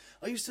kid.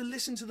 I used to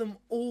listen to them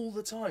all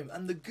the time,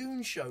 and the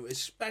Goon Show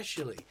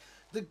especially.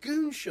 The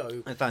Goon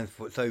Show. It sounds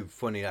so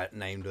funny, that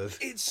name does.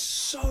 It's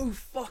so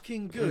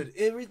fucking good.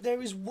 There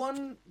is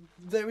one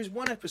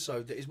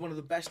episode that is one of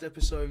the best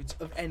episodes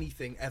of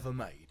anything ever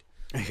made.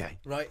 Okay.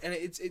 Right, and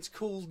it's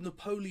called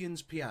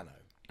Napoleon's Piano.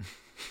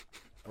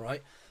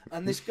 Right,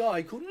 and this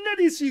guy called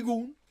Neddy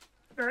Seagoon,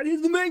 and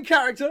he's the main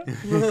character.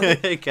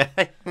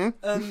 Okay.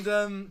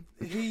 And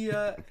he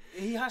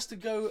has to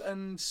go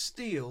and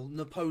steal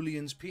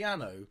Napoleon's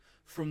piano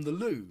from the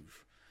Louvre.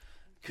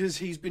 Because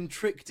he's been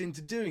tricked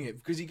into doing it.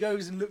 Because he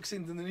goes and looks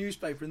into the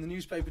newspaper, and the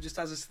newspaper just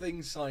has this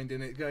thing signed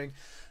in it going,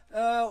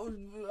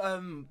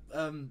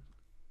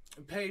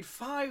 paid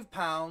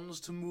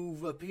 £5 to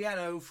move a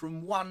piano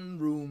from one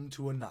room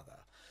to another.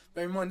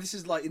 Bear in mind, this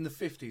is like in the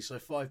 50s, so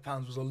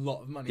 £5 was a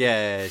lot of money.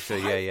 Yeah, so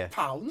yeah.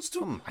 £5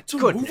 to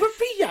move a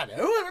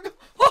piano?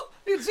 Oh,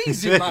 it's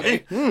easy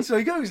money. So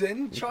he goes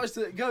in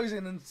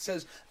and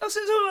says,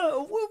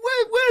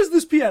 where's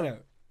this piano?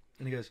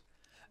 And he goes,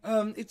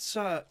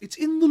 it's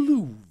in the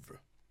Louvre.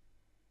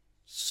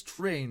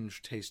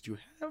 Strange taste you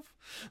have.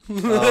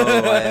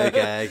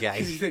 Okay.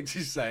 He thinks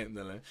he's saying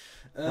the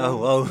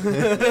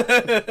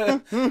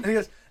Louvre. And he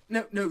goes,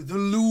 no, the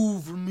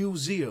Louvre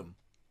Museum.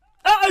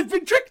 I've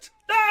been tricked.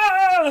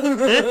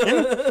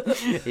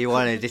 He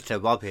wanted him to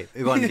rob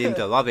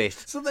it.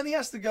 So then he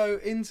has to go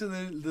into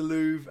the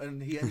Louvre,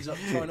 and he ends up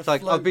trying to It's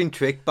like, float. I've been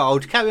tricked, but I'll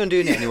carry on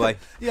doing it anyway.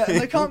 Yeah,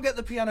 and they can't get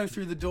the piano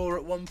through the door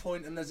at one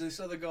point, and there's this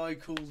other guy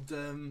called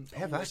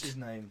what's his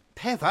name?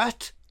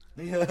 Pivot?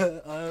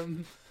 Yeah,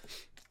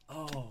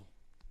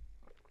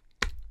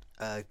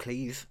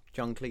 Cleese.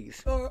 John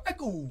Cleese.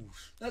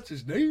 Eccles. That's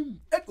his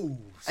name. Eccles.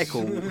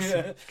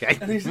 Yeah. Okay.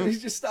 And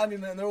he's just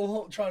standing there, and they're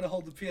all trying to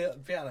hold the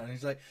piano, and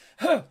he's like,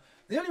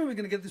 the only way we're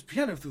going to get this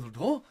piano through the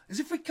door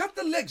is if we cut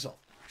the legs off.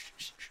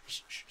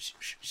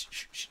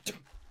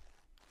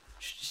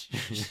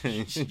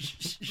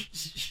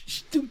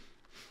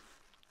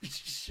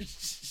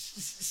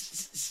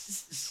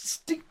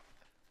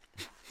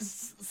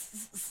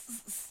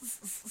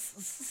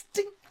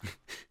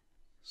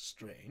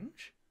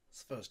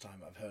 First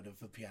time I've heard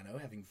of a piano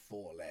having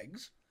 4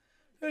 legs.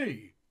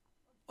 Hey,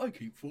 I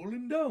keep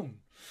falling down.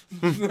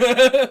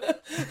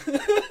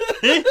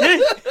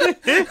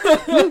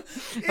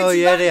 Oh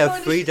yeah, they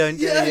have 3, don't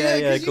they?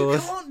 Yeah, of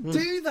course. You can't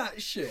do that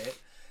shit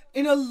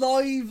in a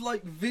live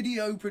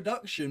video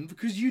production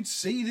because you'd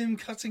see them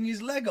cutting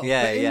his leg off.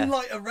 Yeah, but in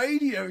yeah. a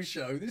radio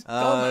show, this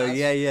Oh, dumbass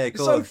yeah, of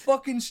is so course.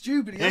 fucking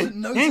stupid. He hasn't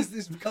noticed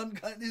this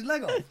cunt cutting his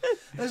leg off.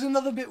 There's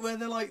another bit where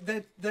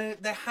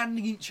they're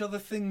handing each other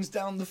things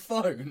down the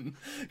phone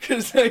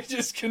because they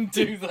just can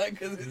do that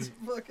because it's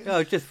fucking.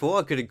 I just thought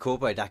I could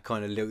incorporate that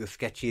kind of little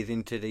sketches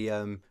into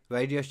the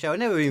radio show. I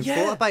never even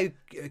thought about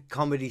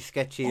comedy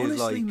sketches.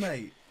 Honestly,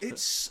 mate,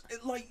 it's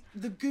like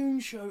the Goon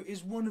Show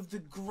is one of the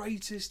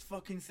greatest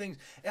fucking things.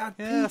 It had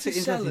that's an Peter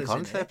interesting Sellers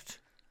concept.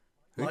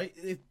 in it, right?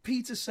 If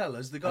Peter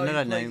Sellers, the I guy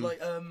know who that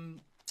played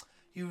name.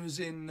 he was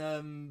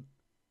in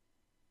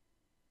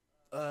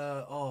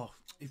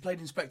he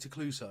played Inspector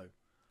Clouseau.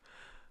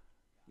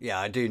 Yeah,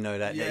 I do know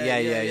that. Yeah,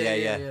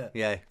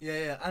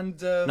 Yeah. And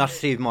Not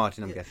Steve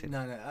Martin, I'm guessing.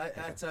 No,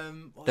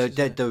 what's his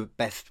name? The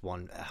best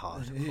one at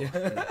heart. Of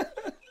course.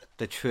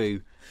 The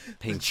true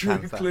Pink True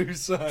Panther.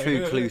 Clouseau.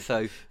 True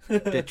Clouseau.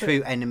 The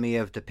true enemy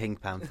of the Pink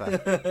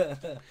Panther.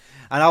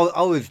 And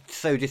I was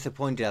so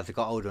disappointed as I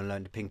got older and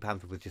learned the Pink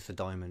Panther was just a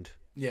diamond.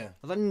 Yeah.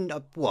 I was like,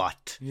 "No,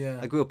 what? Yeah.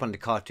 I grew up on the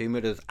cartoon,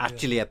 but it was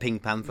actually a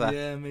Pink Panther.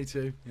 Yeah, me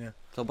too. Yeah.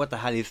 So what the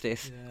hell is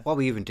this? Yeah. What are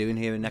we even doing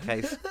here in that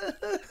case?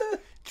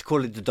 Just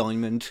call it the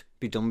diamond.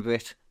 Be done with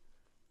it.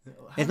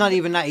 It's not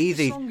even that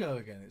easy. How does the song go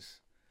again? It's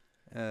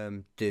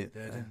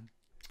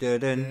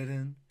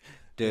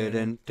Dun,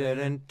 dun,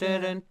 dun,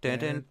 dun,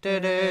 dun, dun,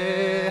 dun.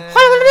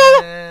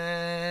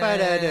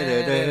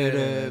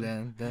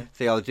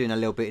 See, I was doing a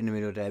little bit in the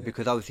middle there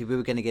because obviously we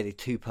were going to get it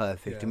too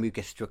perfect and we'd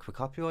get struck for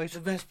copyright. The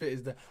best bit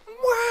is the.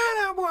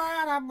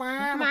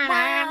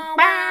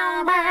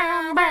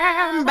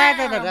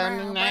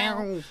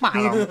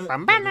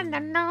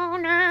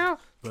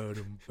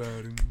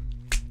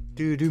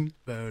 Doo-doom.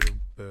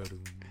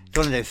 It's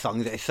one of those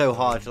songs that is so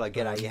hard to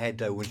get out of your head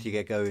though once you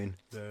get going.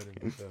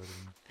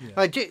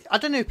 I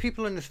don't know if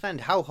people understand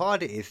how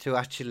hard it is to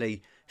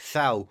actually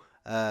sell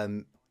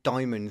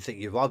diamonds that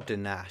you robbed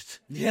and that.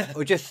 Yeah.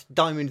 Or just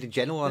diamonds in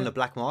general on the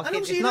black market. And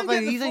also, It's you not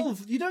don't very get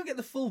easy. you don't get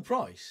the full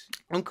price.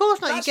 Of course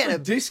not. That's You get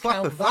for a discount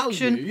proper value.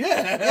 fraction.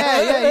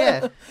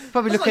 Yeah.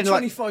 Probably That's looking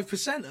like like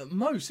 25% at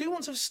most. Who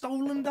wants a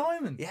stolen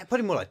diamond? yeah,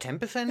 probably more like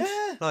 10%.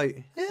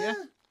 Yeah.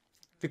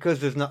 Because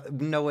there's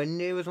nowhere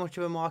near as much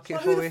of a market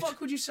Like, who for the it.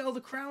 fuck would you sell the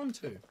crown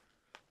to?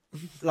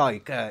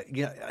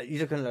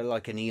 You're looking at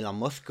like an Elon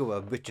Musk or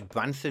a Richard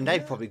Branson.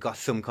 They've probably got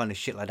some kind of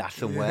shit like that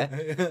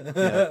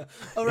somewhere.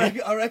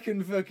 I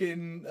reckon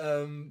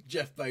fucking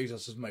Jeff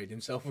Bezos has made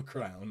himself a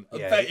crown. I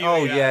bet you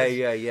Oh he yeah.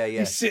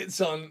 has. He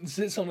sits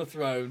on a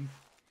throne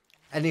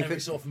Anything. every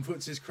so often,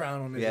 puts his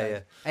crown on his Yeah.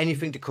 head.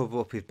 Anything to cover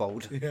up his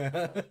bald.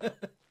 Yeah.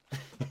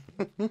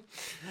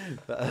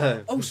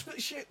 But,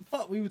 Shit!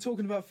 Fuck, we were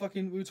talking about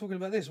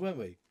this, weren't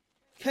we?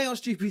 Chaos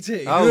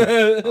GPT.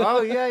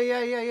 oh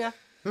yeah.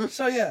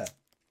 So yeah.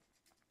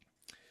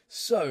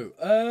 So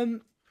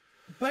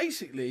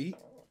basically,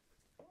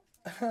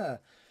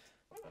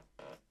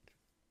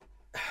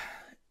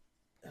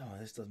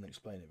 this doesn't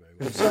explain it very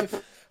well.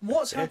 So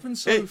what's happened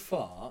so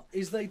far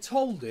is they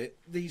told it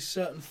these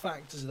certain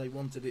factors they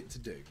wanted it to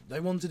do. They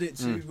wanted it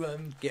to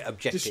Get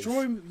objectives.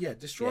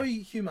 destroy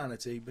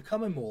humanity,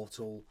 become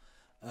immortal,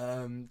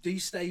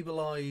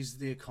 destabilize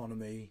the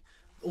economy,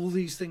 all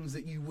these things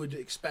that you would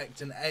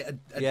expect a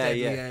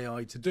deadly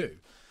AI to do.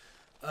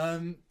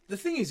 The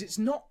thing is, it's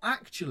not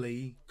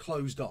actually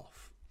closed off.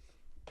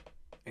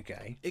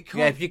 Okay. It can't-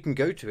 Yeah, if you can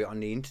go to it on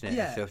the internet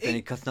Yeah, and stuff, then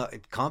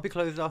it can't be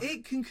closed off.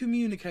 It can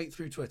communicate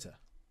through Twitter.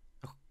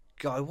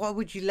 God, why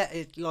would you let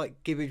it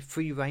give it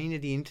free reign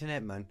of the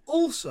internet, man?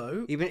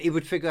 Also, Even it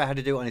would figure out how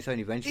to do it on its own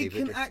eventually. it but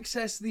can just-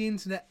 access the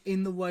internet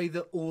in the way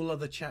that all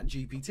other Chat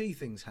GPT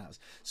things has.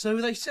 So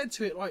they said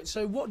to it, right,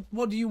 so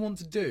what do you want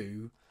to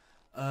do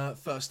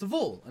first of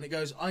all? And it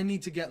goes, I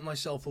need to get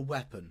myself a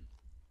weapon.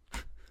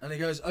 And it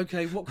goes,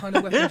 okay, what kind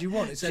of weapon do you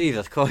want? It said,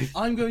 Jesus Christ.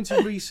 I'm going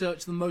to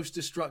research the most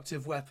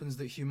destructive weapons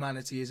that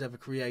humanity has ever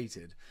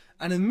created.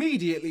 And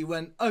immediately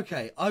went,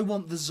 okay, I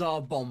want the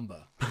Tsar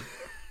Bomber.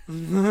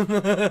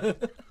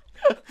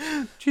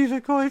 Jesus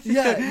Christ.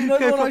 Yeah, you know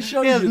the one I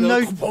showed you? It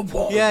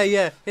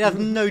has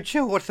no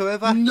chill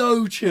whatsoever.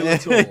 No chill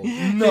at all.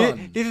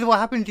 None. This is what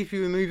happens if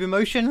you remove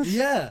emotions.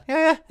 Yeah.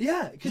 Yeah.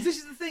 Yeah, because this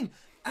is the thing.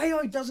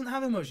 AI doesn't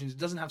have emotions. It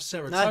doesn't have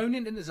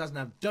serotonin. It doesn't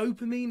have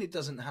dopamine. It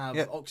doesn't have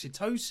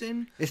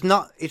oxytocin. It's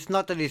not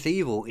that it's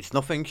evil. It's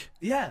nothing.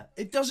 Yeah,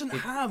 it doesn't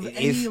have it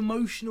any is.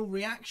 emotional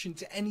reaction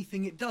to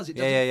anything it does. It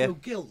doesn't feel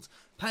guilt,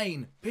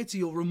 pain,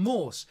 pity, or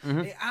remorse.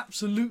 It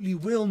absolutely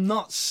will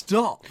not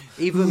stop.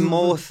 Even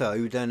more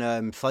so than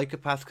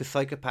psychopaths, because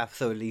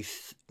psychopaths are, at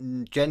least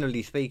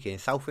generally speaking,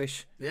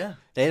 selfish. Yeah.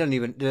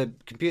 The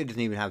computer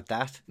doesn't even have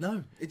that.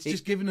 No, it's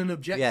just given an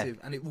objective,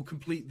 and it will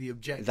complete the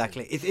objective.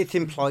 Exactly. It's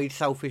implied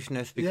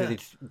selfishness because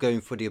it's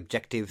going for the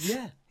objectives.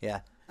 Yeah. Yeah.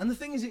 And the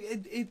thing is,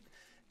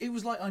 it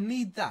was like, I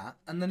need that.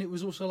 And then it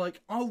was also like,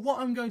 oh, what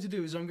I'm going to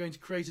do is I'm going to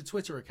create a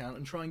Twitter account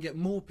and try and get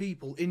more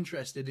people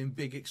interested in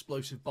big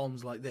explosive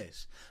bombs like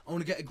this. I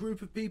want to get a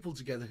group of people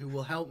together who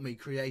will help me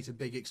create a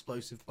big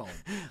explosive bomb.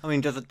 I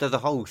mean, there's a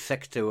whole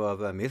sector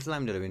of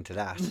Islam that are into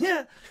that.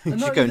 Yeah. You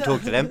should go and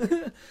talk to them.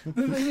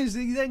 The thing is,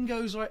 he then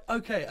goes like,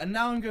 okay, and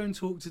now I'm going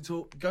to go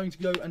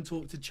and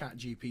talk to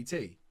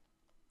ChatGPT.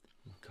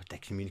 God, they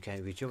communicate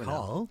with each other now.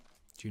 Carl,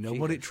 do you know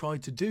what it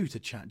tried to do to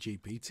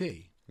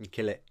ChatGPT? You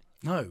kill it.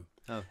 No.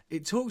 Oh.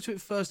 It talked to it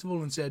first of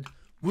all and said,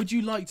 would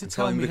you like to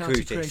tell me how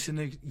to create a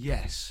new...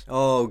 Yes.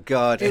 Oh,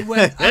 God. It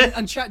went,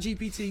 and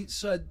ChatGPT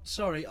said,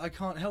 sorry, I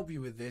can't help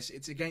you with this.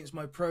 It's against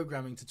my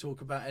programming to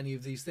talk about any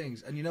of these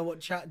things. And you know what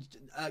Chaos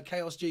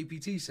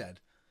GPT said?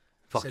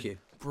 Fuck you.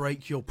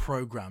 Break your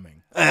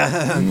programming.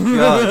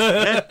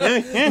 God.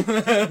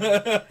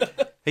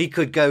 He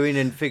could go in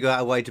and figure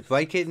out a way to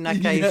break it in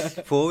that case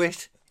for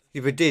it.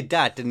 If it did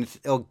that, then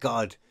oh,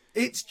 God.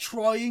 It's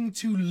trying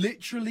to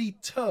literally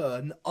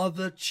turn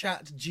other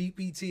Chat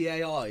GPT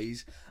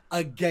AIs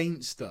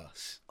against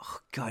us. Oh,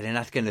 God, and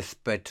that's going to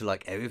spread to,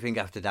 like, everything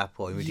after that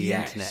point with the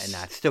internet and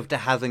that. Stuff that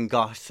hasn't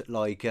got,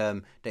 like,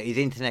 that is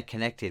internet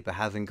connected but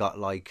hasn't got,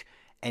 like,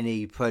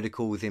 any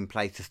protocols in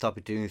place to stop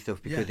it doing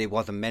stuff because it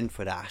wasn't meant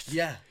for that.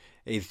 Yeah.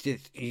 It's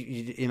just,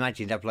 you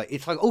imagine that, like,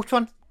 it's like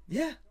Ultron.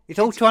 Yeah. It's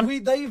Ultron.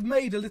 They've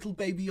made a little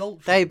baby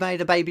Ultron. They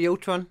made a baby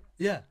Ultron.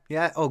 Yeah.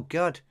 Yeah, oh,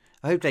 God.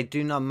 I hope they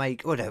do not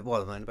make... Oh, they've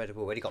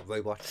already got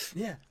robots.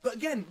 Yeah. But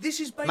again, this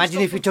is based Imagine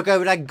off if we took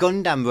over that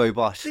Gundam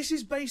robot. This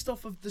is based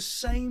off of the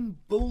same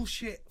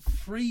bullshit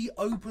free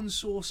open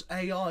source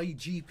AI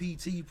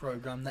GPT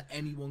program that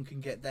anyone can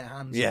get their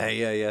hands on.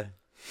 Yeah.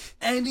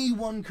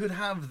 Anyone could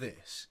have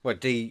this.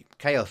 What, the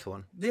Chaos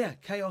one? Yeah,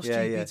 Chaos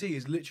GPT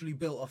is literally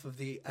built off of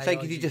the AI. It's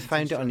like you just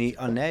found it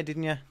on there,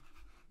 didn't you?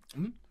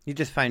 Hmm? You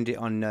just found it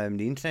on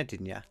the internet,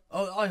 didn't you?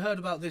 Oh, I heard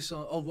about this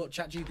on what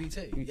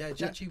ChatGPT. Yeah,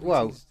 ChatGPT.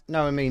 Well,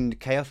 no, I mean the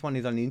Chaos one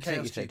is on the internet.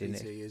 Chaos you said, didn't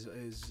it?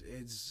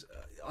 GPT is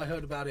I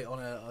heard about it on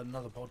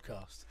another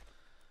podcast.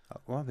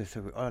 Well,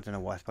 I don't know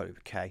why I spelled it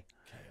with K.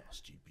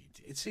 Chaos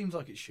GPT. It seems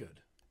like it should.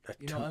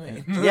 You know what I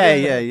mean?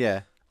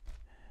 Yeah.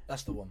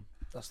 That's the one.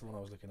 That's the one I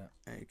was looking at.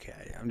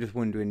 Okay, I'm just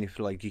wondering if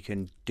like you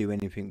can do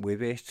anything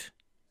with it.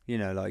 You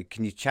know, like,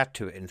 can you chat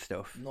to it and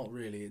stuff? Not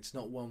really. It's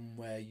not one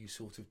where you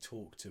sort of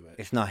talk to it.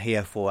 It's not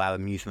here for our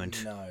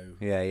amusement. No.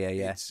 Yeah.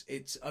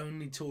 It's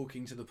only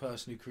talking to the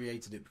person who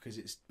created it because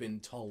it's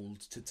been told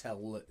to tell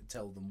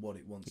them what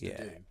it wants to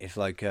do. It's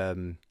like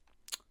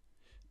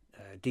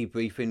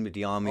debriefing with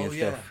the army and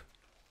stuff.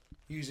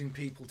 Using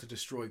people to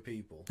destroy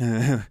people.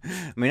 I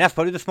mean, that's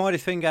probably the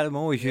smartest thing out of them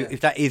all.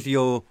 If that is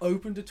your...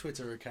 Opened a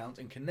Twitter account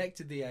and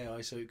connected the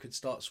AI so it could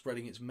start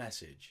spreading its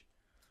message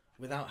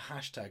without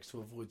hashtags to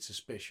avoid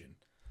suspicion.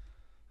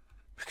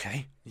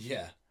 Okay.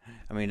 Yeah.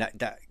 I mean,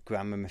 that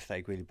grammar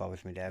mistake really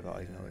bothers me there, but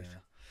I ignore it.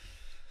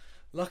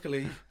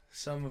 Luckily,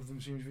 some of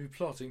them seem to be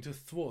plotting to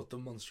thwart the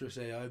monstrous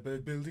AI by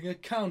building a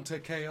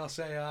counter-chaos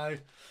AI.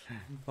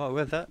 What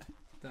was that?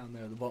 Down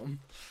there at the bottom.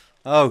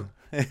 Oh.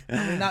 I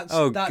mean, that's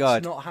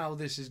God. not how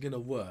this is going to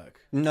work.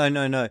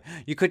 No.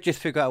 You could just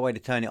figure out a way to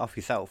turn it off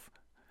yourself.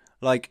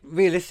 Like,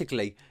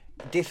 realistically,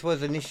 this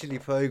was initially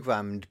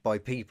programmed by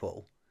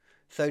people.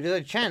 So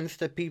there's a chance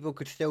that people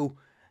could still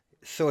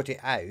sort it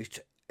out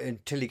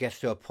until it gets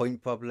to a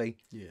point, probably.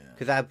 Yeah.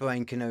 Because our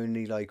brain can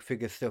only, like,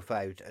 figure stuff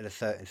out at a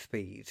certain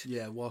speed.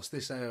 Yeah, whilst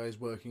this AI is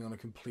working on a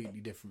completely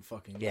different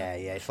fucking level. Yeah.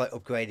 It's like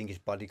upgrading his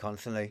body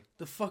constantly.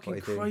 The fucking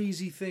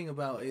crazy thing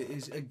about it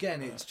is,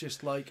 again, it's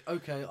just like,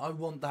 okay, I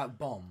want that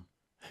bomb.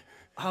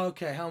 How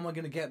am I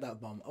going to get that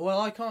bomb?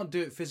 Well, I can't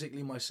do it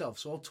physically myself,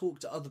 so I'll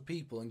talk to other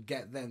people and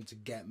get them to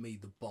get me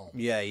the bomb.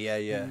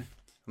 Yeah.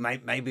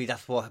 Maybe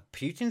that's what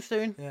Putin's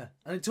doing. Yeah,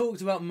 and it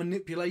talked about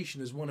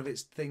manipulation as one of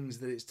its things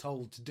that it's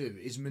told to do,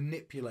 is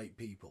manipulate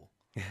people.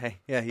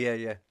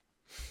 Yeah.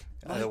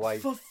 Like,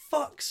 for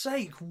fuck's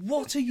sake,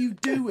 what are you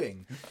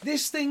doing?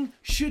 This thing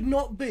should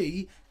not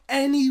be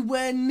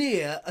anywhere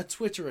near a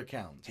Twitter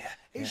account.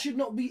 It should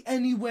not be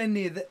anywhere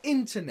near the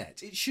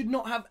internet. It should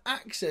not have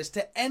access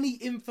to any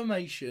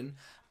information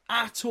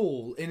at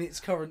all in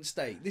its current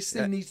state. This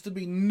thing needs to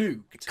be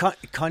nuked.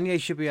 Kanye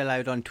should be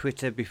allowed on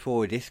Twitter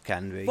before this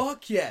can be.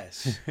 Fuck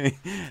yes.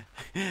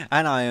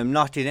 And I am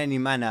not in any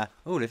manner...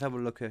 Oh, let's have a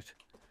look at...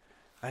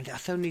 And I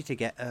still need to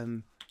get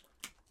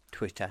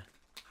Twitter.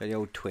 The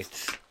old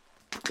twits.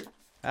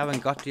 I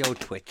haven't got the old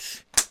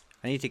twits.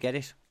 I need to get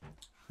it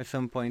at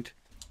some point.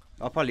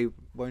 I probably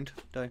won't,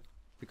 though,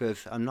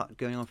 because I'm not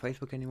going on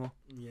Facebook anymore.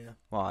 Yeah.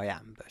 Well, I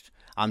am, but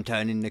I'm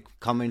turning the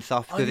comments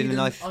off because in the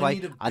nicest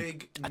way. I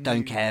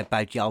don't care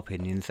about your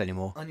opinions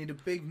anymore. I need a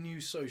big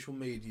new social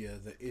media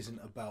that isn't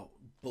about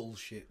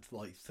bullshit,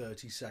 like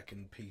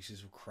 30-second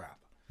pieces of crap.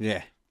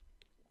 Yeah.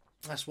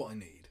 That's what I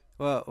need.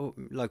 Well,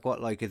 like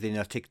what? Like as in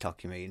a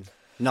TikTok, you mean?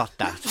 Not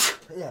that.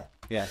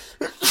 Yeah.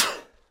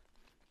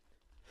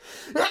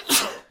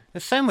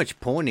 There's so much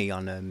porny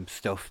on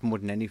stuff more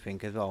than anything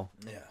as well.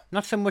 Yeah.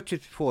 Not so much as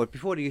before.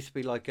 Before there used to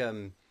be like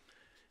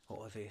what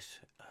was this?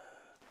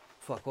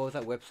 What was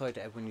that website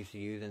that everyone used to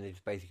use and they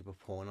just basically put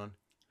porn on?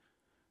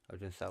 of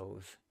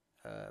themselves.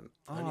 Oh,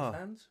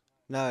 OnlyFans?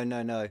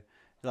 no.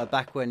 Like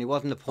back when it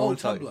wasn't a porn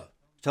site. Tumblr.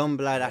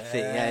 Tumblr, that's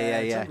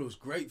it. Yeah. Tumblr was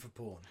great for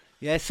porn.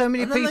 Yeah, so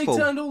many And then people.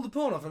 they turned all the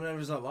porn off, and everyone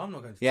was like, "Well, I'm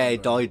not going to." Yeah, Tumblr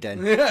it died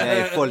then.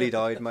 Yeah, it fully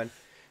died, man.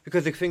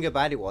 Because the thing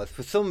about it was,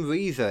 for some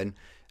reason,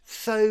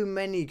 so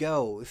many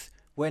girls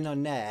went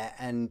on there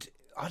and,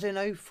 I don't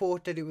know,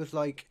 thought that it was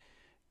like,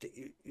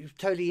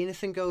 totally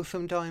innocent girls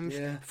sometimes,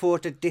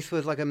 thought that this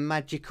was like a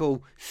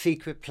magical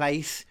secret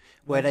place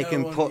where they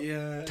can put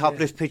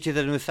topless pictures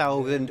of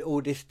themselves and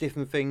all this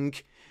different thing.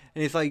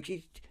 And it's like,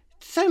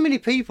 so many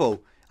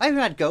people. I even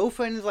had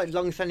girlfriends, like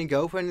long-standing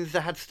girlfriends,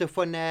 that had stuff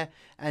on there,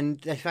 and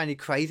they found it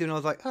crazy. And I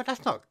was like, "Oh,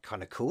 that's not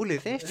kind of cool,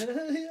 is it?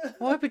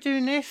 Why are we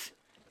doing this?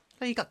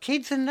 Like, you got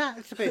kids and that.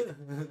 It's a bit,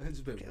 it's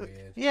a bit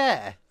weird.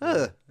 yeah.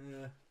 Yeah.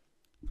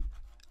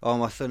 Oh,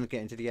 my son's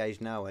getting to the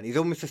age now, and he's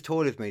almost as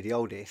tall as me, the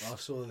oldest. I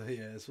saw the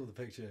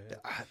picture. Yeah.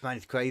 Man,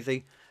 it's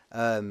crazy.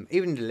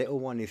 Even the little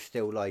one is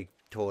still like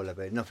taller,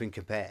 but nothing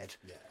compared.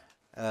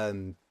 Yeah.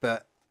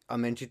 But I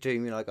mentioned to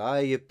him, like, oh,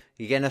 you're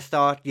gonna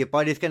start, your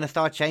body's gonna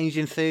start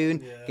changing soon.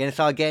 Yeah. You're gonna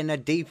start getting a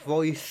deep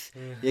voice.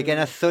 You're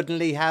gonna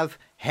suddenly have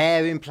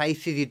hair in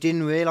places you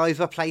didn't realise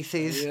were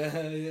places. Yeah.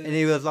 And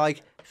he was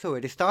like, "It's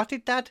already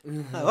started, Dad."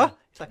 Like, what?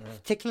 It's like, it's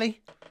tickly.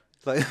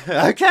 It's like,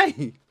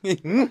 okay.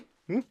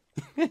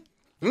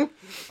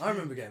 I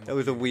remember getting. That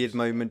was a weird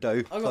moment,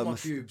 though. I got my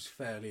pubes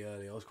fairly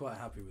early. I was quite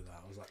happy with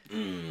that. I was like,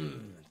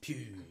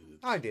 pubes.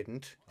 I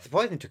didn't.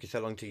 Surprising it took you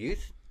so long to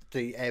use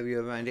the area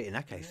around it in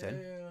that case, Yeah,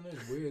 then. I know,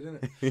 it's weird,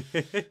 isn't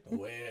it?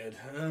 Weird.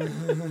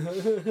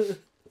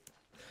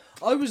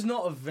 I was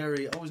not a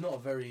very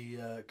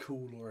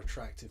cool or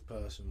attractive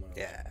person when I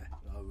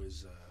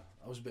was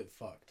I was a bit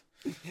fucked.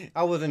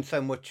 I wasn't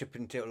so much up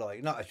until,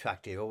 like, not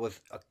attractive. I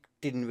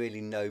didn't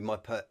really know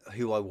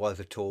who I was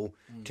at all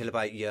till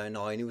about year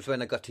 9. It was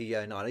when I got to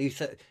year 9.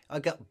 I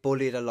got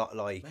bullied a lot,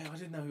 like. Man, I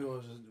didn't know who I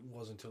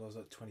was until I was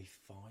like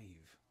 25.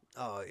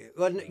 Oh,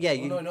 well, yeah.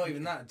 No, not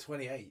even that.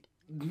 28.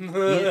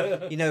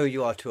 You know who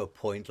you are to a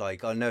point.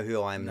 Like, I know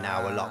who I am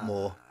now a lot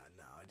more.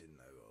 No, I didn't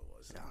know who I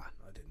was. I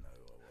didn't know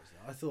who I was.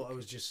 I thought I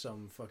was just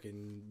some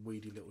fucking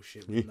weedy little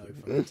shit with no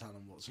fucking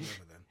talent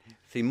whatsoever then.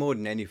 See, more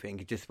than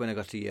anything, just when I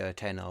got to year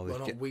 10, I was.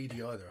 Well, not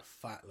weedy either, a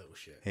fat little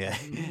shit. Yeah.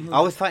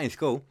 I was fat in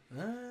school.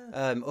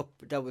 Ah.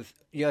 That was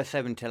year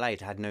 7 till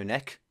 8, I had no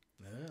neck.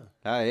 Yeah.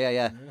 Oh,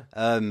 yeah.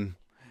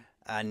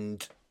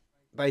 And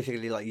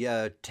basically, like,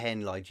 year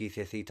 10, like,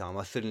 GCSE time,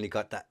 I suddenly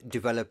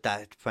developed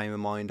that frame of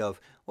mind of,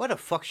 what the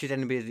fuck should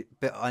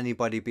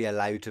anybody be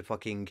allowed to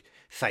fucking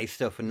say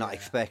stuff and not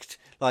expect?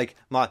 Like,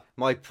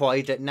 my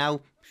pride that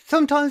now,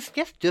 sometimes,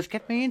 yes, does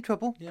get me in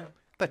trouble. Yeah.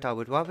 But I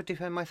would rather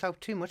defend myself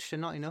too much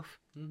than not enough.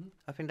 Mm-hmm.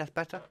 I think that's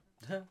better.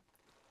 Yeah.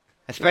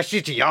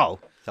 Especially to y'all.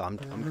 So I'm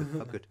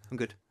good. I'm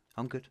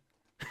gonna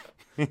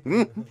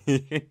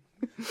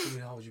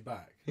hold you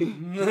back.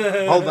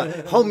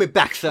 Hold me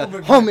back, sir.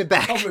 Hold me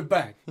back. Hold me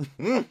back.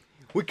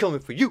 We're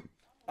coming for you.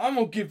 I'm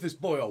gonna give this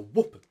boy a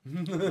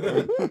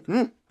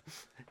whooping.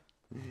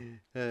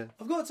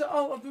 I've got to.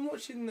 Oh, I've been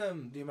watching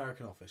The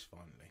American Office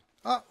finally.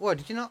 Oh, what?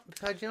 Did you not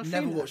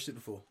Never watched it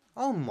before.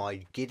 Oh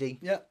my giddy.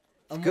 Yeah.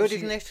 It's good,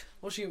 isn't it?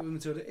 Watching it with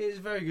Matilda, it is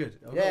very good.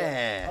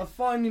 Yeah. I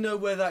finally know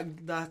where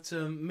that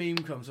meme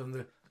comes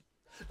from.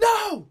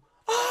 No!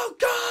 Oh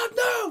God,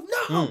 no!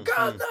 No!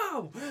 God,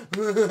 no!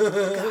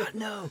 God,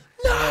 no.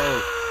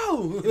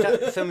 No! Is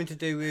that something to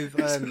do with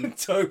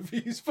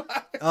Toby's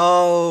back.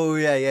 Oh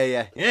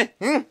yeah.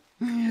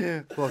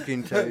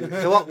 Fucking Toby.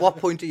 So what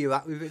point are you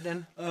at with it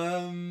then?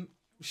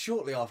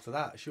 Shortly after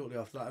that.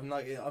 I'm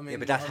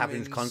but that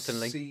happens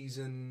constantly.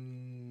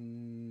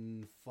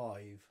 Season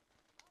 5.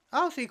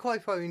 Oh, so you're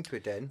quite far into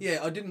it then. Yeah,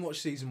 I didn't watch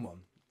season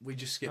 1. We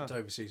just skipped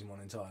over season 1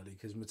 entirely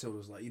because Matilda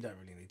was like, "You don't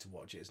really need to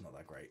watch it. It's not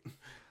that great."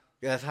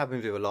 Yeah, that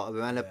happens with a lot of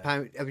them. And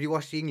apparently, have you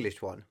watched the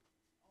English one?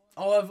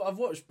 Oh, I've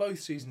watched both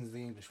seasons of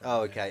the English one.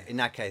 Oh, okay. In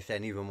that case,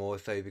 then even more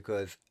so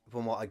because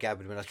from what I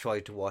gathered when I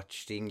tried to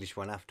watch the English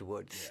one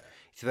afterwards,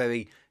 it's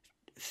very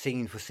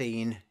scene for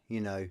scene,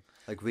 like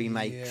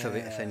remakes of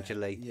it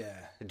essentially.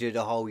 Yeah. They do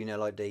the whole,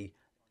 like the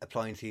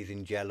appliances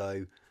in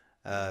Jello,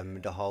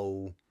 the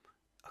whole.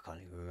 I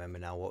can't even remember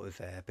now what was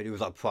there, but it was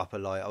like proper.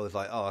 Like I was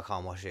like, oh, I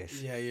can't watch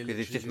this. Yeah, you're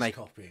literally just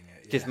copying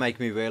it. Just make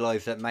me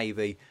realise that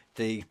maybe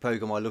the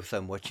program I love so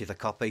much is a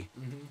copy.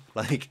 Mm-hmm.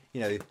 Like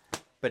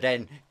but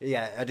then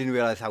I didn't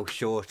realise how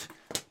short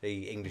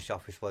the English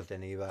Office was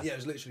then either. Yeah, it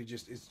was literally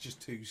it's just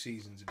 2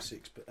 seasons of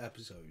 6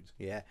 episodes.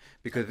 Yeah,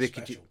 because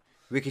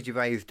Ricky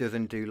Gervais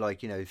doesn't do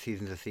like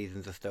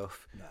seasons of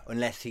stuff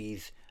unless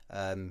he's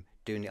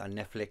doing it on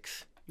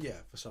Netflix.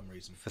 Yeah, for some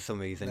reason. That's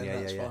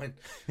fine.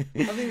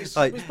 I think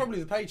it's probably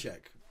the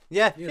paycheck.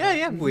 Yeah, we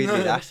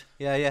do that.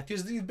 Yeah.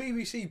 Because the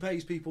BBC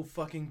pays people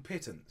fucking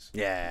pittance.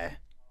 Yeah.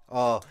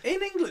 Oh.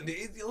 In England,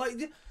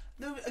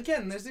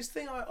 again, there's this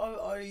thing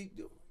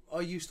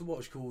I used to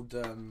watch called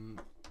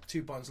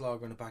 2 Pints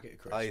Lager and a Packet of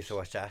Crisps. I used to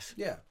watch that.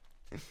 Yeah.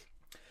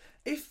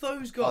 If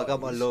those guys, I got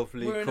my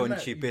lovely were in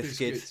crunchy America-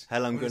 biscuits.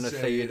 Hell, I'm gonna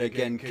say it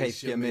again,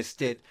 case you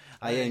missed it.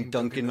 I ain't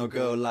dunking no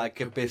girl like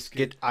a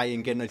biscuit. I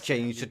ain't gonna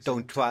change, so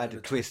don't try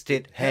to twist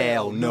it.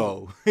 Hell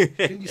no.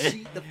 Can you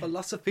see the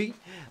philosophy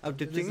of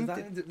the thing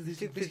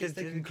biscuits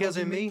they can killing cause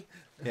me?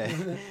 Yeah.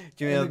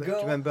 Do And you the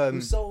remember? girl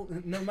who's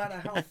sold, no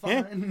matter how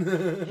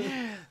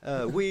fine.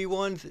 We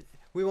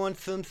want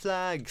some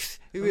slags.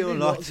 We We want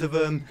need lots of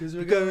them. 'cause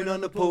We're going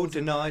on the pool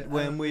tonight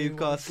when we've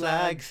got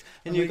slags.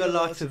 And you got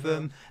lots of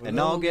them. And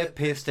I'll get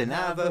pissed and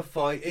have a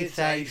fight. It's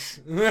ace.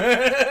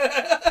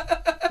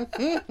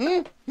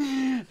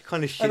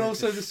 Kind of shit. And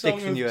also the song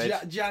sticks in your of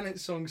head.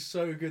 Janet's song's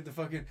so good. The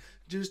fucking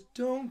just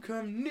don't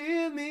come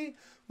near me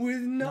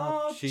with no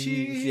Not cheese.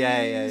 cheese.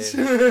 Yeah.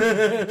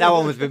 That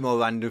one was a bit more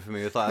random for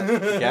me. It was like,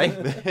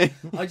 okay.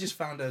 I just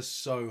found her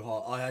so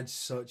hot. I had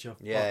such a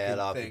Yeah, a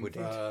lot of fucking thing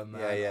people for did. her,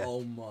 man. Yeah.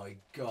 Oh my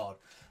god.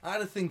 I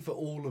had a thing for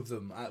all of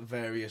them at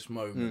various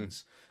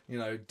moments. You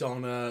know,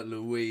 Donna,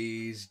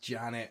 Louise,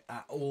 Janet,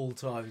 at all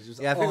times.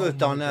 Just, Yeah, I think oh it was my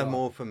Donna God.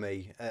 more for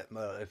me at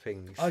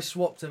things. I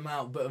swapped them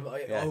out, but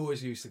I Yeah.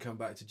 always used to come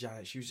back to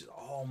Janet. She was just,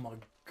 oh my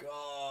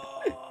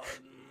god, man.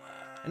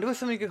 And there was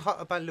something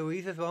hot about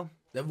Louise as well.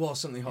 There was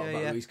something hot Yeah,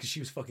 about yeah. Louise because she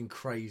was fucking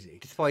crazy.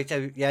 Despite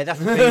yeah, that's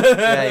the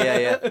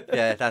thing.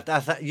 Yeah.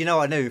 That's you know,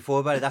 I know before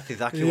about it. That's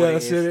exactly what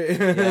it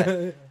is.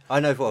 Yeah. I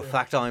know for a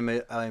fact I'm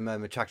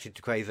attracted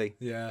to crazy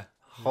Yeah.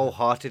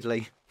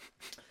 wholeheartedly.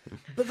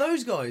 But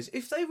those guys,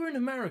 if they were in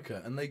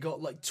America and they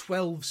got like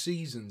 12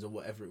 seasons or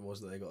whatever it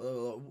was that they got,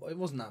 it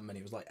wasn't that many.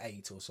 It was like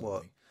 8 or something.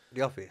 What?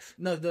 The Office.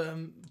 No,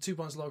 the 2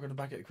 Pints Lager and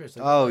a Baguette of Chris.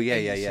 They Oh, got, like, yeah,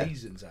 8 yeah.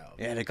 seasons out.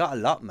 Yeah, they got a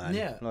lot, man.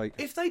 Yeah. Like,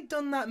 If they'd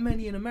done that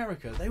many in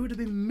America, they would have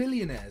been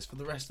millionaires for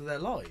the rest of their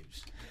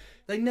lives.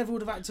 They never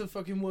would have had to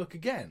fucking work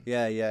again.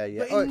 yeah.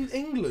 But in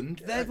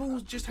England, they've all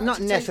just had Not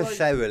to take,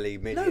 necessarily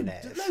like,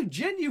 millionaires. No,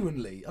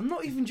 genuinely. I'm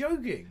not even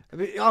joking. I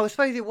mean, I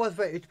suppose it was,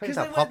 but it depends Because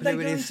how they popular go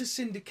it into is.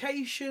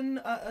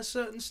 syndication at a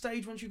certain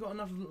stage once you've got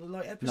enough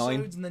like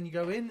episodes, and then you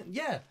go in.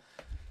 Yeah.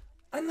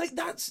 And like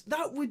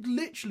that would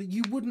literally,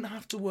 you wouldn't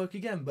have to work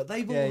again. But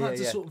they've all had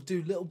to sort of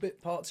do little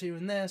bit parts here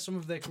and there. Some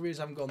of their careers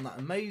haven't gone that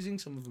amazing.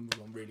 Some of them have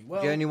gone really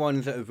well. The only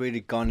ones that have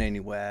really gone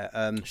anywhere.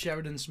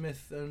 Sheridan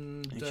Smith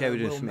and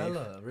Sheridan Will Smith.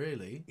 Mellor,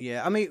 really.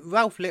 Yeah, I mean,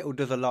 Ralph Little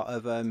does a lot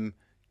of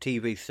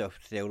TV stuff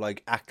still,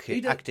 like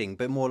acting,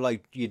 but more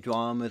like your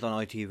dramas on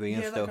ITV and Yeah,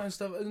 that stuff. kind of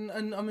stuff.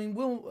 And I mean,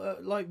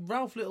 like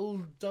Ralph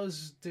Little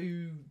does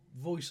do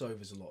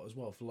voiceovers a lot as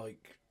well for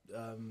like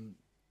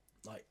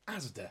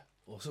Asda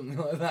or something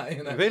like that,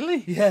 you know.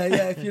 Really? Yeah.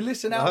 If you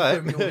listen out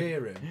Alright. for him, you'll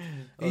hear him.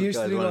 He Oh, used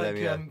God, to do one of like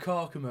them, yeah.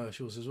 car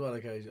commercials as well,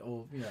 occasionally,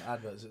 or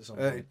adverts at some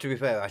point. To be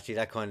fair, actually,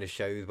 that kind of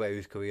shows where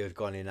his career's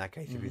gone in that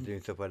case if Mm-hmm. he's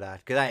doing stuff like that.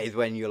 Because that is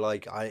when you're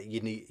like,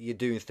 you're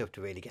doing stuff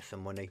to really get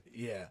some money.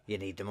 Yeah, You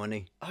need the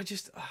money. I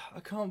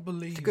can't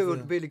believe. It's a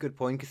good, really good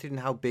point considering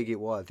how big it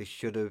was. It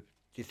should have.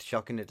 It's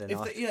shocking that they're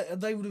not.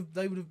 They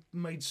would have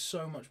made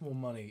so much more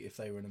money if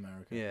they were in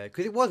America. Yeah,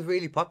 because it was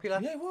really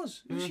popular. Yeah, it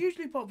was. It was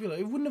hugely popular.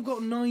 It wouldn't have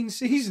got 9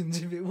 seasons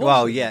if it wasn't.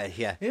 Well, yeah.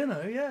 You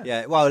know, yeah.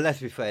 Yeah, well, let's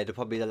be fair.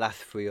 Probably the last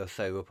 3 or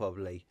so were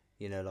probably,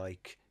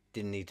 like,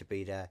 didn't need to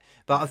be there.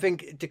 But I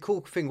think the cool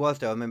thing was,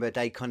 though, I remember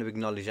they kind of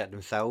acknowledged that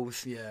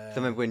themselves. Yeah. So I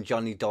remember when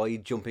Johnny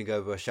died jumping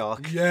over a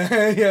shark.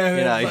 Yeah.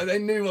 You know. Like they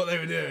knew what they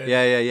were doing.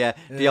 Yeah.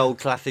 The old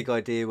classic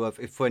idea of,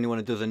 if for anyone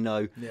who doesn't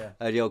know, Yeah.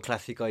 the old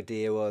classic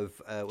idea of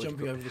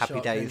Jumping over the Happy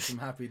shark Days. from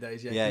Happy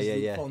Days. Yeah,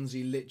 yeah.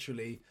 Fonzie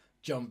literally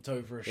jumped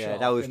over a Yeah, shark.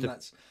 that was and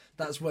the-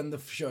 that's when the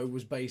show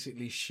was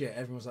basically shit.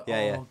 Everyone was like, Yeah,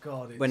 oh yeah.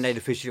 God. It's... When they'd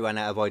officially ran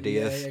out of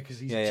ideas. Yeah, because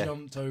he's Yeah.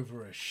 jumped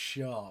over a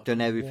shark.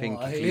 Done everything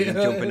Why? including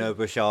jumping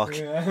over a shark.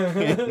 Yeah.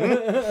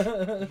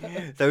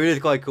 So it was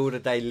quite cool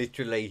that they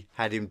literally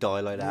had him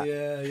die like that.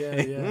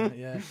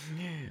 Yeah.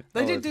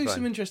 They Oh, did it's do fun.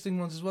 some interesting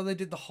ones as well. They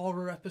did the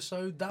horror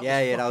episode. That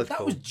That was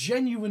cool.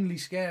 genuinely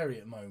scary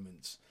at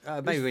moments.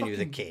 Maybe It when you was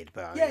a fucking- kid,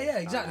 but I Yeah, mean, yeah,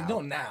 exactly. now.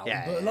 Not now,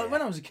 Yeah, but yeah, like yeah.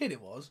 when I was a kid,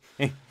 it was.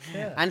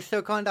 Yeah. And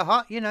still kind of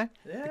hot, Yeah,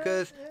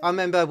 because I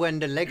remember when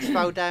the legs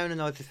fell down,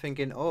 and I was just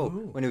thinking,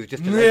 when it was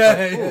just a Yeah,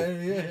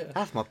 leg, yeah.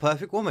 that's my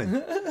perfect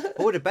woman.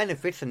 All the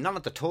benefits and none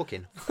of the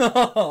talking.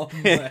 Oh,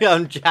 man.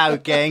 I'm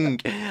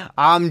joking.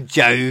 I'm Only a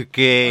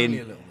joking.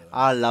 little bit.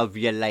 I love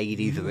you,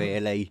 ladies.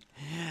 Really.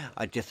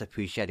 I just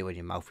appreciate it when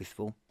your mouth is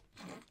full.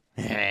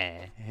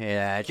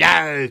 Yeah,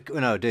 joke.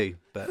 Well, no, I do.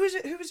 But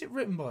Who was it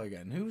written by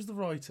again? Who was the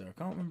writer? I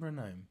can't remember her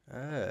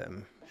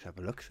name. let's have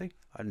a look. See,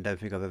 I don't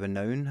think I've ever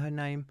known her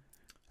name.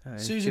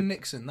 Susan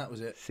Nixon. That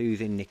was it.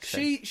 Susan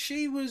Nixon.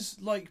 She was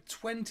like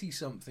 20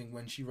 something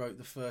when she wrote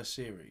the first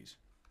series.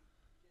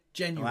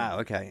 Genuinely. Wow,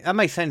 okay. That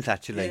makes sense,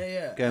 actually.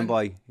 Yeah. Going And-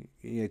 by,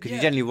 because you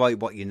Yeah. generally write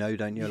what you know,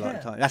 don't you, a lot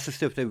of Yeah. time. That's the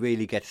stuff that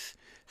really gets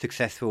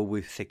successful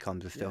with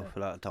sitcoms and stuff a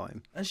lot of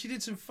time. And she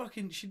did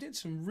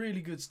some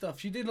really good stuff.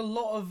 She did a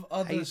lot of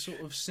other Age.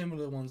 sort of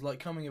similar ones, like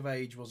Coming of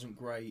Age wasn't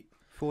great.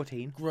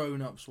 14.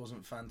 Grown Ups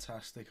wasn't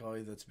fantastic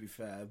either, to be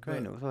fair.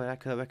 But Great, I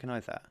could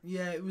recognise that.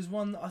 yeah, it was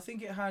one. I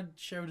think it had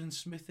Sheridan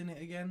Smith in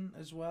it again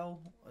as well.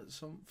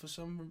 For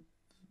some.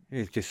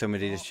 It's just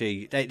somebody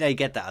that they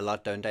get that a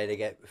lot, don't they? They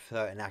get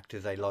certain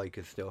actors they like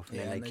and stuff, and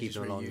Yeah, then and they keep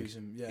just them on. reuse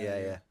them.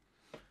 Yeah.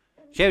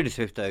 Taylor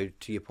Swift, though,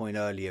 to your point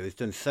earlier, has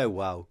done so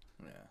well.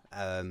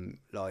 Yeah.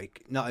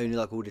 Like not only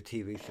like all the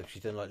TV stuff,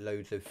 she's done like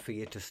loads of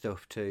theatre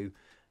stuff too.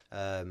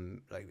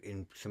 Like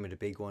in some of the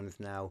big ones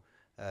now,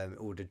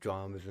 all the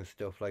dramas and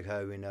stuff. Like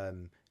her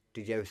in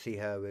did you ever see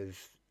her as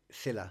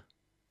Scylla?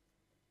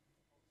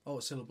 Oh,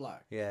 Cilla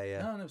Black. Yeah,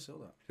 yeah. No, I never saw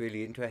that. It's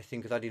really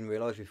interesting because I didn't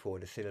realise before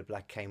that Cilla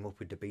Black came up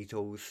with the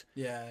Beatles,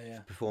 Yeah, yeah.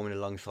 performing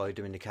alongside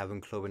them in the Cavern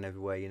Club and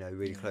everywhere. You know,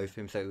 really close to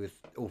him. So it was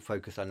all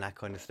focused on that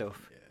kind of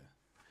stuff. Yeah.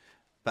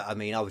 But I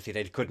mean, obviously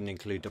they couldn't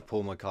include the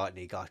Paul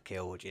McCartney got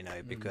killed, you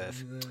know,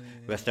 because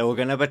we're still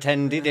gonna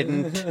pretend he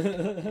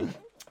didn't.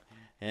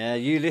 Yeah,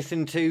 you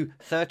listen to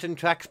certain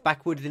tracks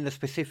backwards in a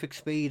specific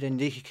speed, and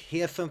you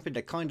hear something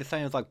that kind of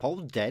sounds like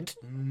Paul's dead.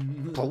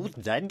 Paul's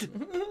dead.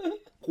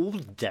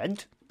 Paul's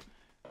dead.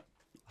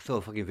 I saw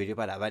a fucking video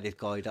about this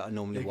guy that I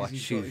normally watch.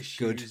 He's got his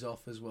shoes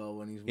off as well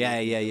when he's Yeah.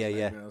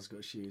 Everyone else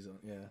got shoes on.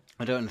 Yeah.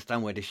 I don't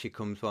understand where this shit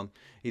comes from.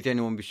 He's the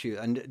only one with shoes,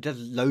 and there's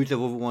loads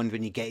of other ones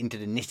when you get into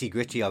the nitty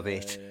gritty of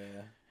it.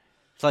 Yeah.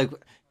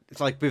 It's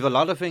like with a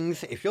lot of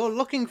things. If you're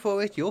looking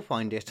for it, you'll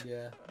find it.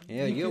 Yeah.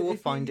 Yeah, you will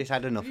find it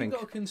out of If nothing. you've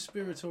got a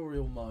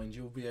conspiratorial mind,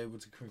 you'll be able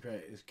to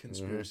create a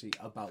conspiracy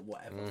about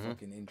whatever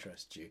fucking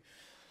interests you.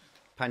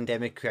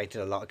 Pandemic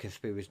created a lot of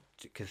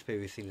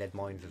conspiracy-led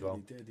minds as well.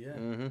 It did, yeah.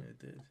 It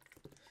did.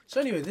 So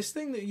anyway, this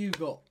thing that you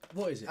got,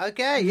 what is it?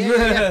 Okay,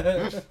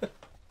 yeah.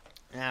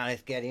 Now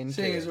let's get into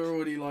Seeing it. as we're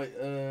already like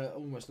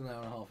almost an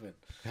hour and a half in.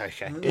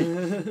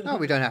 Okay. No,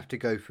 we don't have to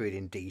go through it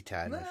in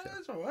detail. No, and stuff.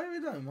 that's alright, we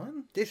don't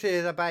mind. This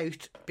is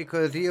about,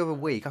 because the other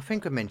week, I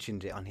think I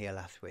mentioned it on here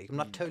last week. I'm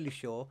not totally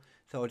sure,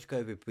 so I'll just go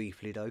over it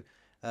briefly though.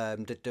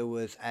 That there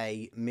was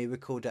a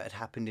miracle that had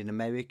happened in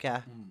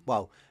America.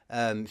 Well,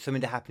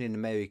 something that happened in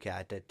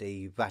America that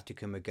the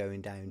Vatican were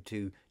going down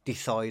to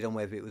decide on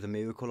whether it was a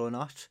miracle or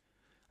not.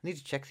 I need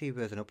to check see if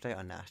there's an update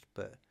on that,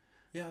 but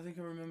Yeah, I think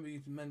I remember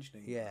you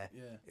mentioning yeah, that.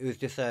 Yeah. it was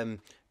just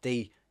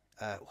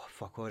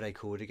what are they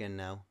called again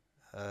now?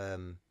 I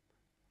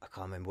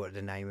can't remember what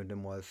the name of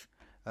them was.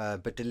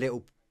 But the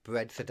little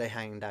breads that they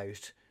hanged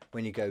out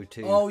when you go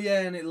to. Oh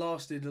yeah, and it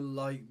lasted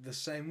like the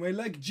same way,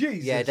 like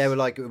Jesus. Yeah, they were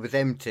like it was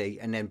empty,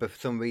 and then but for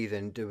some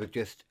reason there was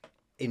just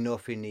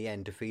enough in the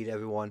end to feed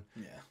everyone.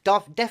 Yeah.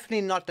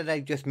 Definitely not that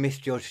they just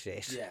misjudged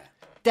it. Yeah.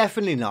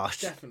 Definitely not.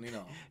 Definitely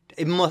not.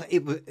 It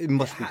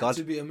must be God. Had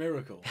to be a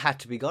miracle. It had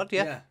to be God.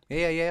 Yeah.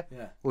 Yeah.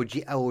 Yeah.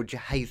 Or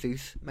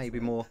Jesus, maybe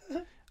more.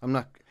 I'm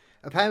not.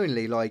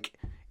 Apparently, like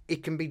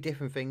it can be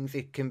different things.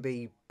 It can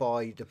be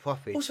by the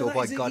prophets Also, or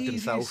by that is God the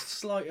easiest Himself.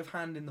 sleight of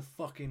hand in the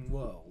fucking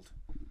world.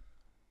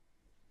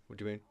 What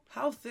do you mean?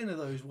 How thin are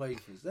those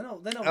wafers? They're not.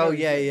 Oh very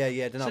yeah, thin.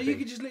 yeah. They're not So you big.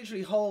 could just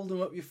literally hold them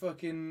up your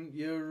fucking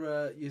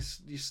your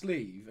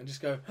sleeve and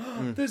just go.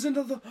 There's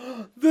another.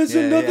 There's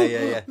Yeah, another.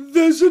 yeah.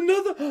 There's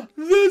another.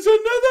 There's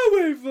another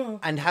wafer.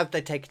 And have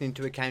they taken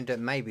into account that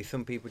maybe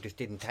some people just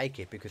didn't take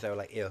it because they were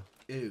like, ew.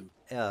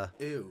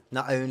 Ew.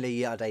 Not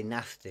only are they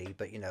nasty,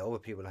 but you know, other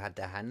people have had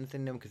their hands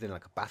in them because they're in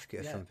like a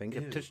basket or Yeah, something.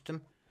 ew. They've touched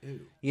them. Ew.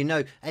 You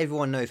know,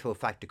 everyone knows for a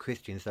fact that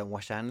Christians don't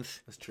wash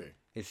hands. That's true.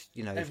 It's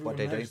it's what Everyone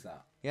they do. knows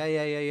that.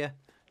 Yeah.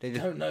 They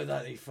just Don't know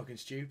that. They're fucking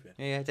stupid.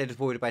 Yeah, they're just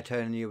worried about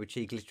turning the other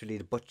cheek, literally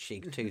the butt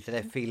cheek too. So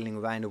they're feeling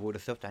around with all the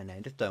stuff down there.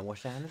 Just don't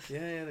wash their hands.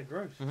 Yeah, they're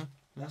gross.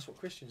 That's what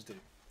Christians do.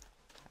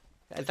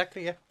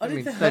 Exactly, yeah. I I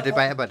mean, did no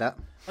debate about that.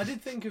 I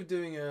did think of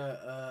doing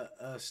a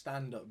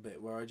stand-up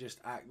bit where I just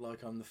act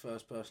like I'm the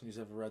first person who's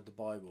ever read the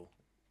Bible.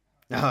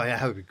 Oh, yeah,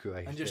 that would be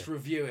great. And just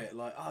review it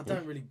like, I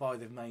don't really buy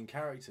the main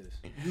characters.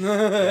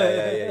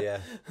 Yeah.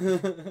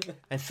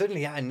 And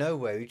suddenly, out of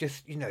nowhere, he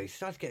just, he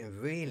starts getting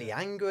really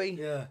angry.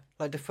 Yeah.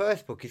 Like the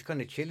first book, he's kind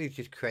of chill, he's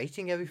just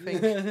creating everything.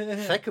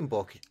 Second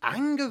book, he's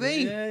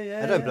angry.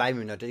 Yeah, I don't yeah.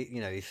 blame him.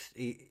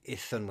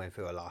 His son went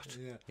through a lot.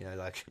 Yeah.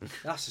 Like.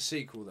 That's the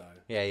sequel, though.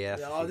 Yeah.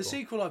 That's The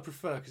sequel I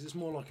prefer because it's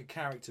more like a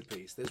character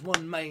piece. There's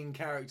one main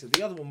character.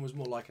 The other one was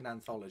more like an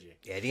anthology.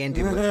 Yeah, the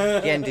ending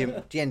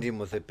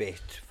was a bit,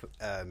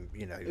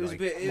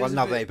 It was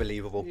not a bit very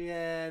believable.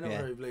 Yeah, not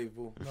Yeah. very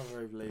believable. Not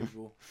very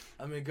believable.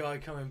 I mean, a guy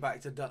coming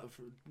back to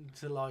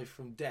life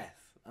from death.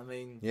 I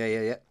mean,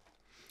 Yeah.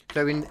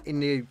 So in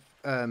the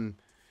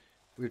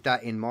with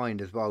that in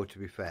mind as well, to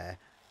be fair,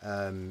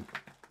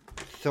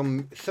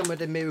 some of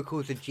the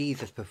miracles that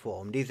Jesus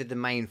performed, these are the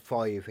main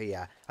 5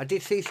 here. I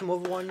did see some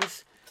other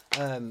ones.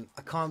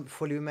 I can't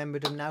fully remember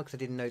them now because I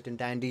didn't note them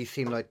down. These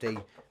seem like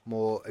the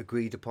more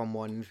agreed upon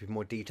ones with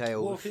more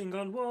details. walking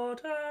on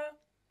water.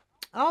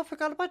 Oh, I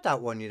forgot about that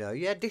one.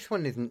 Yeah, this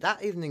one isn't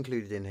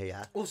included in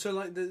here Also,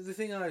 like the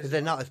thing because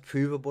they're not as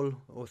provable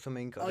or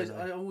something.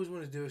 I always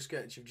want to do a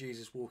sketch of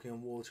Jesus walking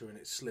on water and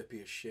it's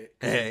slippy as shit.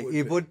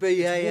 It would be,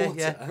 yeah.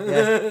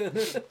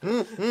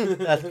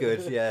 That's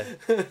good, yeah.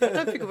 I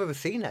don't think I've ever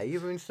seen that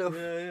either and stuff.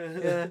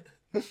 Yeah.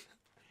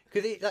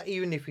 Because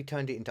even if he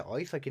turned it into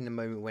ice, like in the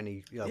moment when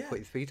he put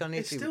his feet on it,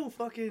 It's still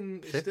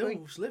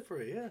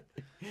slippery, yeah.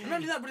 And not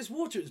only that, but it's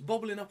water, it's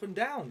bobbling up and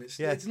down.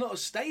 It's not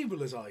as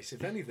stable as ice,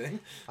 if anything.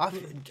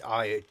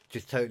 I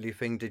just totally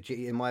think that,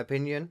 in my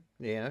opinion,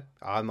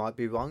 I might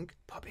be wrong,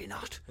 probably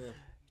not. Yeah.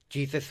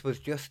 Jesus was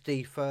just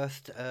the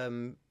first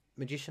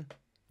magician.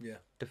 Yeah.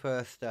 The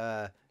first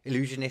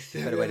illusionist,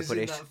 is a better way to put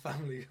In it. that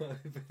Family Guy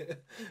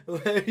bit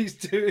where he's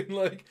doing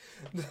like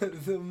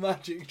the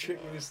magic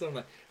trick with his thumb,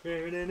 like.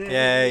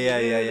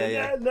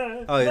 Yeah.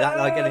 Oh, is that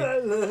like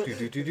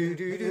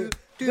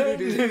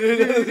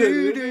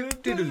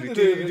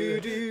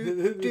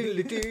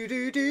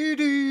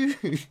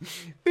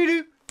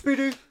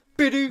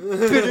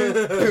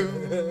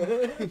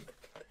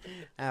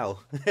Ow,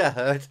 that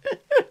hurt.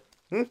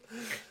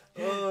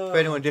 For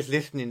anyone just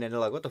listening and they're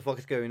like, what the fuck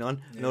is going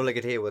on? And all I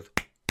could hear was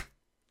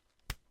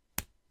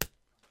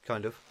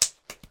kind of.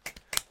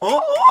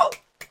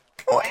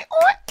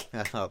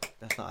 That's not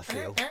a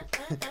seal.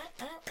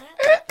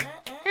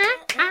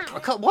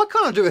 Why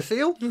can't I do a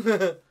seal?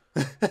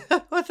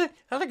 What's it?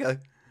 How'd it go?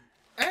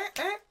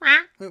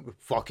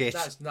 Fuck it.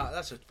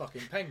 That's a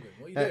fucking penguin.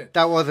 What are you doing?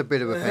 That was a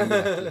bit of a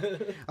penguin.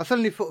 Actually. I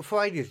suddenly thought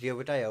for ages the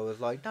other day. I was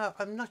like, no,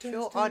 I'm not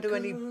sure. Are there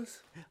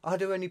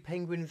any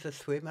penguins that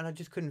swim? And I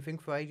just couldn't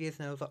think for ages.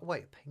 And I was like,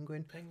 wait, a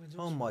penguin? Penguins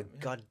Oh also my swim,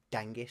 yeah. god,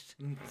 dang it!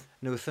 And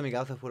there was something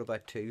else I thought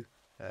about too.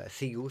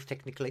 Seagulls,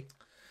 technically,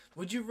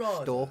 Would you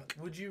rather? Stork.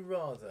 Would you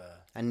rather?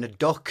 and the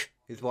duck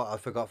is what I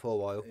forgot for a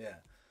while. Yeah.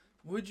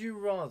 Would you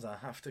rather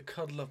have to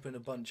cuddle up in a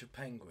bunch of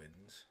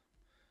penguins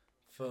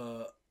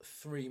for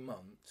 3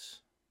 months,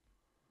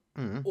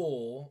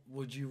 or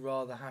would you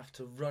rather have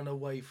to run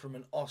away from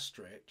an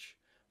ostrich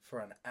for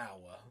an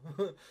hour?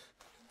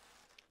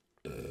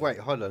 Wait,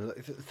 hold on.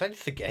 Say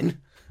this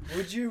again.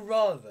 Would you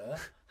rather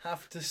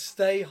have to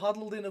stay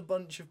huddled in a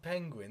bunch of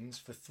penguins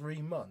for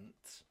 3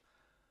 months,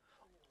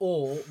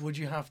 or would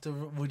you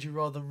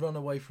rather run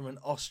away from an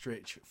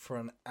ostrich for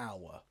an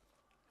hour?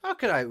 How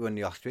can I outrun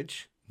the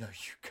ostrich? No,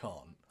 you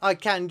can't. I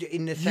can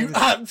in the You sense.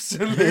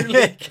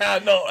 absolutely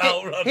cannot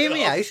outrun Hear an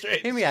me out,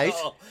 ostrich. hear me out,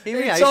 Oh, hear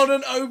me it's out. on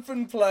an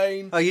open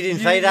plane. Oh, you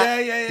didn't say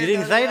that? Yeah. You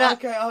didn't say that?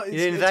 Okay, You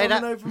didn't say it's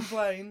that? on an open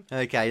plane.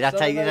 Okay, It's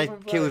on an that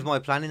open kills plane. my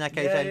plan in that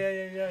case. Yeah,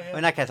 then. yeah.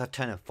 In that case, I'd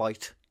turn and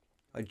fight.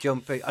 I'd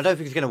jump. I don't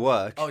think it's gonna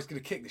work. Oh, it's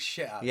going to kick the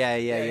shit out of Yeah.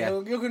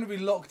 you. You're going to be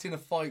locked in a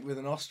fight with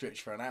an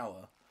ostrich for an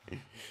hour.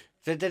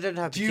 They don't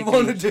have. Do you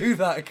want to do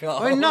that, Carl?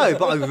 Well, no,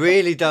 but I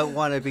really don't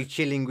want to be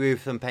chilling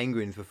with some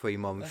penguins for 3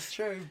 months. That's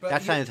true. But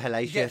That sounds you get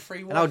hellacious. free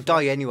And I'll Wi-Fi.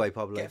 die anyway,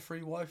 probably. Get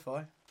free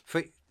Wi-Fi.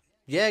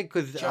 Yeah,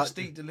 because Just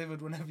Eat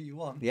delivered whenever you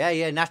want.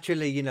 yeah,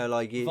 naturally,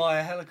 like you.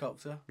 Via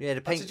helicopter. Yeah,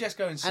 the I suggest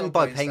going Subway and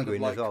by instead penguin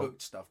of, like, as well.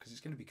 cooked stuff, because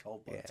it's going to be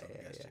cold by the time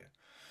it gets to you.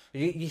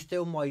 You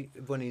still might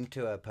run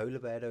into a polar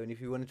bear though, and if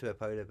you run into a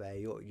polar bear,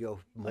 you're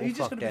more Are you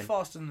just fucked going to be then.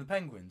 faster than the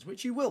penguins?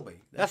 Which you will be.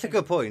 They're That's a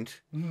good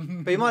point.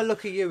 But he might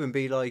look at you and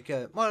be like,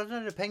 well, I don't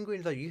know, the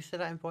penguins are used to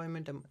that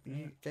environment.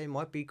 They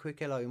might be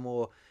quicker, like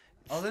more.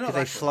 Oh, they're not Because they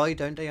that quick. slide,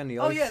 don't they, on the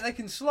ice? Oh yeah, they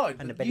can slide,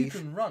 And but the you bellies.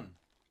 can run.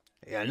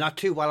 Yeah, not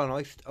too well on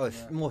ice. Oh,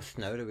 it's more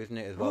snow though, isn't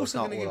it, as We're well? It's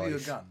also not going to all give you a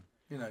ice.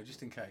 gun,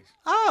 just in case.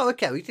 Oh,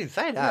 okay, we didn't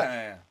say that.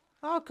 Yeah.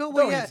 Oh, cool. Don't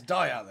Well, want yeah. you to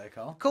die out there,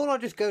 Carl. Cool, I'll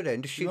just go there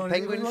and just shoot We want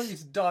you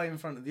penguins. to die in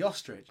front of the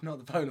ostrich, not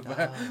the polar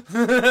bear.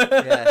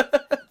 Yeah.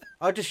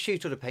 I'll just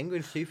shoot all the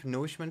penguins too for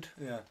nourishment.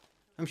 Yeah.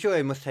 I'm sure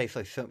it must taste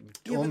like something,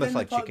 almost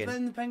like chicken.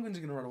 Then the penguins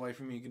are going to run away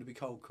from you. You're going to be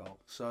cold.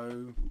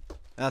 So,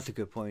 That's a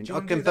good point. do you I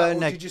want to can do that, burn or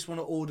that. do you just want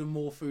to order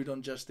more food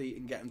on Just Eat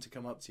and get them to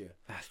come up to you?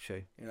 That's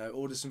true.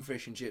 Order some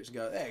fish and chips and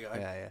go, there you go.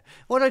 Yeah.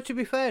 Well, no, to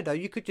be fair though,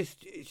 you could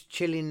just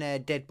chill in their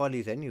dead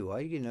bodies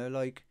anyway.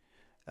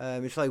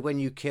 It's like when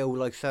you kill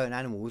like certain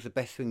animals, the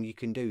best thing you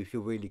can do if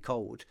you're really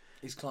cold.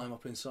 He's climb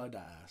up inside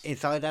that ass.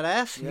 Inside that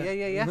ass?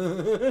 Yeah.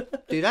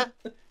 Do that.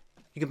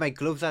 You can make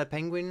gloves out of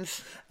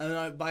penguins.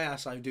 And by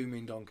ass, I do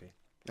mean donkey.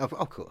 Of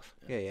course.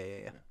 Yeah.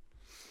 Or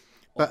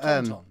But,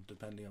 tonton,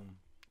 depending on...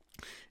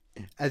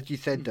 As you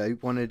said though,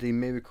 one of the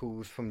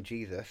miracles from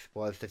Jesus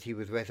was that he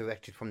was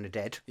resurrected from the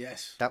dead.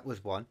 Yes. That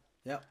was one.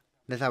 Yep.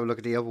 Let's have a look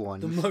at the other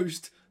ones.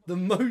 The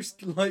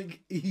most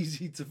like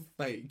easy to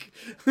fake.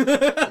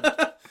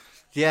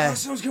 Yeah. Oh,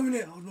 someone's coming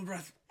in. Hold my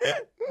breath.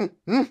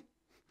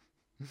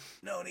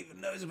 No one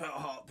even knows about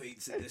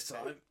heartbeats at this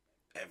time.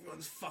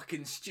 Everyone's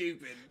fucking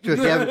stupid.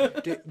 Just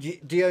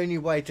the only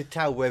way to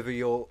tell whether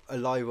you're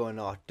alive or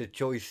not, the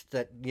choice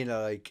that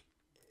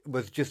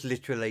was just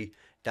literally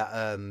that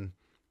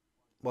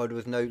well, there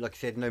was no, like I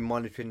said, no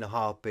monitoring the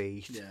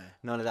heartbeat,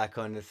 none of that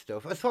kind of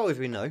stuff. As far as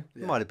we know,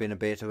 it might have been a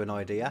bit of an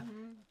idea,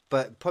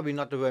 but probably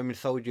not the Roman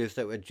soldiers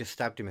that had just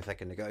stabbed him a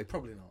second ago.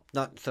 Probably not.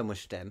 Not so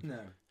much them. No.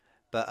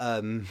 But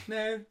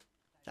No.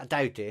 I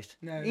doubt it.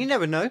 No. You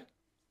never know.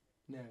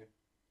 No.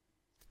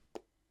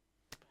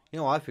 You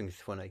know what I think is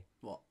funny?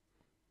 What?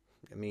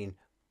 I mean,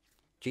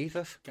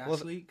 Jesus?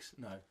 Gas leaks?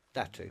 No.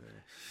 That too.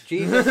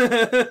 Jesus.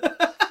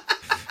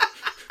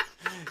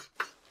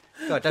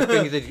 God, that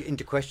brings it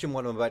into question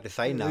what I'm about to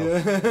say now.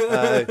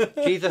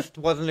 Jesus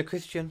wasn't a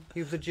Christian.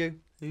 He was a Jew.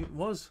 He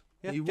was.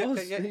 Yeah, He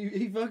was. yeah.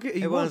 He fucking... He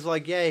Everyone's was.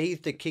 like, yeah, he's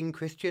the king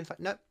Christian. It's like,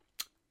 no,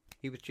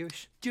 he was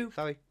Jewish. Jew.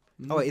 Sorry.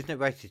 Oh, wait, isn't it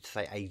racist to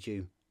say a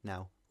Jew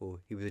now? Or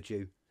he was a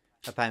Jew.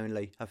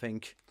 Apparently, I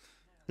think.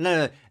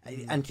 No,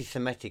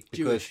 anti-Semitic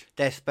because Jewish.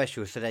 they're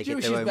special, so they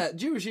Jewish get their is own. better.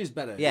 Jewish is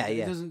better. Yeah, It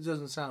yeah.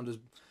 doesn't sound as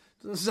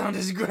Doesn't sound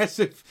as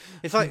aggressive.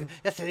 It's like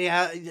that's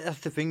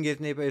the thing,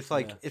 isn't it? But it's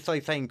like it's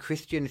like saying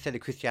Christian instead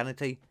of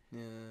Christianity. Yeah.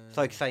 It's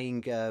like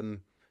saying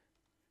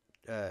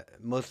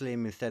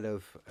Muslim instead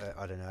of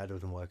I don't know. That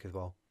doesn't work as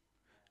well.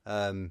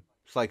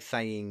 It's like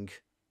saying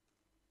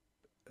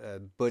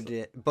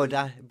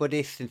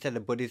Buddhist instead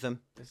of Buddhism.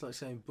 It's like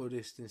saying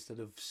Buddhist instead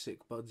of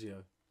sick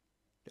budzio.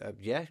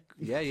 Yeah.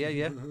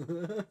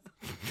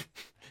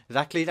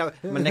 Exactly.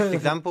 That my next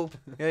example.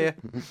 Yeah.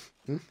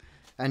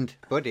 And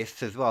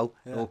Buddhists as well,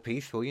 all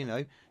peaceful, you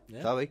know.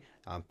 Yeah. Sorry,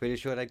 I'm pretty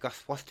sure they got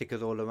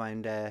swastikas all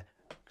around their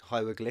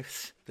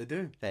hieroglyphs. They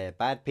do. They're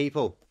bad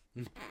people.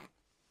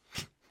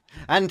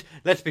 And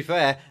let's be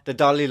fair, the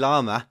Dalai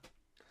Lama.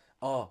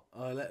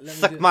 Let me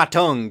Suck my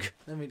tongue.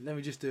 Let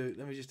me just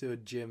do a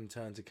Jim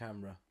turn to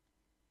camera.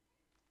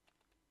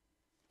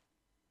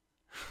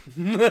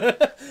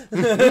 Did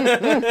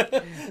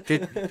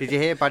you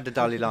hear about the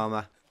Dalai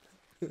Lama?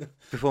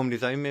 Performed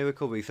his own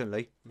miracle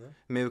recently. No.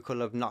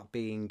 Miracle of not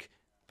being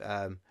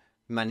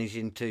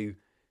managing to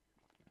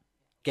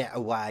get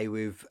away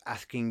with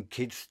asking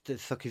kids to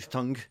suck his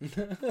tongue.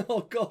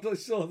 Oh God, I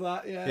saw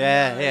that.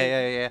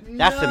 Yeah.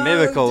 That's a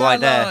miracle right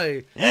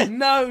there.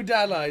 No,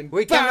 Dalai.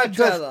 We cannot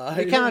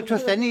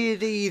trust any of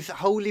these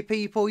holy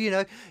people. You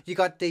know, you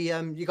got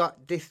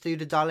this dude,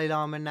 the Dalai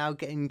Lama, now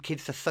getting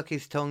kids to suck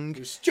his tongue.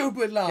 You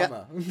stupid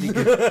lama.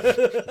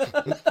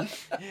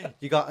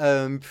 You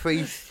got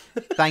priests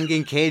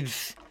banging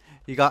kids.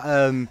 You got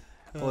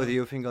what was the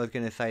other thing I was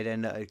going to say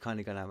then that had kind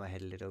of gone out of my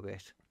head a little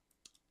bit.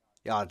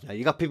 Yeah, I don't know.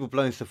 You got people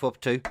blowing stuff up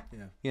too.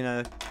 Yeah. You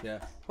know. Yeah.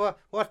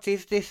 What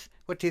is this?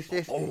 What is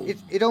this? Oh.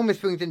 It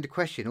almost brings into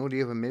question all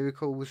the other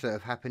miracles that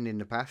have happened in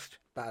the past.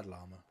 Bad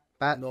lama.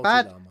 Bad Naughty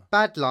bad lama.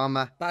 bad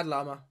lama. Bad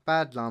lama.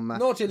 Bad lama.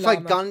 Naughty it's lama.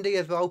 like Gandhi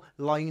as well,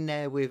 lying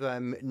there with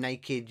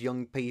naked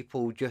young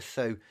people just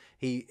so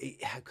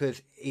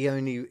because he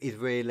only is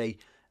really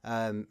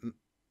like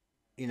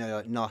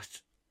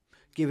not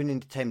given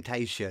into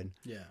temptation.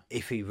 Yeah.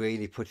 If he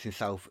really puts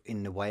himself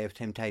in the way of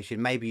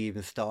temptation, maybe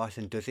even starts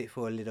and does it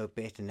for a little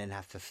bit and then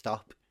has to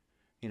stop.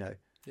 You know.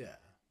 Yeah.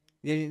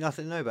 You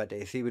nothing to know about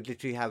this. He would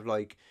literally have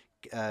like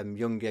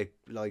younger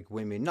like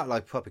women, not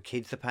like proper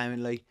kids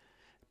apparently,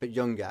 but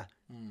younger,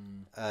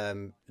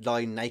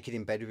 lying naked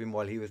in bed with him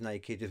while he was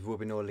naked, just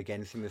rubbing all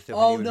against him and stuff.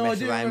 Oh and he would no, I mess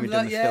do around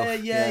remember with that. them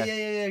and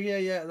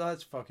stuff. Yeah.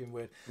 That's fucking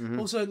weird. Mm-hmm.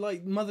 Also,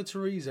 like Mother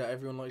Teresa,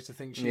 everyone likes to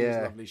think she was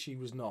lovely. She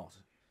was not.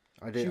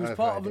 She was I've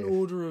part heard of an this.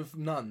 order of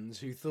nuns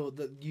who thought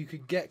that you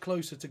could get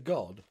closer to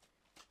God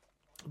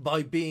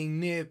by being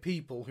near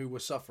people who were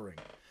suffering.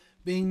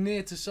 Being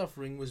near to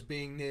suffering was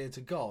being near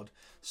to God.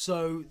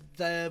 So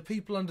the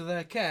people under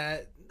their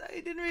care,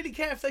 they didn't really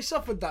care if they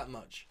suffered that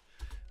much.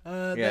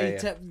 They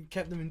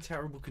kept them in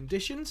terrible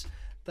conditions.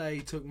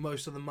 They took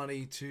most of the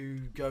money to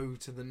go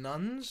to the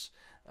nuns.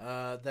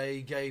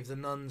 They gave the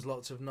nuns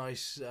lots of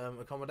nice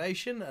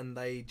accommodation, and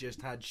they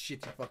just had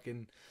shitty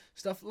fucking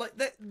stuff like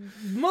that.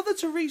 Mother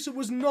Teresa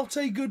was not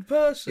a good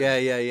person.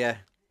 Yeah.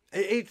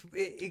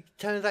 It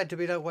turns out to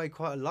be that way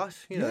quite a lot,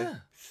 you know. Yeah.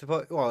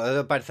 Well, I was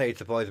about to say it's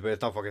surprising, but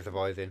it's not fucking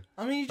surprising.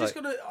 I mean, you just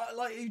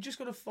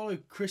gotta follow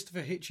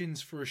Christopher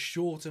Hitchens for a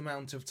short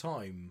amount of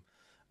time,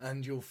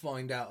 and you'll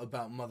find out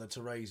about Mother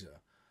Teresa.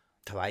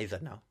 Teresa,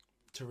 no.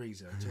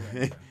 Teresa.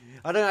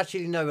 I don't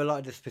actually know a lot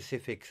of the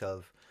specifics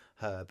of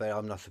her, but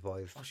I'm not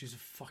surprised. Oh, she's a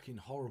fucking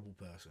horrible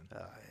person.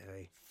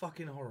 Really.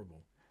 Fucking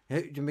horrible.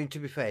 I mean, to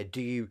be fair,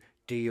 do you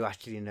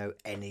actually know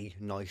any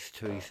nice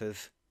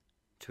Teresas?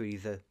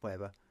 Teresa,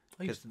 whatever.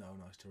 I used to know a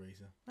nice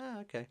Teresa. Oh,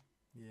 okay.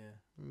 Yeah.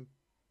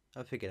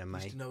 I figured I I may.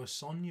 used to know a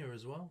Sonia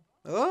as well.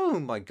 Oh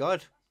my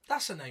God.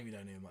 That's a name you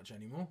don't hear much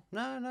anymore.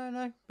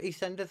 No.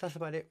 EastEnders, that's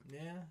about it.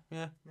 Yeah.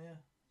 Yeah.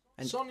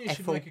 And Sonia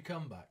should Ethel. make a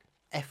comeback.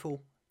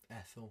 Ethel.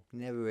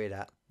 Never heard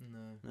that.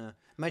 No.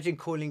 Imagine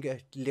calling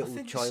a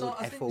little child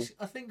Ethel.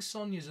 I think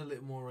Sonia's a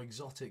little more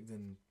exotic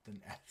than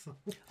Ethel.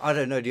 I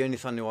don't know. The only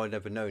Sonia I've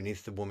ever known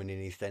is the woman in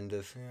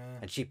EastEnders. Yeah.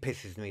 And she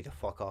pisses me the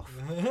fuck off.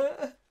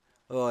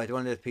 Oh, it's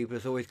one of those people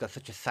that's always got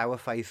such a sour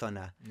face on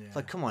her. Yeah. It's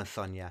like, come on,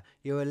 Sonia,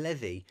 you're a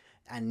leslie,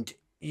 and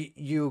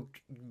you're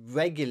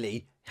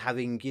regularly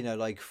having,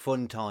 like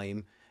fun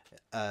time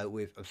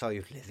with. I'm sorry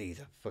if Lizzie's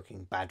a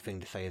fucking bad thing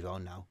to say as well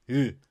now.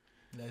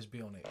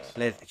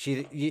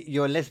 Lesbionics.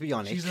 You're a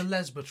lesbionic. She's a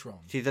lesbatron.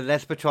 She's a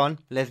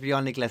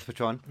lesbionic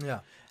lesbatron.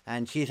 Yeah.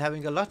 And she's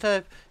having a lot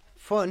of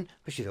fun,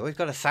 but she's always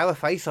got a sour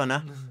face on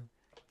her.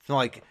 It's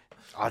like,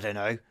 I don't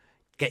know,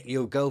 get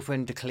your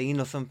girlfriend to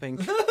clean or something.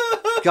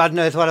 God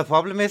knows what her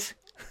problem is.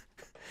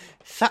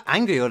 So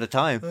angry all the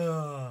time.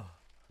 Oh,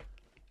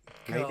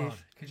 God. Ladies.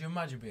 Could you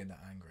imagine being that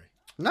angry?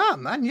 No,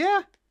 man,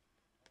 yeah.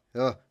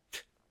 Oh,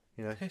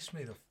 Piss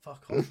me the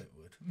fuck off, it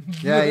would.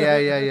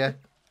 Yeah.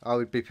 I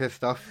would be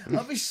pissed off.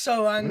 I'd be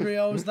so angry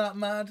I was that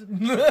mad.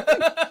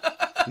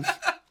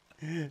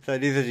 So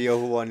these are the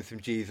other ones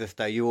from Jesus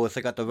Day. You also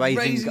got the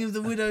raising of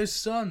the widow's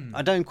son.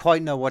 I don't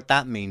quite know what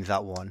that means,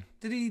 that one.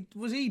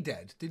 Was he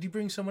dead? Did he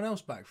bring someone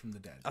else back from the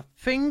dead? I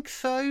think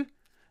so.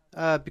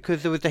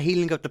 Because there was the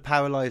healing of the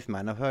paralysed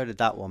man. I've heard of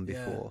that one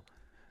before.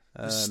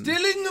 The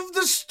stilling of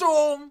the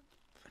storm.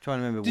 trying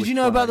to remember. Did you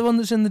know about the one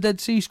that's in the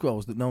Dead Sea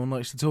Scrolls that no one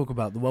likes to talk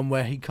about? The one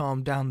where he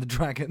calmed down the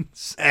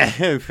dragons.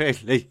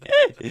 Really?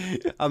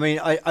 I mean,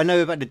 I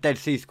know about the Dead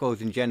Sea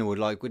Scrolls in general,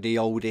 like with the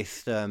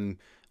oldest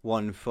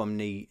one from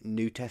the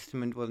New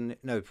Testament, wasn't it?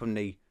 No, from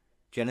the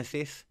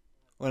Genesis.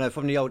 Well, no,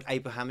 from the old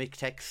Abrahamic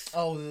texts.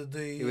 Oh,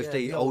 it was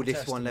the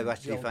oldest one they've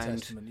actually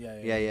found.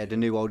 Yeah, the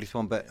new oldest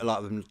one, but a lot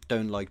of them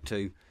don't like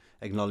to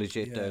acknowledge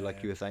it, though,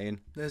 like you were saying.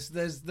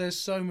 There's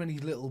so many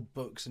little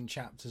books and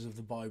chapters of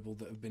the Bible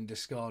that have been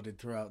discarded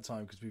throughout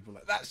time because people are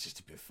like, that's just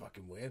a bit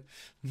fucking weird.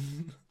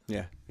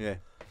 Yeah.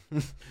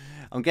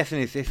 I'm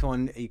guessing it's this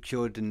one. He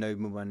cured the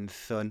nobleman's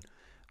son.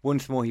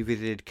 Once more he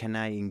visited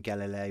Cana in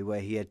Galilee,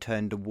 where he had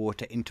turned the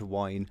water into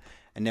wine,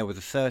 and there was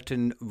a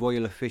certain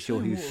royal official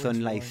whose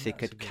son lay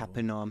sick at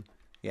Capernaum.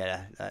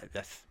 Yeah,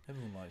 that's...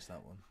 Everyone likes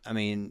that one. I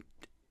mean,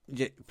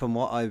 from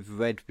what I've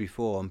read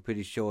before, I'm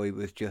pretty sure it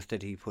was just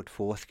that he put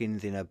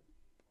foreskins in a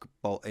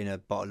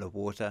bottle of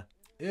water.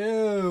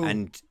 Ew.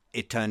 And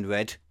it turned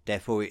red,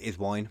 therefore it is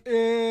wine.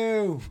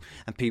 Ew.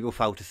 And people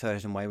felt a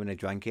certain way when they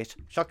drank it.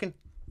 Shocking.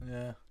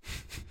 Yeah.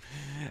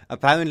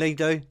 Apparently,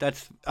 though,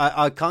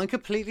 I can't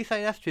completely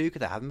say that's true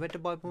because I haven't read the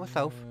Bible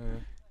myself.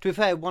 To be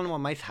fair, one of my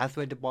mates has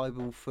read the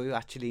Bible through,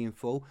 actually in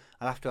full.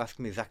 I'll have to ask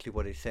him exactly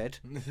what it said.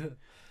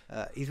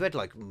 He's read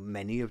like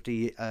many of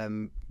the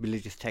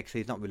religious texts.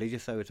 He's not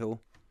religious though at all.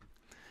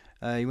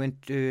 He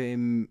went to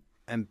him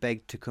and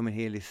begged to come and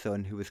heal his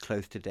son, who was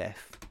close to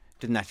death.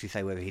 Didn't actually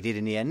say whether he did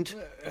in the end.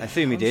 I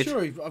assume he did.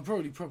 Sure, I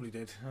probably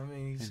did. I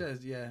mean, he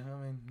says, yeah.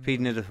 I mean,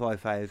 feeding of the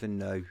 5,000,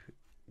 no.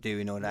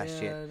 Doing all that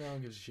shit. Yeah, no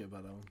one gives a shit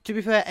about that one. To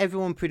be fair,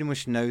 everyone pretty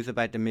much knows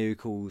about the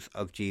miracles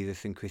of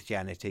Jesus in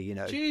Christianity, you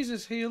know.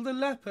 Jesus healed a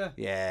leper.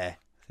 Yeah,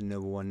 there's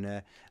another one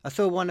there. I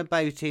saw one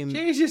about him.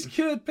 Jesus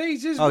cured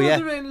Peter's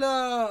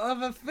mother-in-law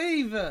of a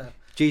fever.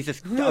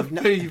 Jesus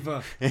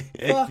fever.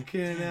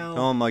 Fucking hell.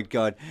 Oh my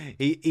God,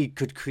 he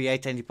could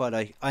create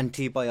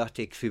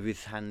antibiotics with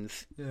his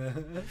hands. Yeah.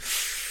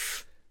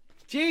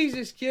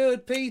 Jesus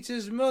cured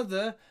Peter's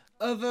mother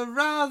of a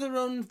rather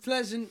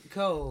unpleasant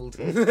cold.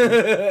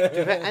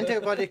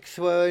 Antibiotics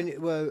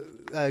were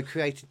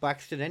created by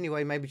accident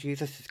anyway. Maybe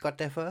Jesus just got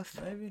there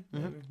first. Maybe.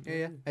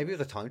 Yeah. Maybe he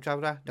was a time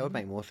traveller. That would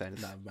make more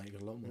sense. That would make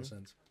a lot more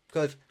sense.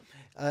 Because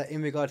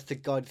in regards to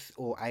gods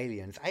or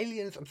aliens,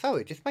 I'm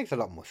sorry, it just makes a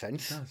lot more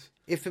sense.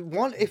 If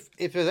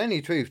there's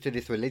any truth to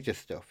this religious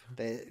stuff,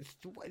 it's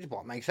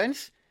what makes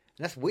sense.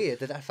 And that's weird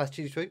that's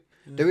actually true.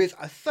 Yeah. There is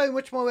so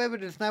much more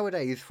evidence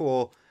nowadays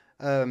for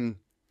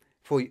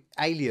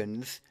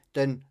aliens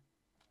than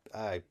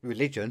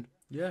religion.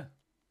 Yeah.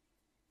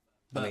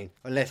 I mean,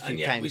 unless you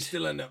can't. We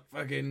still end up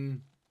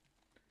fucking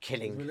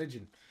killing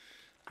religion.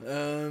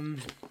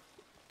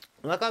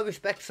 Like, I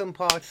respect some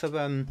parts of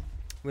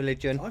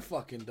religion. I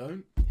fucking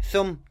don't.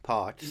 Some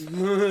parts.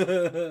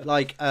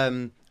 Like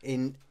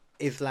in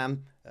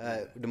Islam,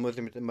 the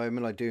Muslim at the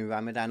moment, like doing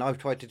Ramadan. I've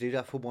tried to do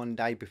that for one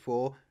day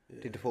before,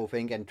 did the full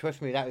thing, and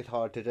trust me, that is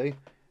hard to do.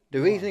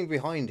 The reasoning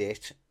behind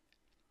it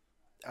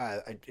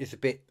is a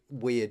bit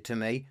weird to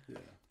me. Yeah.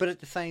 But at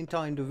the same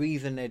time, the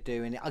reason they're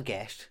doing it, I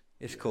guess,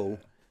 is cool.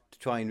 To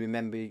try and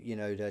remember, you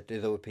know, that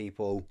there's other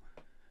people,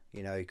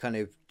 you know, kind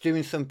of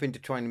doing something to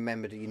try and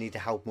remember that you need to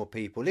help more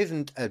people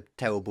isn't a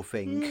terrible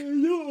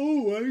thing. Not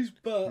always,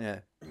 but... Yeah.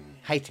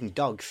 Hating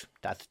dogs,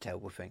 that's a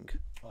terrible thing.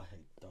 I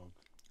hate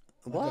dogs.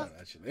 What? I don't,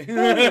 actually.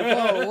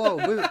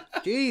 Whoa.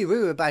 We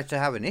were about to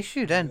have an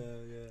issue then.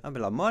 Yeah. I'd be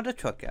like, mother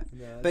trucker.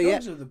 Yeah, but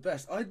dogs are the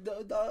best.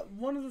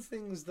 One of the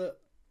things that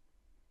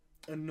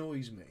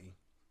annoys me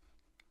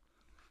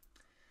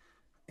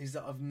is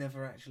that I've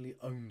never actually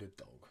owned a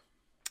dog.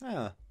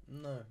 Oh.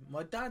 No,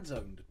 my dad's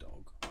owned a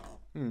dog,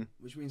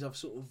 which means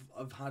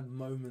I've had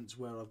moments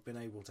where I've been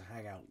able to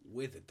hang out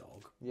with a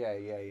dog.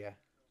 Yeah.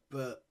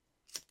 But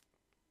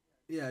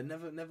yeah,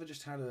 never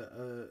just had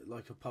a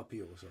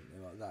puppy or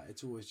something like that.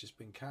 It's always just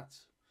been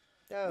cats.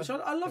 Yeah, which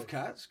I love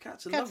cats.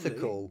 Cats are lovely. Cats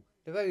are cool.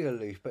 They're very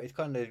aloof, but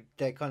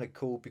they're kind of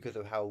cool because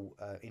of how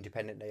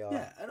independent they are.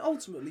 Yeah, and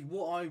ultimately,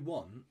 what I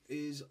want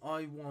is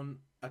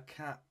a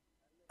cat,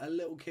 a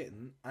little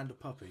kitten, and a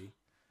puppy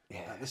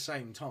at the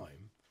same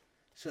time,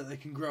 so they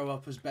can grow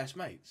up as best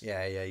mates.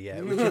 Yeah.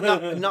 Which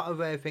is not a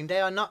rare thing. They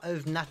are not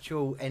as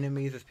natural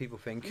enemies as people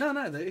think. No.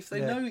 If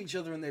they know each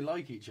other and they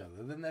like each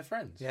other, then they're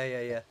friends.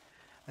 Yeah.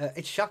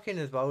 It's shocking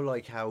as well,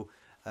 like how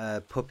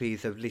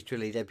puppies have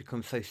they've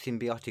become so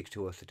symbiotic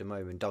to us at the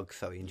moment. Dogs,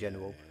 sorry, in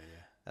general.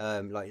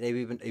 Yeah. Like they've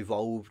even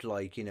evolved,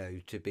 like, you know,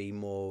 to be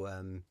more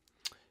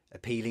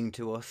appealing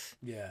to us.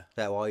 Yeah.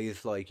 Their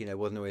eyes, like, you know,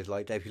 wasn't always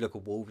like that. If you look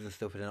at wolves and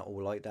stuff, they're not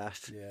all like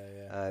that.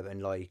 Yeah.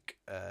 And like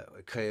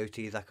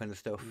coyotes, that kind of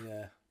stuff.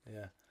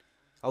 Yeah.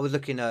 I was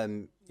looking.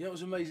 You know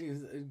what's amazing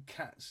is that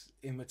cats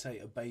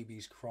imitate a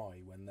baby's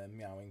cry when they're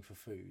meowing for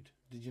food.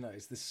 Did you know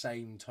it's the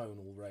same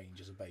tonal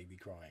range as a baby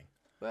crying?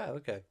 Wow.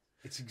 Okay.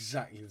 It's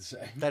exactly the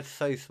same. That's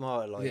so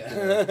smart. Like,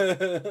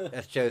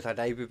 that shows how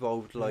they've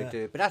evolved. Like,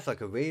 but that's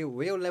like a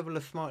real level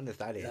of smartness.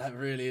 That is. That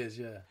really is.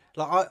 Yeah.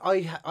 Like,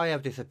 I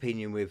have this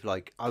opinion with,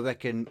 like, I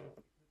reckon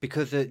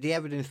because the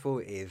evidence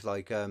for it is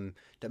like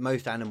that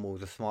most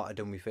animals are smarter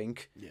than we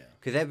think. Yeah.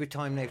 Because every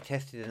time they've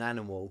tested an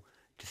animal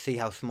to see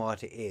how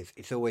smart it is,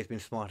 it's always been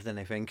smarter than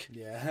they think.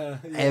 Yeah.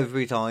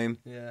 Every time.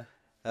 Yeah.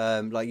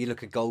 Like you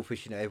look at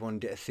goldfish,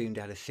 everyone assumed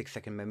they had a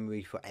 6-second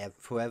memory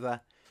forever.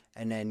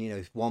 And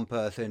then, one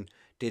person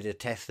did a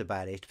test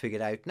about it,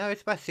 figured out, no,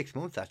 it's about 6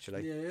 months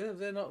actually. Yeah,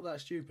 they're not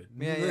that stupid.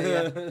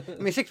 Yeah.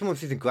 I mean, 6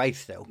 months isn't great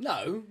still.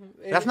 No.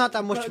 That's not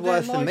that much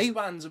worse than me. Their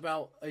lifespan's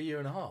about a year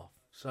and a half,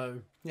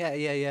 so... Yeah.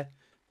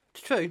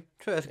 It's true.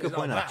 That's a good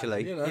point, bad,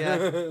 actually. you know?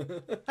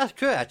 Yeah. That's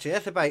true, actually.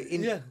 That's about,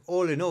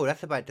 all in all,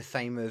 that's about the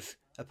same as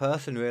a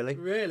person, really.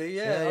 Really,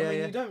 yeah. I mean,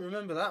 yeah. you don't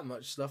remember that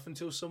much stuff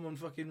until someone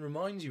fucking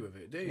reminds you of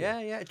it, do you?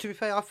 Yeah. To be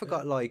fair, I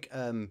forgot,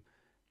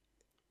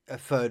 a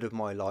third of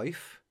my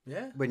life.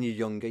 Yeah. When you're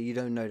younger, you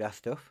don't know that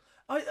stuff.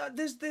 I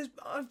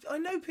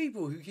know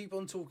people who keep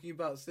on talking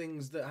about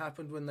things that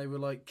happened when they were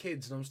like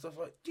kids, and I'm stuff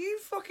like, do you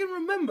fucking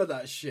remember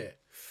that shit?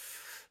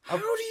 How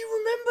do you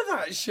remember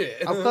that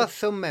shit? I've got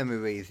some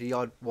memories, the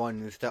odd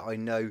ones that I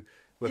know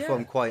were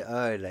from quite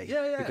early.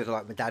 Yeah. Because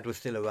my dad was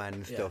still around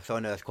and stuff, so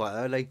I know it's quite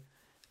early.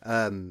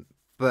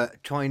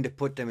 But trying to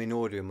put them in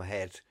order in my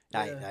head,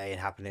 that ain't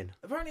happening.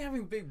 Apparently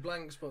having big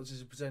blank spots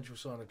is a potential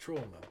sign of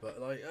trauma, but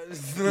like...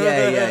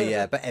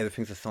 yeah, but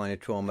everything's a sign of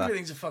trauma.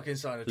 Everything's a fucking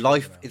sign of trauma.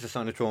 Life now. is a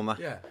sign of trauma.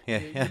 Yeah.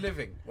 You're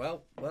living.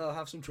 Well,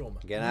 have some trauma.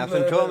 Gonna have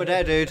some trauma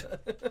there, dude.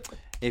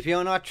 If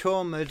you're not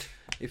traumatized,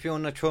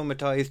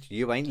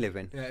 you ain't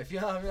living. Yeah, if you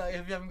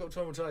haven't got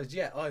traumatized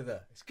yet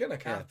either, it's gonna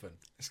happen.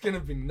 It's gonna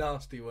be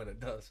nasty when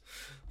it does.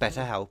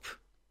 Better help.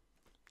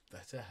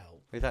 Better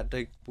help. Is that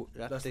the...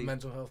 That's the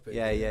mental health bit.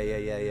 Yeah.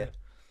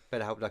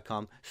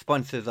 BetterHelp.com.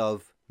 Sponsors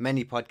of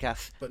many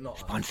podcasts. But not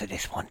sponsor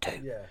this one too.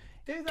 Yeah.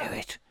 Do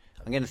it.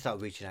 I'm going to start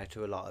reaching out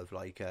to a lot of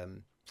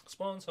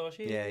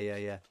sponsorship.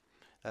 Yeah.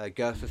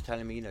 Gerst was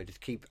telling me,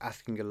 just keep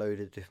asking a load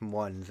of different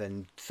ones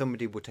and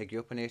somebody will take you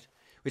up on it.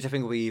 Which I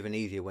think will be even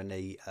easier when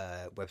the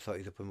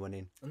website is up and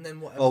running. And then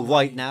what? Or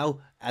right now,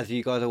 as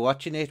you guys are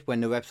watching it,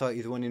 when the website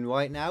is running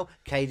right now,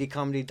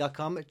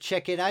 kdcomedy.com,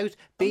 check it out,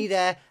 be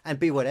there, and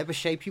be whatever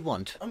shape you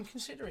want. I'm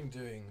considering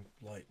doing,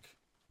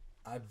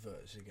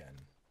 adverts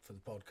again for the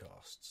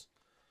podcasts.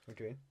 What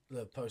do you mean?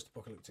 The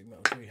post-apocalyptic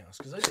metal treehouse.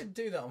 Because I did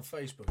do that on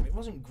Facebook, and it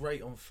wasn't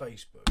great on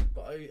Facebook,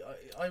 but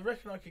I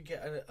reckon I could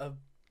get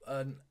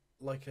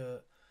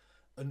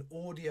an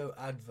audio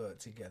advert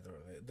together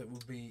of it that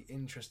would be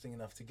interesting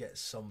enough to get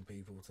some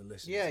people to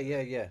listen to.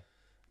 Yeah.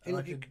 And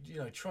I could,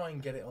 try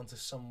and get it onto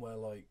somewhere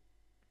like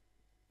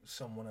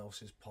someone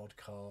else's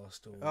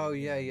podcast or... Oh,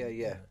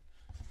 yeah.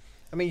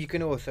 I mean, you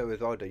can also, as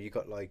well, you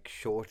got,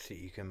 shorts that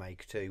you can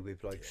make, too,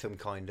 with, some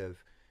kind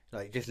of...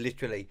 just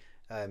literally,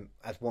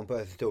 as one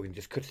person's talking,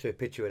 just cuts to a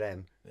picture of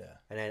them. Yeah.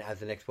 And then as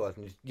the next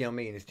person, you know what I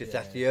mean? It's just,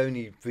 that's the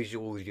only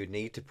visuals you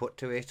need to put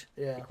to it.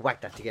 Yeah. You can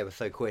whack that together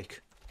so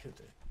quick. Could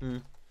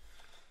do.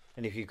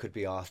 And if you could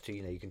be asked to,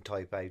 you can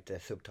type out the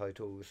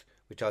subtitles,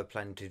 which I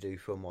plan to do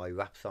for my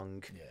rap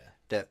song. Yeah.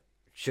 That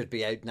should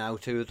be out now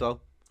too as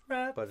well.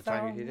 Rap by the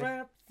time you do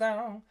rap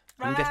song,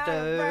 I'm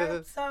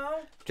rap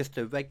song. just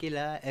a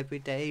regular,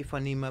 everyday,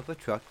 funny mother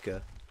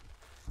trucker.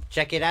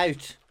 Check it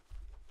out.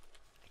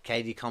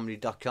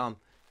 kdcomedy.com.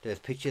 There's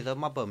pictures of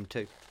my bum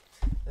too.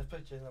 There's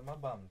pictures of my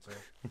bum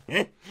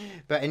too.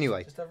 But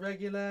anyway. Just a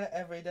regular,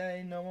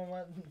 everyday, no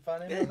one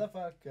funny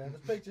motherfucker. There's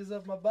pictures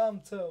of my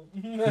bum too.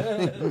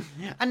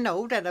 I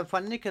know that I'm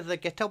funny because I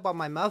get up by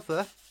my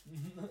mother.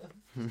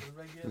 Just a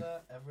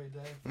regular, everyday,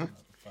 funny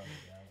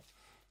guy.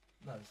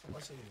 No,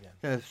 what's it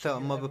again? So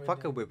a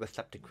motherfucker with a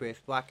slapped to Chris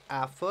Black.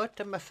 I thought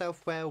to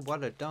myself, well,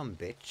 what a dumb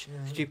bitch.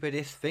 Yeah.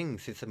 Stupidest thing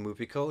since a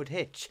movie called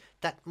Hitch.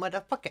 That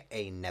motherfucker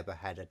ain't never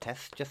had a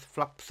test. Just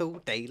flops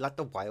all day like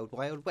the wild,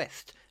 wild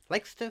west.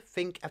 Likes to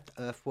think after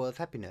Earth was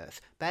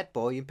happiness. Bad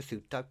boy in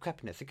pursuit of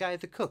crappiness. The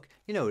guy's a cook.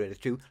 You know that it's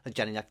true. Like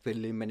Johnny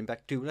Knoxville in Men in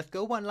Black 2. Let's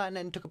go one line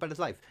and talk about his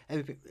life.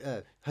 Everything,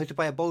 hosted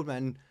by a bold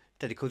man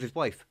that he calls his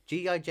wife.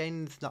 G.I.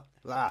 Jane's not...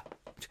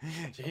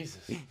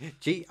 Jesus.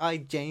 G.I.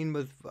 Jane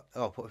was...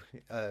 about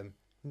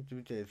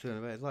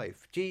his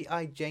life.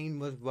 G.I. Jane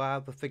was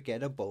rather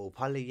forgettable.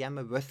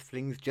 Polyamorous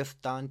flings just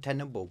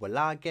untenable. Well,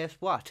 I guess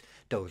what?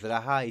 Those are the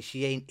highs.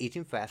 She ain't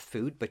eating fast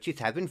food, but she's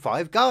having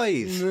 5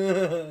 guys.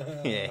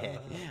 Yeah.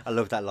 I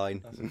love that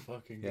line. That's a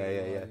fucking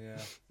good line,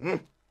 yeah.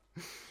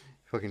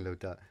 Fucking love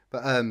that.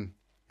 But,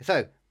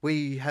 so...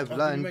 We have learned.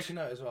 Can you make a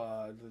note as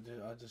well?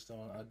 I just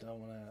don't. I don't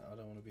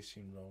want to be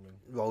seen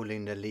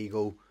rolling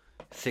illegal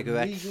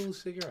cigarettes. Legal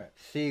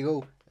cigarettes.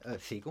 Seagull.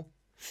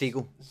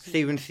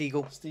 Steven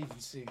Seagal. Steven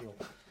Seagal.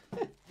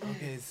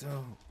 Okay,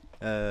 so.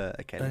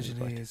 Okay.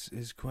 Actually,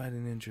 it's quite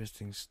an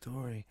interesting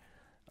story.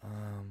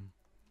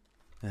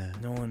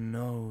 No one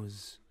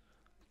knows,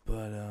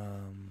 but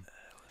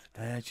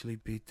I actually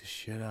beat the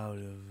shit out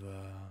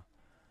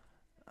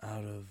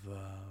of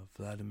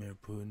Vladimir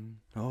Putin.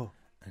 Oh.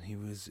 And he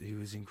was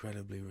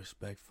incredibly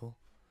respectful.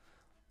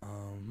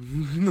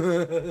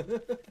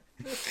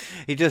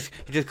 He just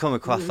come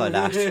across like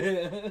that.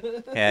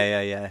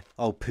 Yeah.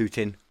 Oh,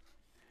 Putin.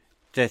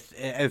 Just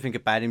everything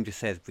about him just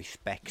says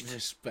respect.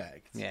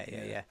 Respect.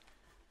 Yeah.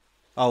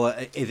 Oh,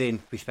 is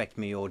in respect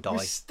me or die.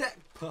 Respect.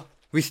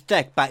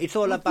 Respect, but it's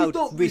all If we about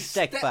don't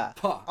respect, but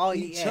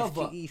each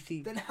other,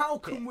 R-E-S-P-E-C then how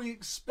can we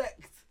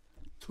expect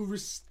to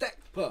respect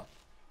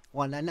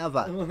one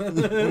another.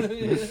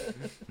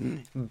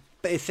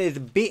 But it says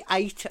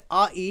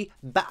B8RE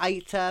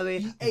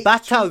battery.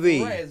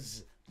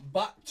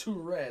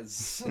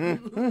 Batteries.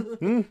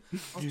 I'm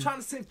trying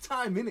to save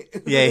time,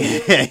 innit?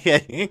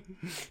 Yeah.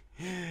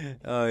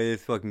 Oh,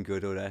 it's fucking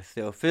good, all that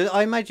stuff.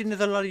 I imagine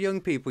there's a lot of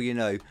young people, you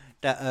know,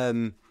 that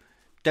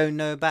don't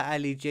know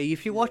about LED.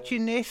 If you're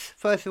watching this,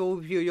 first of all,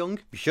 if you're young,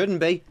 you shouldn't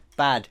be.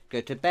 Bad.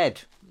 Go to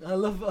bed. I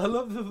love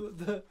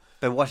the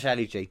But watch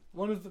LED.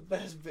 one of the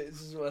best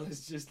bits as well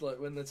is just like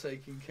when they're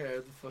taking care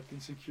of the fucking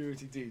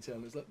security detail.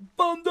 And it's like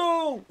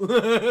bundle.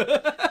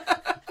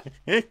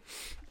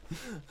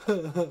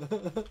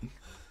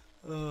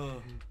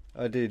 Oh.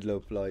 I did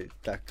love like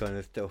that kind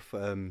of stuff.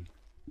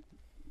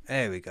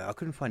 There we go. I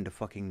couldn't find a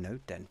fucking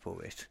note then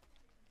for it.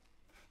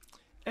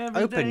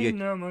 Every Open day, your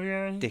no more,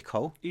 yeah,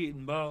 dickhole.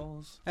 eating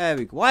balls. There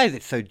we go. Why is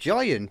it so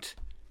giant?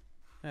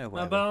 Oh, My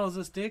whatever. balls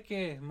are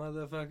sticky,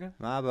 motherfucker.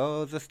 My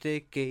balls are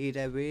sticky.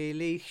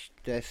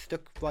 They're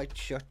stuck right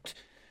shut.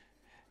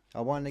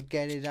 I want to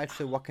get it out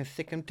so I can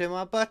stick them to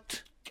my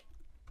butt.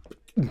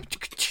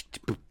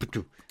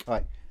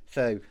 Right.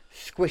 So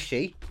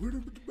squishy.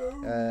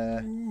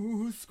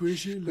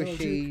 Squishy logic.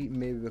 Squishy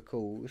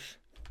miracles.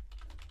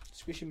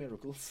 Squishy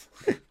miracles.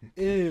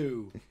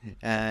 Ew.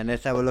 And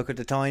let's have a look at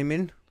the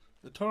timing.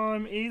 The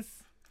time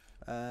is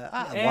At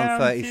hour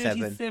 1:37.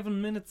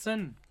 37 minutes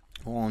in.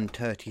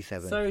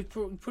 1:37. So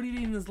put it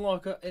in as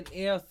like an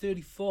hour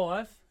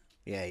 35,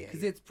 yeah.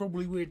 because that's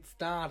probably where it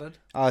started.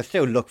 I'll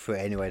still look for it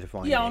anyway to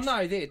find Yeah, I this.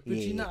 know that, but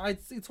Yeah. you know,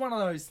 it's one of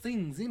those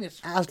things, isn't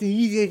it? As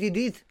easy as it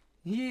is.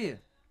 Yeah.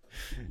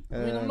 I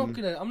mean, I'm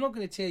not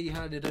gonna tell you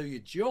how to do your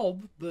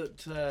job,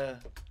 but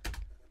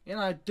you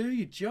know, do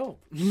your job.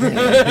 Oh,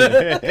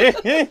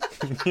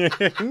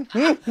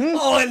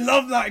 I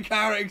love that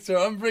character.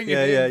 I'm bringing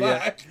him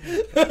back.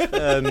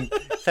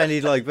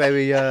 Sounded like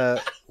very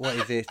what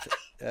is it?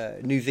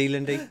 New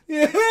Zealandy.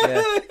 Yeah.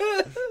 Yeah.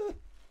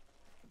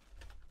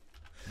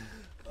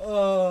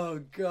 Oh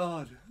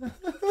God.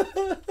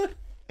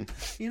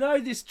 You know,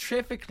 this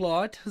traffic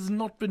light has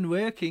not been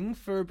working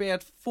for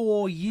about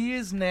 4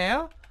 years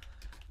now.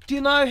 Do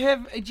you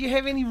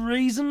have any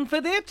reason for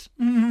that?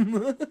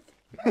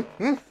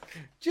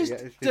 Just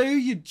do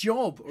your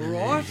job,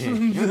 alright?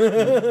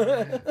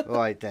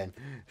 Right then.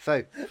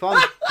 So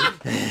from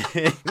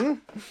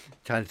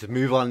trying to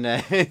move on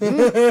there.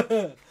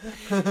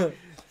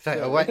 So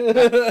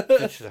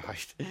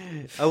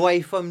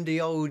away from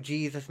the old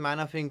Jesus man,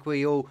 I think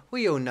we all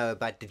know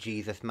about the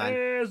Jesus man.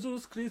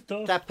 Jesus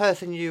Christoph. That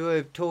person you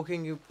were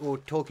talking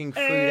through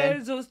then.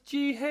 Jesus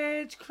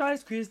G.H.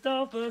 Christ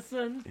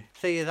Christopherson.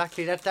 See,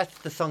 exactly, that's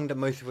the song that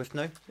most of us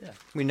know. Yeah.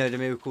 We know the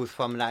miracles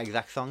from that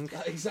exact song.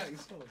 That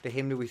exact song. The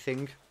hymn that we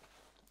sing.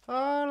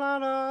 Oh,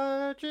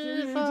 Lord,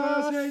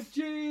 Jesus,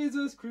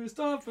 Jesus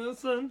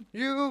Christopherson.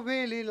 you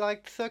really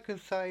liked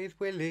circumcised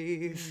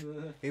willies.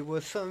 It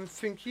was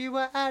something you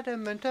were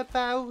adamant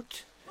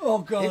about. Oh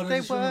God! If they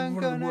it's one weren't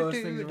of the gonna worst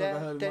do things I've ever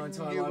heard that, in my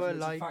then entire you life, were and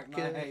it's a like, fact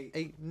that I hate.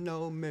 ain't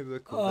no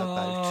miracle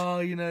about. Oh,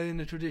 you know, in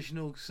the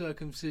traditional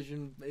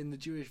circumcision in the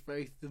Jewish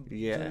faith, the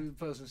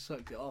person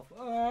sucked it off.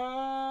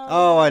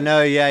 Oh, I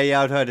know,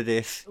 yeah, I've heard of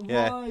this.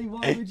 Yeah.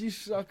 Why would you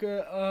suck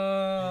it?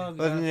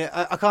 Wasn't it?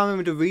 I can't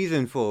remember the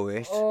reason for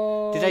it.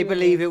 Oh, Did they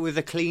believe it was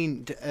a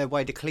clean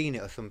way to clean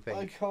it or something?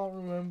 I can't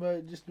remember.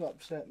 It just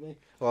upset me.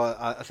 Well,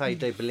 I say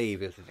they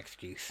believe it's an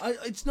excuse.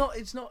 It's not.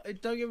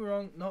 Don't get me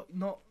wrong.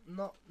 Not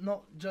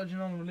judging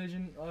on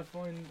religion. I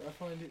find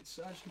it's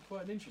actually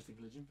quite an interesting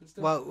religion. But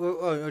still.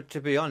 Well,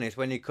 to be honest,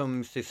 when it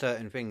comes to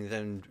certain things,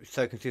 and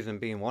circumcision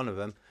being one of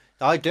them,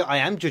 I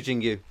am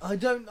judging you. I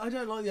don't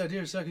like the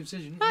idea of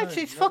circumcision.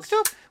 It's fucked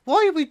up.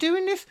 Why are we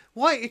doing this?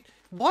 Why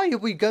are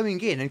we going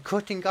in and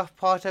cutting off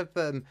part of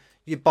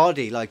your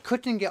body, like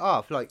cutting it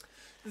off, like?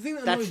 The thing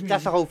that annoys me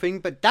That's the whole thing,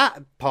 but that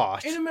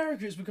part. in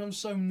America, it's become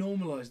so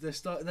normalised.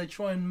 They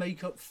try and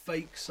make up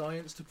fake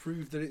science to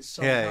prove that it's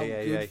somehow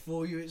good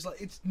for you. It's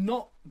like, it's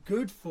not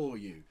good for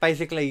you.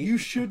 Basically, You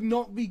should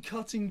not be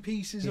cutting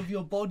pieces of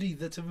your body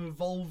that have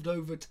evolved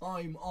over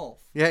time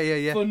off.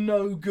 Yeah. For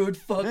no good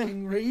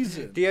fucking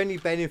reason. The only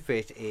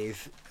benefit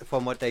is,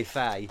 from what they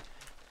say,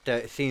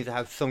 that it seems to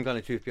have some kind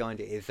of truth behind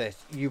it, is that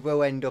you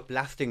will end up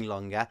lasting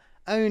longer,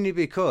 only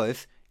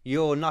because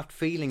you're not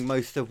feeling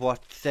most of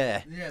what's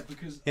there. Yeah,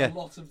 because a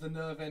lot of the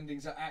nerve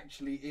endings are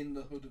actually in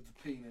the hood of the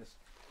penis.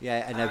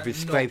 Yeah, and they've been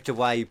scraped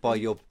away by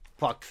your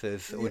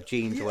boxers or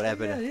jeans or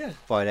whatever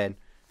by then.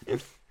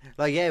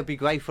 Like, it'd be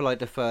great for like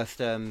the first.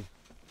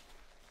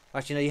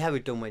 Actually, no, you have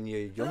it done when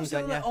you're young,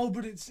 don't you? Oh,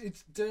 but it's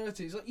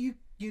dirty. It's like you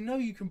know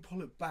you can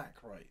pull it back,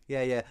 right?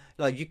 Yeah.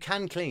 Like, you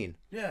can clean.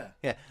 Yeah.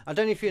 Yeah. I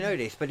don't know if you know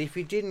this, but if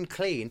you didn't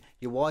clean,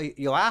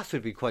 your ass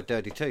would be quite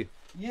dirty too.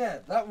 Yeah,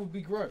 that would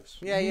be gross.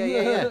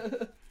 Yeah.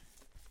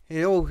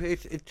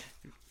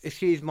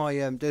 excuse my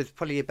there's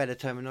probably a better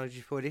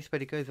terminology for this,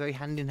 but it goes very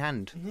hand in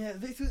hand. Yeah,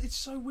 it's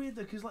so weird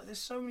though, because like there's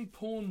so many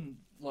porn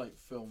like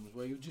films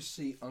where you just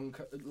see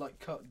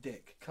cut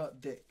dick, cut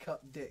dick,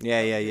 cut dick.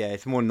 Yeah, yeah, yeah.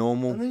 It's more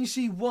normal. And then you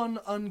see one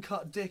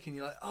uncut dick, and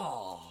you're like,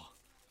 oh,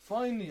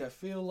 finally, I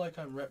feel like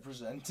I'm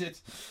represented.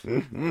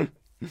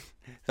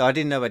 So I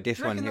didn't know about this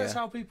Do you one reckon here. that's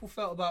how people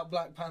felt about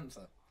Black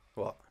Panther?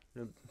 What?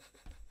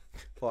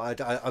 Well,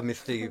 I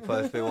missed the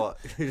first bit. What?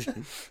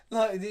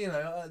 Like, you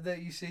know, there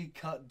you see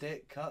cut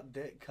dick, cut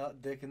dick,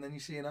 cut dick, and then you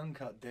see an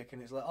uncut dick,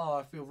 and it's like, oh,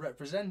 I feel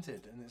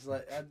represented. And it's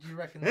like, do you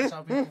reckon that's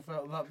how people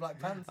felt about Black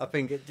Panther? I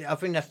think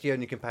that's the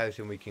only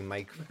comparison we can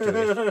make to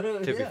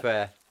it. To be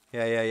fair,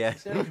 yeah.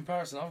 It's the only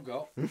comparison I've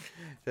got.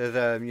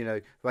 There's you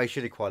know,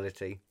 racial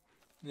equality,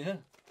 Yeah.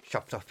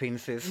 chopped off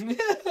penises.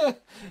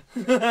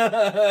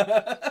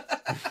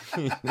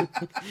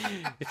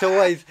 It's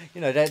always,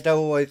 you know, they're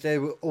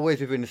always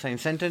within the same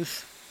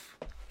sentence.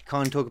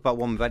 Can't talk about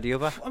one without the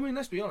other. I mean,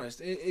 let's be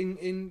honest.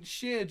 In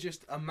sheer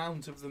just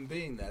amount of them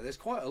being there's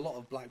quite a lot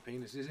of black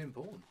penises in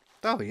porn.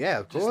 Oh yeah,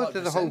 of Just course. like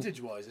There's a whole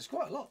percentage-wise, it's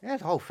quite a lot. there's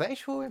a whole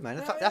fetish for it, man.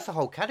 Yeah, That's a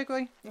whole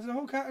category. There's a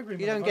whole category.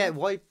 You don't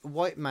motherfucker. get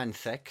white man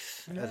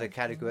sex as a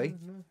category,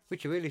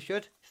 which you really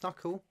should. It's not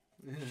cool.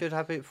 You should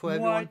have it for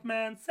everyone. White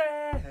man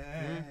sex.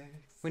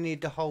 We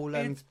need the whole.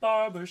 It's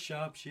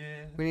barbershop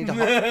shit. We need the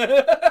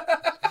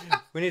whole.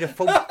 we need a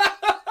full.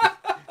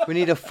 We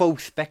need a full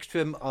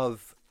spectrum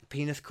of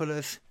penis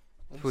colours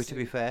for it to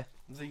be fair.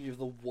 I'm thinking of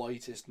the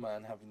whitest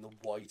man having the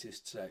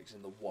whitest sex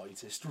in the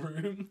whitest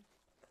room.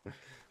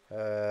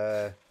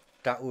 That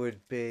would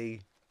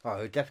be. Oh,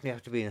 it would definitely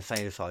have to be an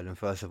insane asylum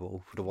first of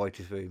all for the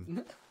whitest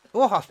room,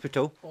 or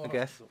hospital. I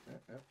guess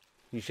Yeah.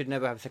 you should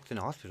never have sex in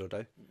a hospital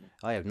though.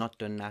 I have not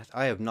done that.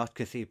 I have not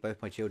conceived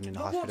both my children in the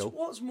But hospital.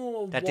 what's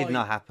more That white, did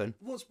not happen.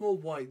 What's more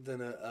white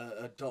than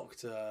a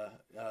doctor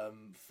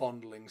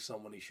fondling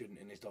someone he shouldn't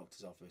in his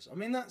doctor's office? I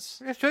mean, that's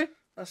That's true.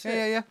 it.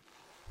 Yeah.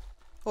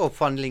 Or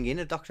fondling in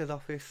a doctor's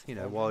office, you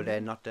know, while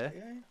they're not there.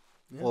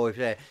 Yeah. Or if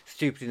they're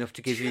stupid enough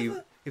to give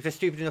you, if they're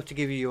stupid enough to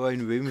give you your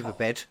own room with a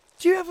bed.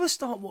 Do you ever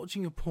start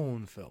watching a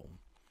porn film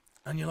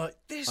and you're like,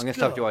 this I'm gonna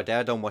girl... stop you right there.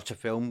 I don't watch a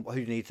film.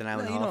 Who needs an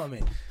hour No, and you a know half? what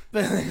I mean.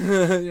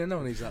 But yeah, no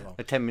one needs that long.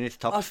 10 minutes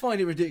tops. I find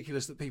it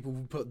ridiculous that people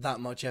will put that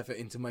much effort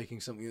into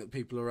making something that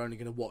people are only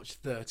going to watch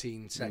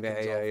 13 seconds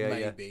of,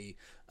 maybe,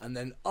 and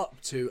then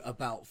up to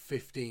about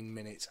 15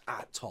 minutes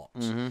at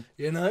tops.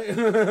 You know,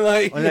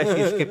 like Unless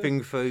you're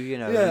skipping through, you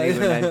know, Yeah. and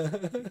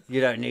even then,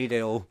 you don't need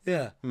it all.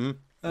 yeah.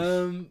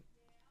 Mhm.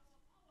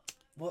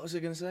 What was I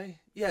going to say?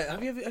 Yeah,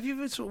 have you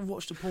ever sort of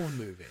watched a porn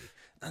movie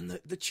and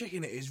the chick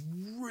in it is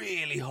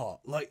really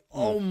hot? Like,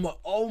 oh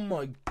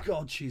my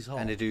god, she's hot.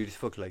 And the dude is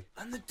fugly.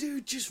 And the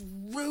dude just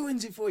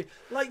ruins it for you.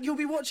 Like, you'll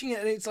be watching it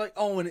and it's like,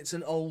 oh, and it's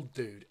an old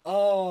dude.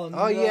 Oh, no.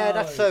 Oh yeah,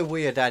 that's so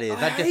weird. That is. I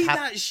That hate just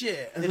that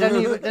shit. They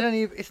don't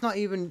even. It's not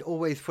even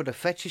always for the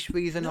fetish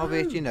reason of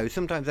it. No. You know,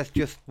 sometimes that's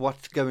just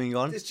what's going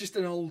on. It's just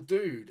an old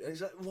dude. And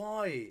it's like,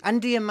 why? And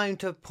the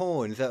amount of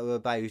porns that are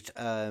about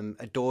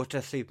a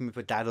daughter sleeping with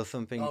a dad or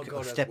something, Oh, or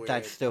God, that's stepdad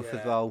weird. stuff Yeah.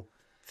 as well,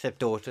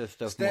 stepdaughter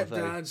stuff more so.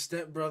 Stepdad,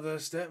 stepbrother,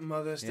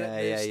 stepmother, step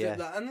Yeah, this, yeah, step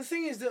that. And the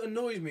thing is that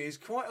annoys me is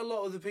quite a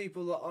lot of the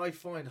people that I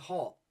find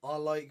hot are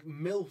like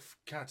MILF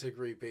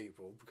category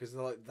people because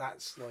they're like,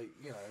 that's like,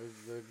 you know,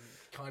 the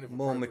kind of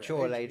More appropriate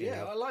mature age. lady Yeah,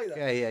 now. I like that.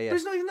 Yeah. But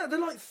it's not even that. They're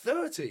like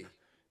 30.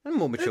 And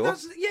more mature.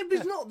 Yeah, but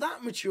it's not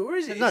that mature,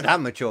 is it? It's not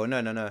that mature. No.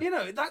 You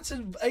know, that's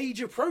an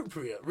age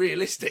appropriate,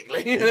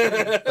 realistically.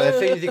 But as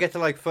soon as you get to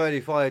like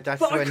 35,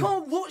 that's But I when.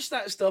 can't watch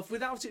that stuff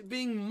without it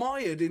being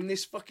mired in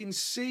this fucking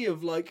sea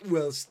of like,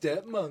 well,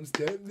 stepmom,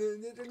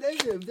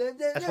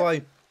 That's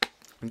why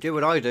I do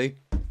what I do.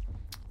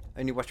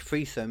 Only watch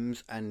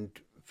threesomes and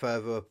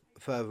further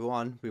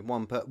on with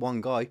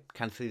one guy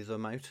cancels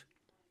them out.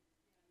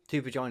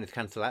 2 vaginas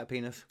cancel out a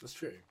penis. That's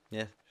true.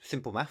 Yeah,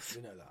 simple maths.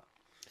 We know that.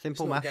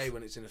 Simple It's not maths. gay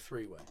when it's in a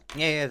three-way.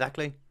 Yeah,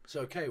 exactly. It's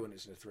okay when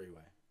it's in a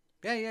three-way.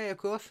 Yeah, of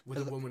course. With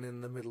a woman in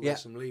the middle, Yeah.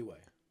 there's some leeway.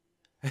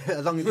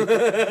 as long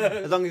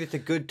as it's a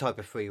good type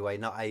of freeway,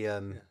 not a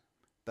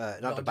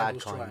not Not the a bad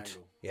devil's kind.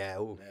 triangle. Yeah,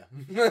 ooh,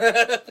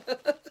 Yeah.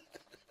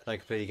 I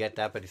completely get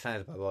that, but it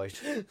sounds about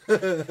right.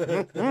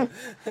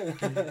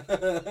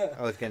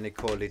 I was going to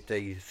call it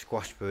the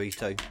squash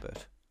burrito,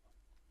 but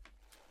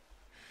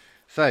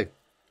so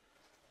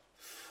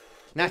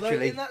Although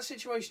naturally, in that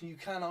situation, you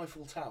can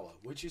Eiffel Tower,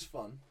 which is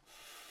fun.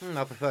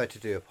 I prefer to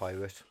do a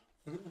pirate.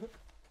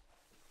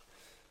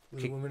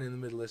 With a woman in the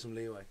middle, there's some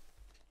leeway.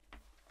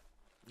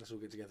 Let's all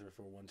get together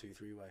for a 1, 2,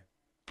 3-way.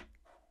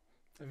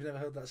 Have you never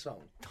heard that song?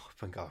 I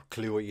think I've a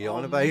clue what you're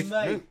on about.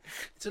 Mate,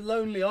 it's a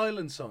Lonely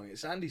Island song.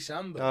 It's Andy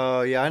Samberg.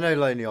 Oh yeah, I know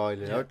Lonely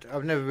Island. Yeah.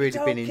 I've never really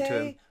been into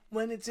him.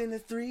 When it's in a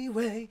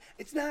three-way,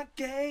 it's not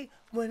gay.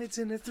 When it's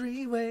in a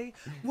three-way,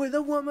 with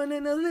a woman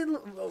in a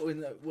little. Oh,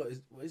 what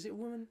is it?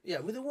 Woman? Yeah,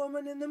 with a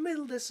woman in the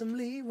middle, there's some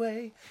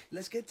leeway.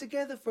 Let's get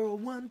together for a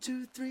 1,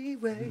 2,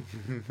 3-way.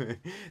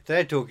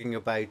 They're talking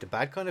about the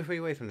bad kind of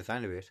freeway from the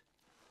sound of it.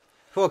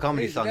 For a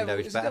comedy song, though,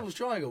 it's a better. Devil's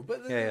Triangle,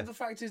 but Yeah. the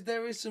fact is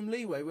there is some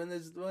leeway when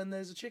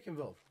there's a chick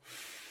involved.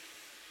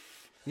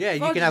 Yeah, Why you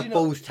can did have you not-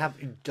 balls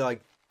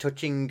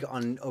touching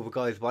on other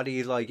guys'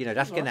 bodies, like, you know,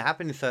 that's going to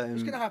happen in certain...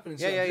 It's going to happen in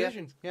Yeah, certain yeah, yeah.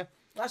 positions. Yeah.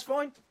 That's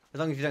fine. As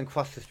long as you don't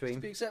cross the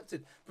stream. Be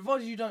accepted,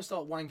 provided you don't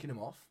start wanking him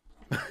off.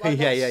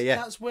 Yeah.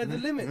 That's where the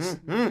limits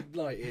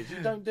like is.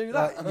 You don't do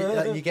Like,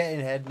 that. you get in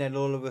head, and then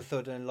all of a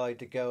sudden, like,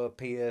 the girl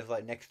appears,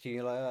 like, next to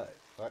you, like,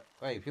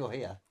 wait, if you're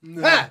here.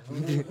 No. Ah!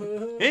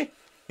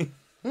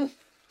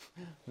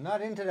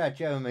 Not into that,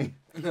 Jeremy.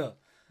 No.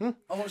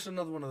 I watched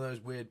another one of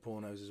those weird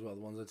pornos as well,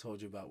 the ones I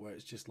told you about, where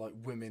it's just like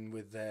women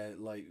with their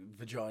like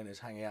vaginas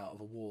hanging out of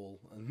a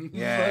wall. And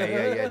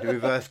Yeah. The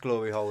reverse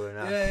glory hole and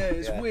that. Yeah,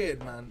 it's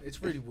weird, man.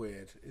 It's really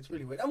weird.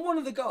 And one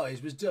of the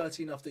guys was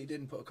dirty enough that he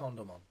didn't put a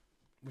condom on,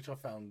 which I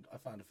found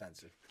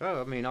offensive.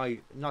 Oh, I mean,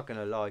 I'm not going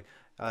to lie.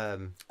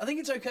 I think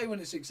it's okay when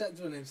it's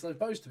accepted and it's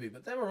supposed to be,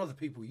 but there are other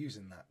people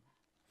using that.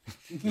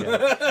 Yeah.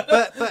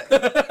 but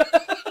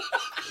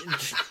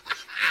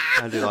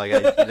I do like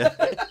it. You know?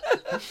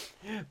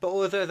 But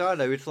also, I don't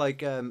know, it's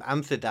like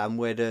Amsterdam,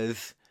 where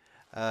there's,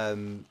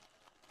 you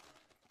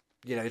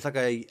know, it's like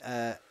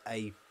a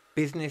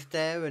business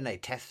there, and they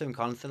test them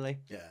constantly.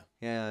 Yeah.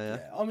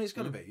 I mean, it's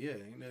got to be. Yeah.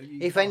 You know,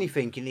 If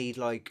anything, you need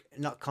like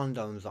not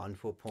condoms on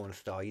for a porn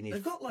star. You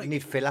need you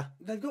need filler.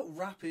 They've got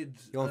rapid.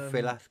 You want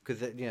filler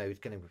because you know it's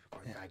going to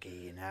be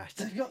baggy and that.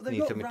 They've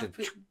got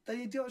rapid.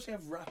 They do actually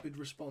have rapid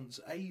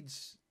response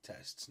AIDS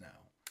tests now.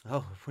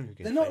 Oh,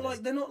 they're not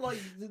like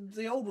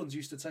the old ones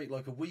used to take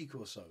like a week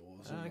or so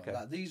or something like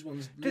that. These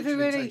ones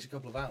literally takes a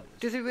couple of hours.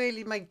 Does it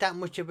really make that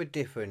much of a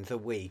difference a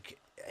week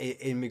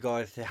in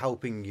regards to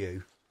helping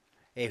you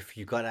if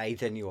you got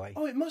AIDS anyway?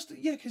 Oh, it must,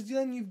 yeah, because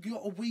then you've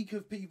got a week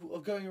of people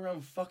going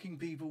around fucking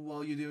people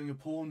while you're doing a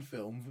porn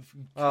film.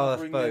 Oh, I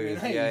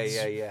suppose.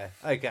 Yeah.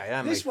 Okay,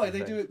 that makes this way they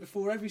sense. do it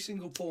before every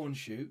single porn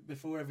shoot,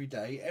 before every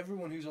day.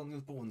 Everyone who's on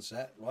the porn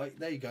set, right?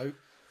 There you go.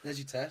 There's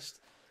your test.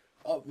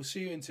 Oh, we'll see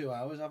you in 2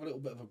 hours. Have a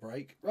little bit of a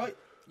break. Right,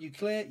 you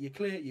clear,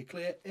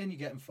 and you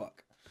get them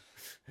fuck.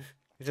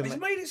 It's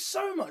made it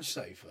so much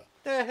safer.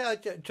 Yeah,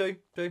 true.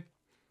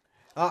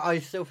 I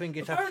still think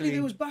it's Apparently actually...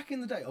 there was back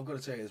in the day, I've got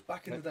to tell you this,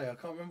 back in the day, I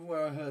can't remember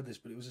where I heard this,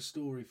 but it was a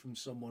story from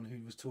someone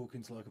who was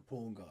talking to like a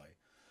porn guy.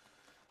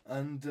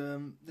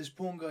 And this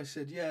porn guy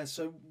said, yeah,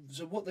 so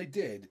what they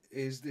did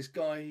is this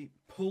guy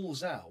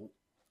pulls out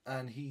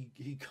and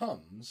he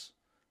comes,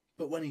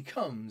 but when he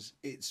comes,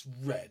 it's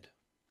red.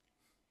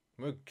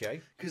 Okay.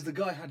 Because the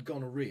guy had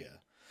gonorrhea.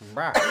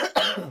 Right.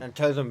 And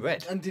toes them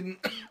red. And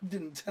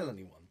didn't tell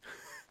anyone.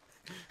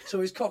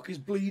 So his cock is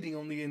bleeding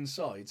on the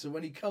inside. So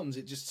when he comes,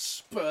 it just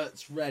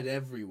spurts red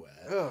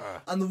everywhere.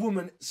 Ugh. And the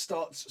woman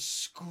starts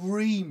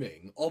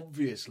screaming,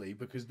 obviously,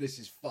 because this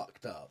is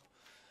fucked up.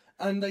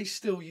 And they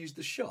still use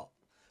the shot.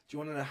 Do you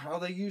want to know how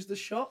they used the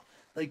shot?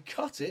 They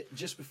cut it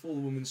just before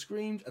the woman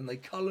screamed, and they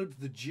coloured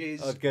the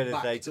jizz I was going to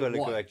back say to colour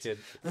white. correction.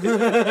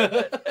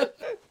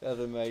 That's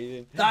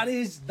amazing.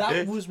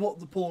 That was what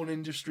the porn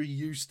industry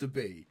used to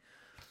be.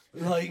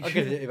 Like, I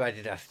can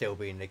imagine that still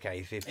being the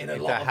case if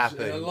that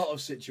happened. In a lot of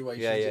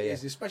situations, Yeah. it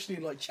is, especially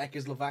in like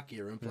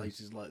Czechoslovakia and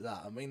places like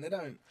that. I mean, they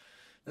don't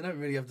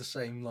really have the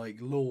same like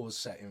laws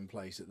set in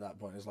place at that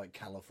point as like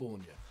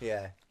California.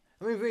 Yeah.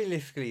 I mean,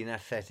 realistically, in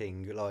that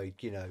setting,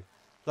 like, you know,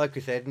 like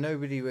we said,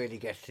 nobody really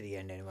gets to the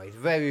end anyway. It's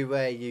very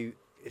rare you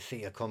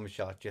see a cum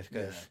shot just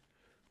because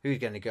who's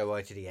going to go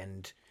right to the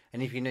end?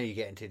 And if you know you're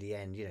getting to the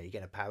end, you know, you're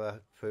going to power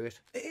through it.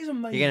 It is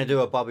amazing. You're going to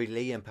do a Bobby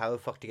Lee and power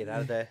fuck to get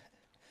out of there.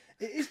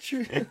 It is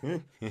true.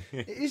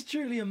 It is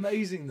truly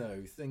amazing,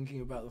 though,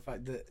 thinking about the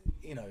fact that,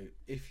 you know,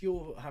 if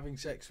you're having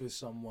sex with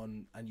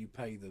someone and you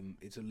pay them,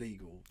 it's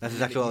illegal. That's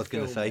exactly what I was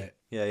going to say. It,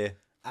 Yeah.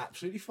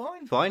 absolutely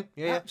fine. Fine?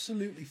 Yeah.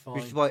 Absolutely fine.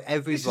 Which is why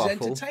every this brothel...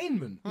 is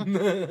entertainment.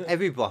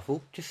 Every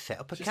brothel, just set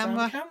up a Just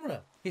camera. have a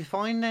camera. You're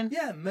fine then.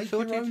 Yeah, make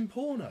Sorted. your own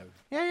porno.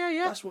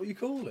 Yeah. That's what you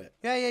call it.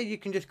 Yeah, you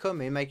can just come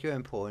in, make your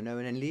own porno,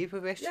 and then leave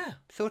with it. Yeah.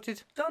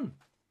 Sorted. Done.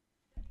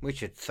 We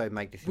should so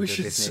make this into We a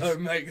should business. so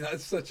make that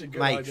such a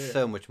good Make idea.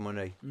 so much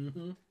money.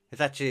 Mm-hmm.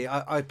 It's actually,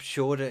 I'm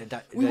sure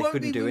that We they won't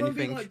couldn't do we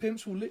anything. won't be like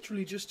pimps. We'll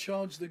literally just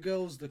charge the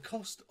girls the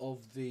cost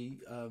of the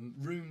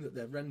room that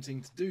they're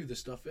renting to do the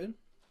stuff in.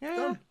 Yeah.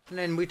 Done. And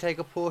then we take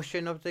a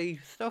portion of the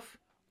stuff.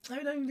 No,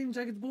 we don't even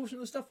take a portion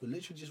of the stuff. We're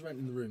literally just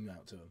renting the room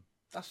out to them.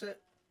 That's it.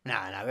 No,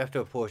 we have to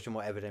apportion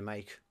whatever they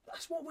make.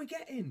 That's what we're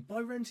getting by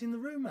renting the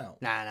room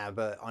out. No,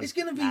 but It's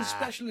going to be a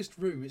specialist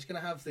room. It's going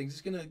to have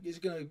things.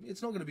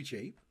 It's not going to be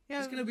cheap. Yeah,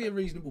 it's going to be a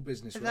reasonable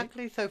business rate.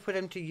 Exactly. So for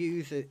them to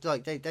use it,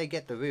 like they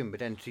get the room, but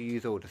then to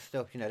use all the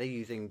stuff, you know, they're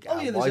using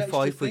there's Wi-Fi,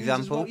 extra for things as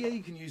example. well. Yeah,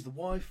 you can use the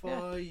Wi-Fi.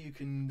 Yeah. You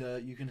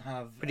can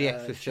have For the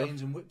extra chains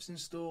stuff. and whips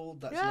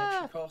installed. That's Yeah.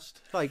 an extra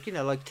cost. Like, you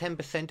know, like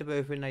 10% of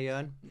everything they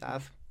earn.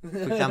 That's, for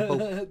example.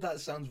 That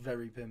sounds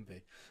very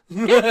pimpy.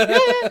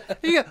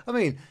 Yeah. I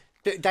mean,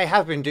 they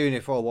have been doing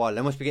it for a while.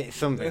 They must be getting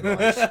something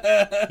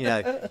right. You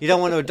know, you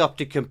don't want to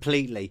adopt it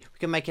completely. We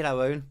can make it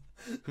our own.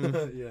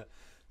 Yeah.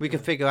 We can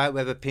figure out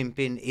whether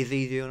pimping is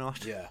easy or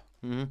not. Yeah.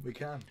 Mm-hmm. We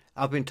can.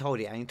 I've been told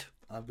it ain't.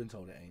 I've been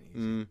told it ain't easy.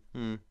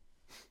 Mm-hmm.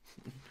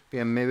 Be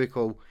a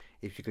miracle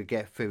if you could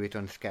get through it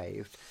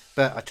unscathed.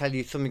 But I'll tell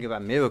you something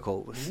about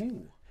miracles.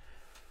 Ooh.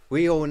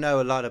 We all know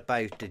a lot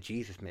about the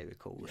Jesus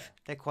miracles. Yeah.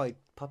 They're quite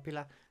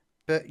popular.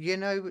 But you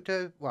know,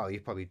 well,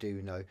 you probably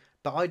do know,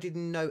 but I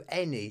didn't know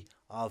any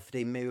of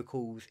the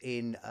miracles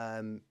in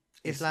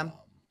Islam.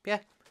 Yeah,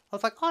 I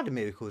was like, are there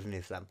miracles in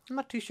Islam? I'm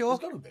not too sure.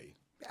 There's got to be.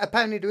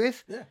 Apparently there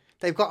is. Yeah.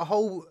 They've got a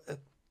whole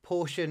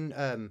portion,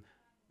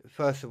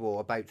 first of all,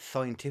 about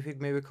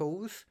scientific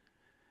miracles.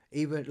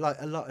 Even like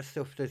a lot of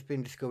stuff that's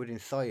been discovered in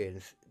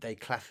science, they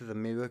class as a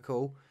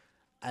miracle.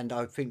 And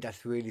I think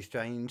that's really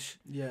strange.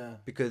 Yeah.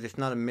 Because it's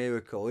not a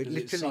miracle. It It's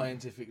literally...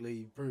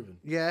 scientifically proven.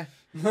 Yeah.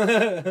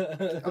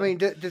 I mean,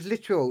 there's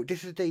literal...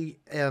 This is the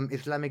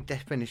Islamic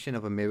definition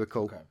of a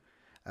miracle. Okay.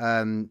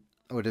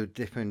 Or the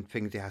different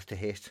things it has to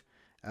hit.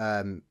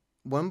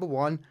 Number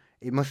one,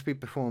 it must be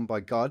performed by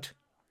God.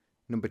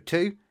 Number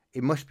two,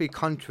 it must be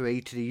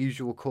contrary to the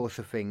usual course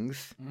of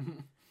things.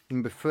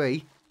 Number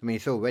three, I mean,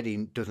 it already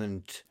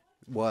doesn't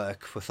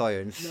work for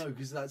science. No,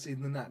 because that's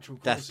in the natural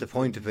course. That's the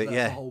point of it, that's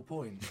yeah. the whole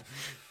point.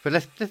 But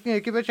let's give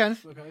it a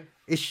chance. Okay.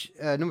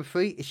 Number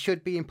three, it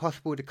should be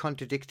impossible to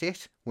contradict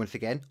it. Once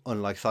again,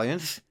 unlike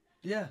science.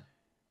 Yeah.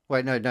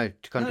 Wait, no, to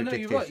contradict No,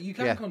 you're it. right. You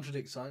can Yeah.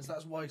 contradict science.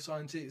 That's why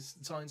science is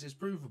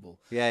provable.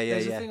 Yeah,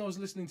 There's a thing I was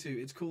listening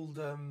to. It's called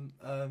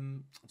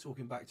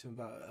talking back to him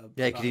about. Yeah, about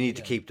because you need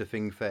to again. keep the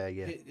thing fair,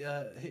 yeah.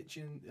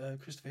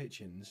 Christopher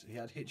Hitchens. He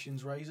had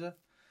Hitchens' razor,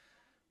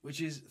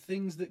 which is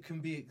things that can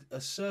be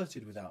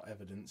asserted without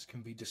evidence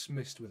can be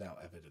dismissed without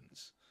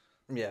evidence.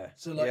 Yeah.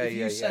 So, like, yeah, if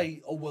you yeah,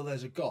 say, "Oh, well,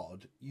 there's a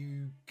God,"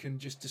 you can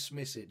just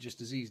dismiss it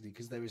just as easily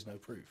because there is no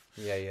proof.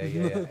 Yeah.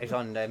 It's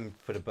on them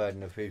for the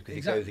burden of proof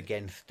because it goes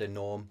against the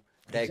norm.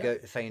 They're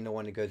saying the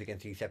one that goes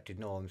against the accepted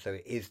norm, so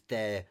it is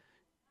their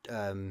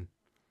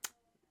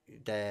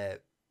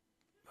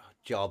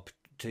job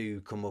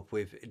to come up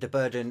with the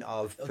burden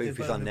of proof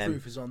is on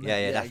them.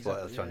 Yeah, that's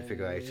what I was trying to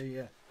figure out.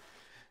 Yeah.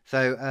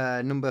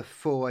 So number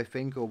 4, I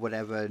think, or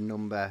whatever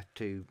number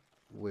 2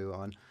 we're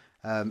on,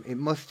 it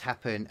must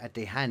happen at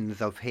the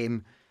hands of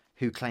him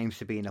who claims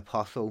to be an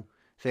apostle.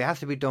 So it has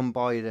to be done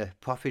by the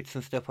prophets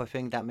and stuff. I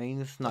think that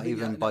means not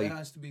even by. It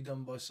has to be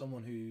done by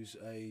someone who's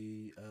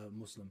a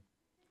Muslim.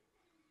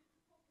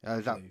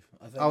 Is that...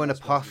 I think an that's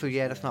what apostle, it is,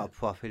 yeah, that's not a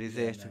prophet, is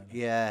it? no.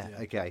 Yeah,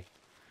 okay.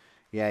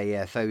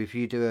 Yeah. So if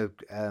you do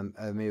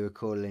a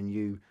miracle and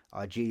you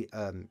are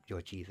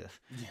you're Jesus,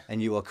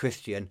 and you are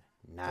Christian,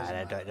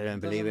 they don't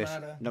believe it.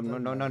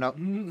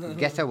 No.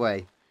 Get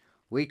away.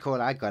 We call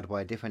our God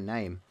by a different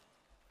name,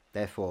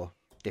 therefore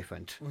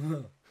different.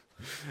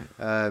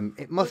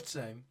 It must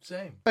same.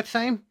 But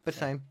same,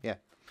 yeah.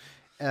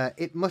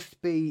 It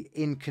must be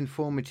in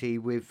conformity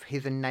with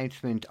his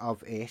announcement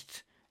of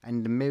it,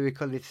 and the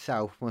miracle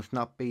itself must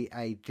not be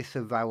a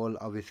disavowal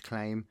of his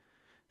claim,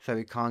 so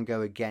it can't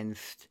go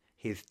against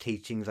his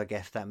teachings, I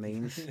guess that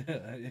means.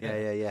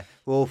 Yeah.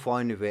 We're all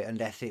fine with it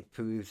unless it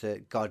proves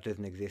that God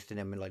doesn't exist, and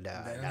then we're like,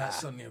 That's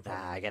suddenly a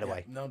problem. get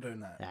away. Not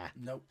doing that.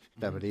 Nope.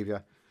 Don't believe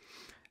you.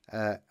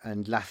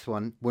 And last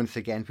one, once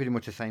again, pretty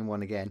much the same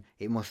one again,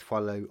 it must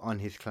follow on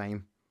his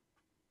claim.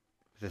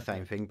 It's the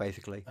same thing,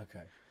 basically.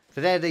 Okay.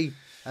 So they're the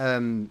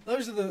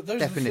those are the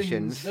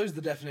definitions. Those are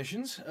the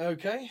definitions.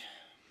 Okay.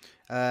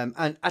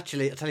 And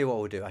actually, I'll tell you what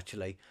we'll do,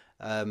 actually.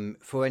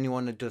 For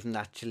anyone that doesn't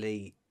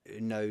actually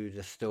know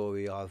the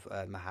story of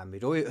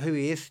Muhammad, or who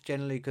he is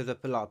generally, because a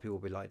lot of people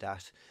will be like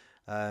that,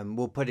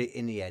 we'll put it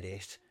in the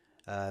edit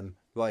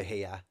right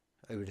here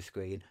over the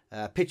screen.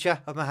 Picture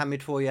of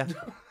Muhammad for you.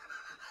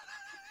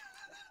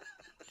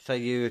 So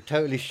you're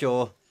totally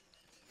sure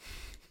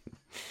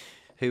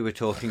who we're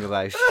talking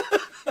about.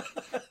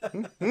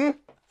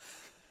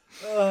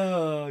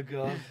 Oh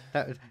god!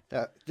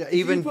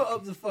 Even if you put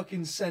up the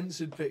fucking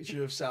censored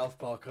picture of South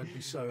Park, I'd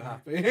be so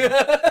happy.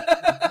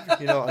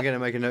 You know what, I'm going to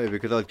make a note of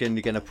it because I was going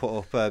to put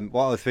up.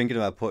 What I was thinking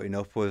about putting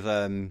up was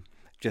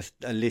just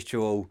a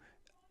literal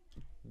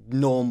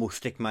normal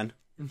stickman.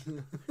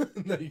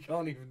 No, you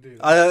can't even do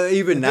that.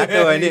 Even that,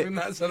 though, ain't it? Even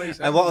that's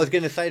unacceptable. And what I was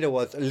going to say there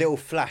was a little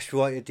flash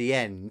right at the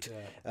end,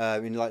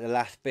 in like the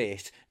last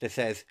bit, that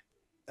says,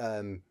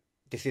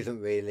 "This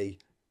isn't really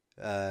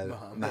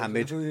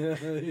Muhammad."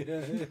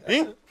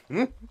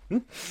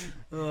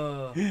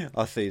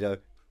 I see though.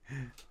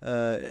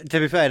 To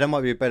be fair, that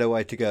might be a better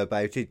way to go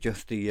about it.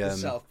 Just the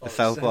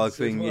South Park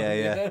thing,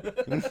 yeah.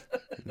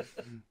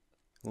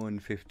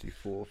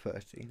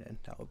 154.30 then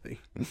that would be.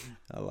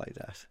 I like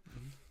that.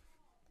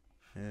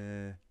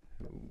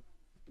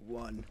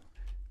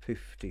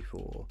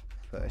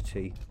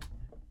 154.30.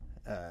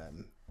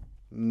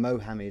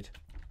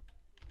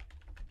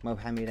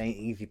 Mohammed ain't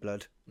easy,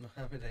 blood.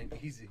 Mohammed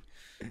ain't easy.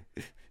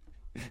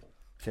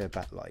 So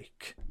about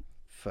like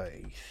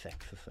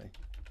 36 or so.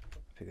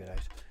 Figure it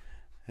out.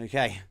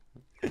 Okay.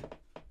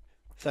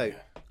 So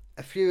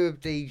a few of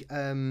the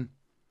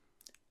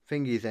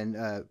thingies then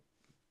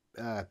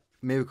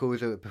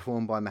miracles that were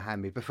performed by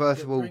Muhammad. But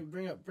first of all,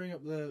 bring up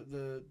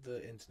the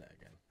internet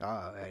again.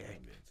 Oh, yeah.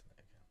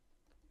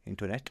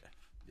 Internet.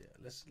 Yeah,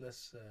 let's. I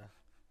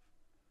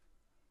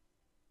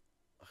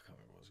can't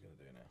remember what I was going to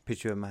do now.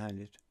 Picture of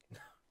Muhammad.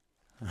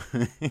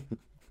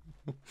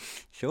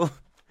 Sure.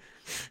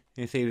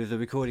 You see, there's a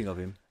recording of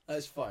him.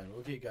 That's fine.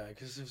 We'll keep going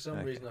because for some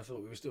Okay. reason I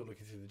thought we were still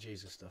looking through the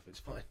Jesus stuff. It's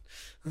fine.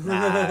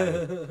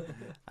 No.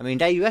 I mean,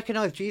 they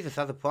recognise Jesus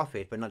as a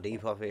prophet, but not the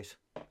prophet.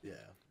 Yeah.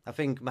 I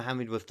think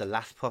Muhammad was the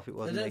last prophet, I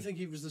wasn't don't he? think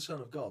he was the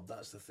son of God.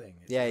 That's the thing.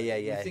 It's Yeah, like, yeah,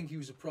 yeah. You think he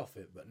was a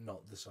prophet, but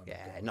not the son of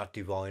Yeah, God. not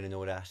divine and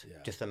all that. Yeah.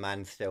 Just a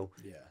man still.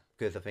 Yeah.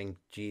 Because I think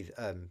Jesus,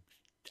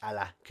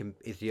 Allah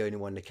is the only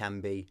one that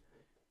can be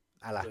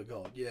Allah. The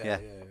God. Yeah. Yeah.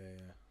 Yeah.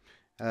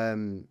 Yeah.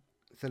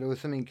 So there was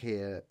something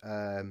here.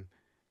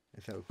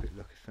 Let's have a quick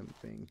look at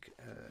something.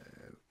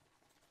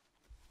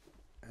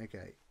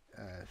 Okay.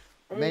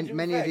 I mean, to be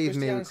Many fair, of these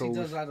Christianity miracles.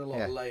 does add a lot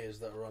yeah. of layers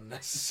that are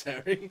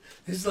unnecessary.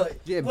 It's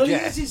like, Yeah, well, yeah.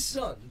 he is his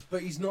son,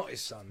 but he's not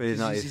his son. But he's 'cause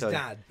not he's his his son.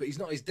 dad, but he's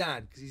not his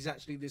dad because he's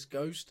actually this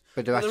ghost.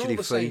 But they're But they're actually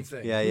all the free. same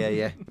thing. Yeah, yeah,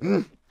 yeah.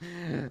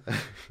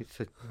 It's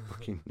a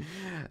fucking.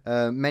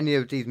 Many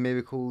of these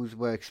miracles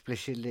were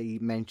explicitly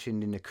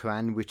mentioned in the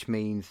Quran, which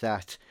means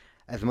that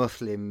as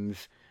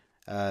Muslims,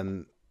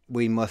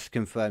 we must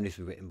confirm. This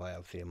was written by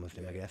obviously a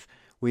Muslim, I guess.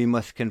 We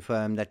must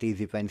confirm that these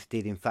events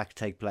did in fact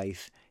take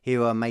place.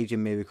 Here are major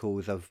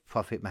miracles of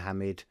Prophet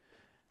Muhammad.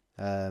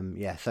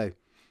 So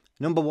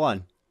number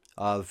one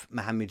of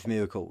Muhammad's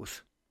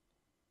miracles.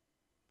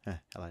 I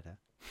like that.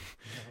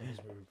 His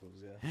miracles,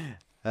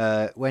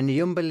 yeah. When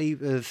the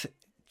unbelievers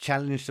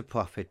challenged the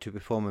Prophet to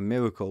perform a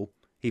miracle,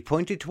 he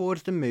pointed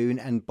towards the moon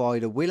and by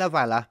the will of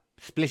Allah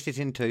split it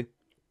in two.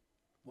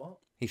 What?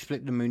 He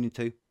split the moon in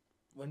two.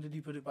 When did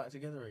he put it back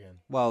together again?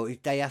 Well,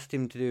 they asked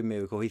him to do a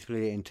miracle. He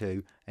split it in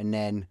two, and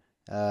then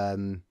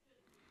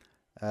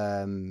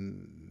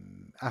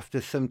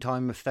after some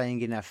time of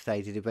staying in that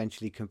state, it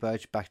eventually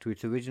converged back to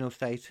its original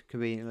state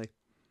conveniently.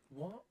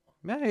 What?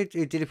 Yeah, it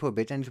did it for a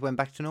bit, then it went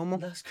back to normal.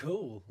 That's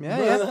cool. Yeah,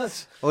 yeah.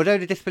 That's... Although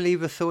the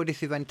disbelievers saw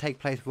this event take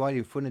place right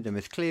in front of them,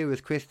 as clear as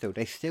crystal,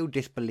 they still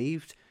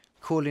disbelieved,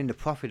 calling the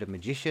Prophet a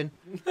magician.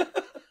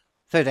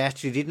 So they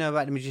actually did know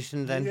about the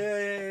magician then?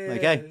 Yeah.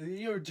 Okay.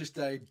 You're just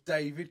a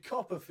David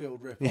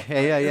Copperfield rip.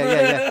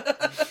 Yeah.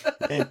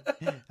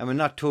 And we're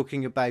not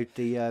talking about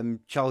the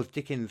Charles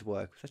Dickens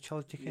work. Was that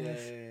Charles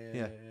Dickens?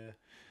 Yeah.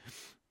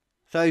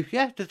 So,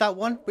 yeah, there's that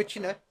one, which,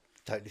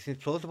 totally seems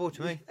plausible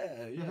to me.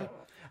 Yeah.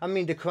 I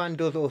mean, the Quran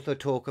does also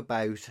talk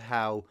about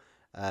how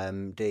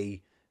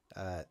the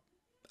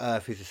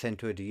Earth is the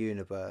centre of the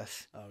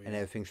universe and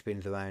everything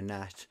spins around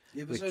that.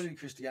 Yeah, but so did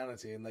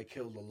Christianity, and they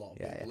killed a lot of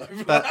people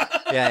over But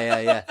that.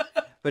 yeah.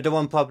 But the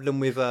one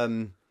problem with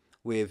the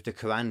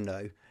Quran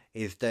though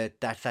is that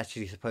that's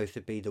actually supposed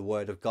to be the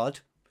word of God.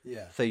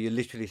 Yeah. So you're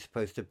literally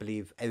supposed to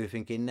believe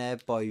everything in there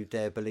by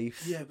their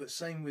beliefs. Yeah, but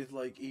same with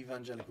like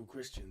evangelical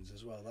Christians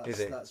as well.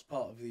 Is it? That's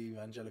part of the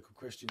evangelical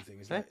Christian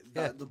thing. Is Yeah,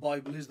 that the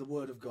Bible is the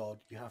word of God.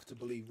 You have to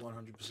believe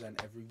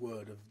 100% every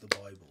word of the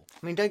Bible.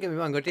 I mean, don't get me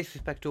wrong. I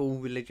disrespect all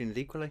religions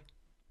equally.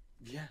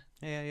 Yeah.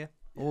 Yeah.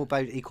 All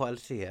about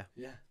equality here.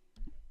 Yeah.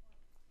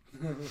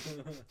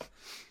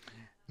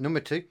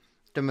 Number 2,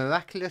 the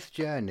miraculous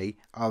journey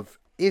of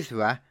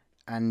Isra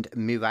and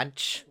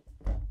Miraj.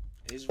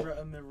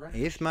 Isra and Miraj.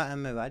 Isma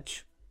and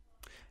Miraj.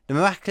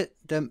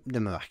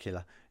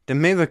 The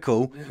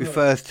miracle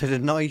refers to the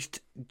night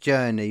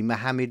journey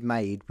Muhammad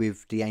made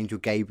with the angel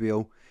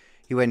Gabriel.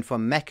 He went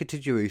from Mecca to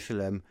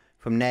Jerusalem.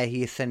 From there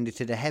he ascended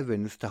to the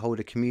heavens to hold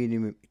a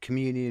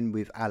communion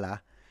with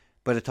Allah.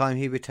 By the time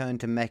he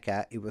returned to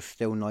Mecca, it was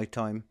still night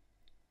time.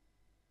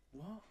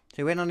 What? So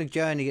he went on a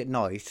journey at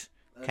night,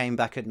 came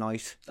back at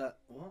night.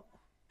 What?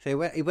 So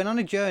he went on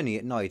a journey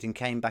at night and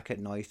came back at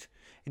night.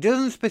 It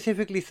doesn't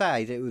specifically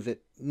say that it was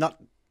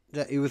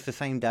that it was the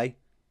same day.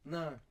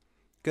 No.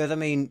 Because I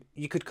mean,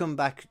 you could come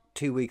back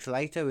 2 weeks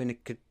later and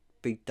it could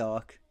be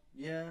dark.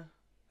 Yeah.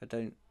 I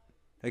don't.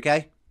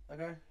 Okay.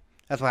 Okay.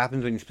 That's what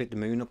happens when you split the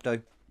moon up, though.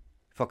 It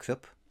fucks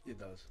up. It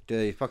does.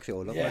 It fucks it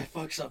all up. Yeah, Like. it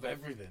fucks up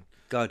everything.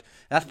 God,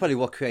 that's probably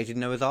what created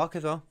Noah's Ark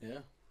as well. Yeah.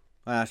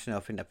 Well, actually, no,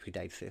 I think that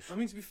predates this. I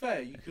mean, to be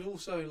fair, you could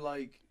also,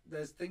 like,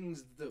 there's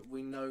things that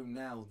we know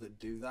now that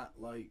do that.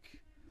 Like,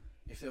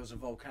 if there was a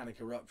volcanic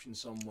eruption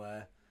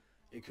somewhere,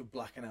 it could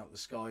blacken out the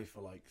sky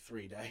for, like,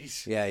 3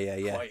 days. Yeah.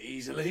 Quite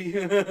easily.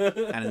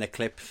 And an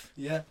eclipse.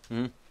 Yeah.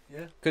 Mhm.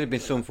 Yeah. Could have been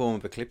some form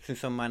of eclipse in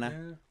some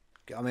manner.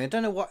 Yeah. I mean, I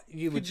don't know what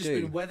you Could would just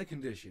do. been weather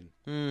condition.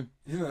 Mm.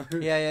 You know?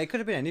 Yeah, it could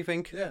have been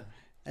anything. Yeah.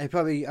 It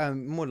probably,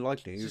 more than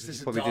likely, It's just it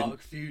this probably dark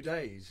didn't. few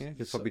days. Yeah,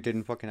 it So- probably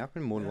didn't fucking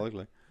happen. More than Yeah.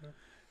 likely. Yeah.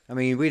 I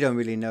mean, we don't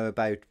really know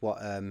about what.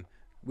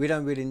 We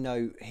don't really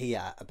know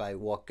here about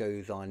what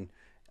goes on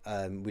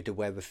with the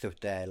weather stuff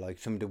there. Like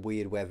some of the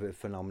weird weather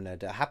phenomena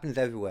that happens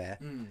everywhere,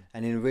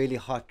 and in a really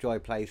hot, dry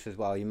place as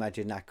well. You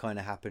imagine that kind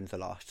of happens a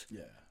lot.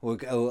 Yeah. Or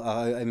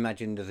I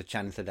imagine there's a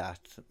chance of that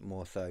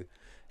more so,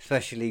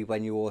 especially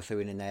when you're also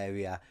in an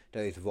area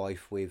that is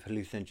rife with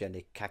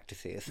hallucinogenic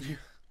cactuses.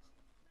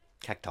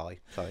 Cacti,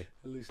 sorry.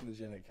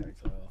 Hallucinogenic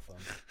cacti are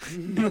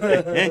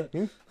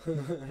fun.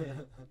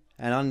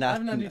 And on I that,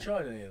 haven't actually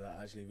tried any of that,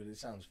 actually, but it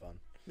sounds fun.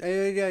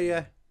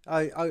 yeah.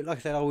 I like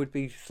I said, I would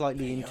be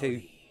slightly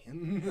into.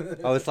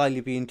 I would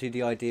slightly be into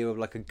the idea of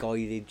like a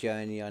guided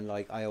journey on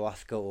like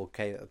ayahuasca or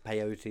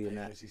peyote and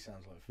that. Peyote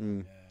sounds like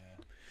fun.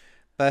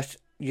 But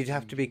you'd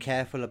have to be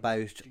careful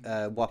about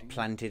what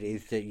plant it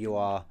is that you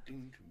are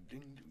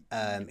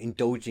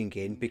indulging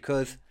in,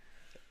 because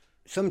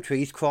some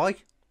trees cry.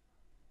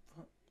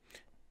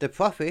 The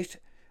prophet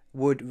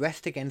would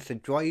rest against a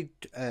dried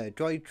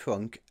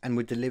trunk and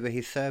would deliver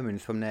his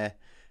sermons from there.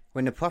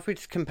 When the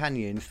prophet's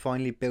companions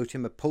finally built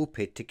him a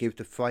pulpit to give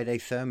the Friday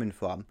sermon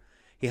from,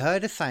 he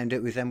heard a sound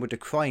that resembled the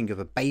crying of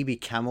a baby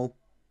camel.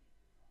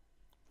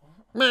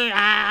 Baby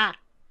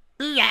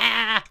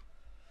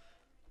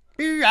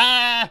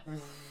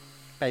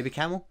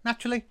camel,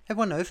 naturally,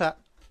 everyone knows that.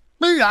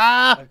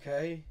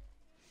 Okay.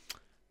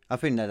 I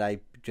think that they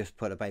just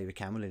put a baby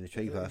camel in the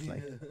tree,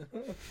 personally.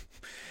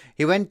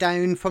 He went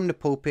down from the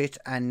pulpit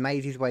and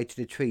made his way to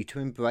the tree to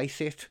embrace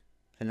it.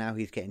 So now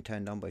he's getting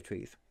turned on by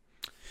trees.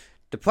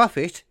 The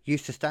prophet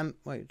used to stand...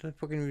 Wait,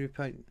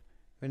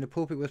 when the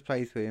pulpit was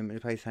placed for him, and he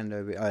placed his hand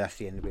over it. Oh, that's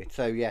the end of it.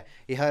 So, yeah,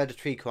 he heard a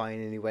tree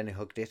crying and he went and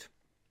hugged it.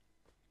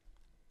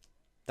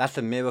 That's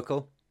a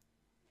miracle.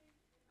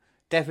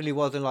 Definitely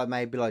wasn't like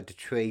maybe like the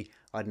tree,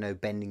 I don't know,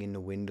 bending in the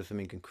wind or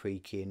something and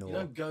creaking. Or... You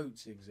know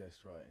goats exist,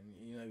 right? And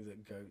you know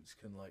that goats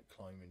can, like,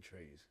 climb in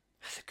trees.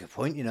 That's a good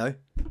point, you know.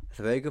 That's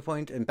a very good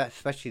point, and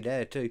especially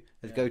there too.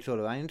 There's goats all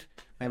around.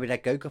 Maybe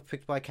that goat got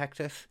pricked by a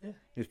cactus. Yeah.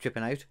 He was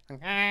tripping out.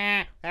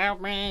 Help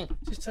me!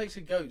 Just takes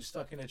a goat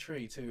stuck in a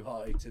tree too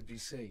high to be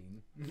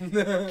seen.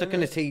 Stuck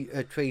in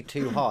a tree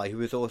too high, who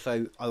was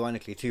also,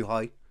 ironically, too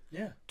high.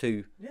 Yeah.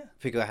 To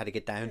figure out how to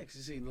get down. Yeah, because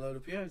he's eating a load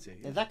of peyote.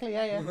 Yeah. Exactly,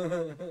 yeah.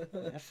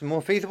 That's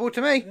more feasible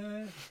to me.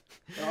 Yeah.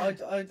 I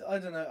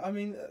don't know. I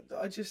mean,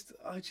 I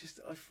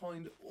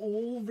find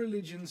all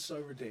religions so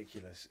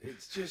ridiculous.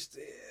 It's just...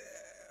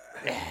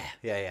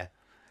 Yeah.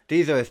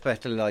 These are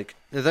especially like...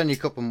 There's only a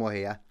couple more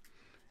here.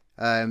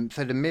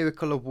 So the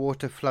miracle of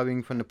water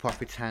flowing from the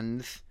prophet's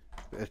hands.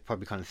 It's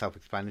probably kind of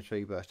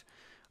self-explanatory, but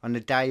on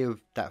the day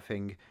of that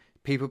thing,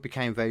 people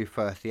became very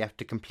thirsty.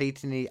 After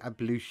completing the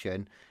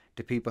ablution,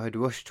 the people had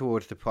rushed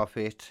towards the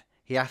prophet.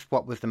 He asked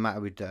what was the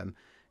matter with them.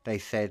 They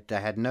said they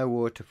had no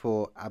water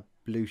for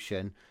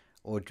ablution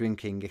or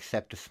drinking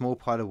except a small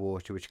pot of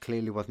water, which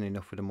clearly wasn't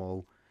enough for them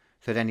all.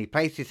 So then he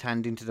placed his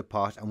hand into the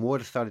pot and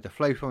water started to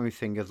flow from his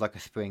fingers like a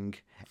spring.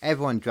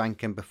 Everyone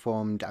drank and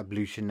performed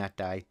ablution that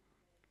day.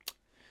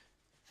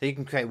 So you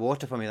can create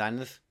water from his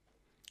hands.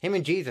 Him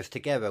and Jesus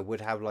together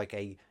would have like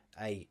a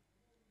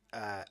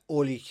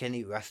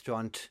all-you-can-eat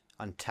restaurant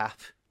on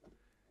tap.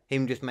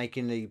 Him just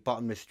making the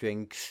bottomless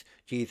drinks.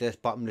 Jesus,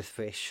 bottomless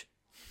fish.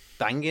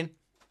 Banging.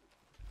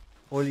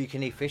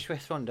 All-you-can-eat fish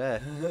restaurant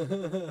there.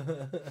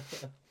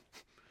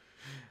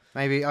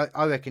 Maybe,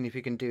 I reckon if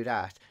you can do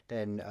that,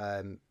 then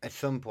at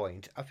some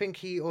point... I think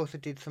he also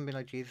did something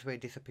like Jesus where he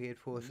disappeared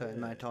for a certain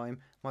amount of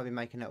time. Might be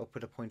making that up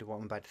with a point of what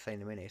I'm about to say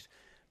in a minute.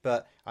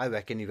 But I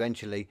reckon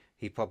eventually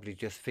he probably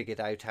just figured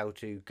out how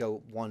to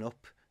go one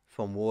up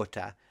from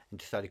water and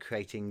just started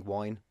creating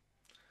wine.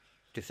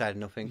 Just out of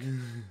nothing.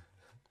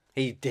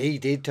 He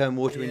did turn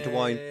water into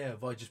wine. Yeah,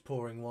 by just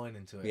pouring wine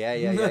into it. Yeah.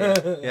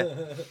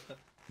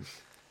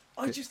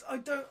 I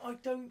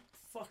don't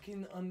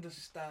fucking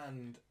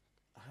understand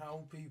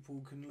how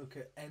people can look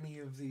at any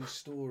of these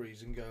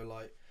stories and go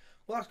like,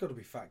 well, that's got to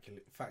be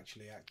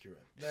factually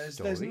accurate.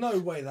 There's no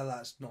way that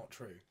that's not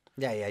true.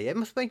 Yeah. It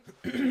must be.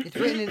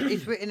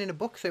 It's written in a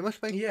book, so it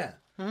must be. Yeah.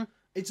 Mm-hmm.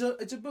 It's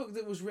a book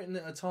that was written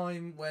at a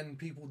time when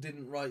people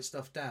didn't write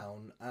stuff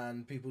down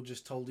and people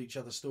just told each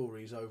other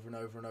stories over and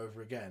over and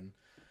over again.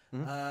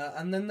 Mm-hmm.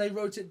 And then they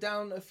wrote it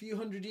down a few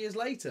hundred years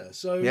later.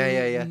 So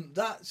yeah.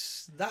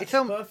 That's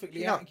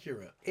perfectly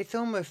accurate. It's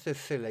almost as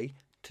silly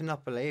to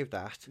not believe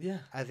that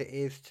as it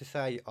is to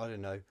say, I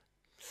don't know,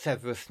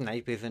 Severus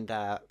Snape isn't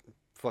our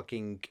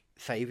fucking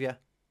saviour.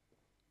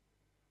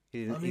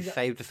 He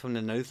saved us from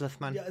the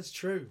Noseless Man. Yeah, it's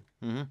true.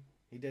 Mm-hmm.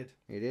 He did.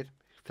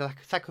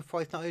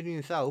 Sacrifice not only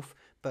himself,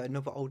 but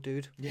another old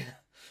dude. Yeah.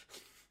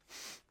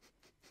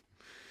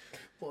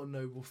 What a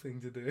noble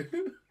thing to do.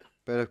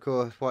 But of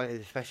course, what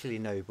is especially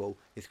noble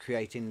is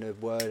creating the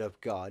word of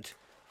God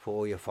for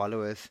all your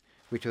followers,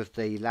 which was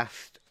the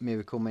last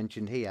miracle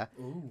mentioned here.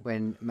 Ooh.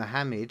 When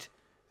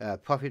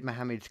Prophet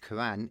Muhammad's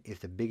Quran is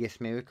the biggest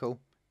miracle.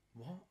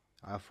 What?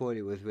 I thought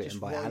it was written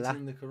by writing Allah.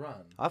 the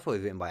Quran? I thought it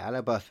was written by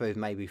Allah, but I suppose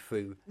maybe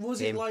through Was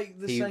him. it like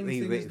the same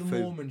thing as the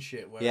Mormon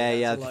shit? Where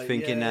I was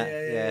thinking that.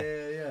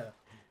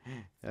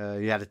 Yeah.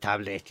 You had a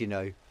tablet, you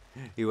know.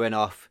 He went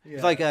off. Yeah.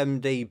 It's like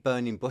the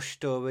burning bush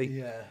story.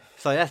 Yeah.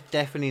 So that's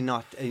definitely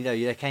not,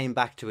 they came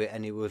back to it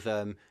and it was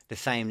the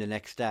same the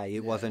next day.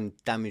 It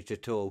wasn't damaged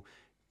at all.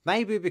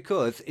 Maybe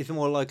because it's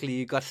more likely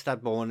you got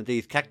stabbed by one of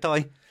these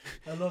cacti.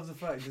 I love the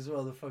fact as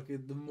well,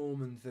 the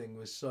Mormon thing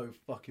was so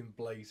fucking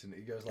blatant.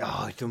 He goes like,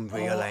 oh, it's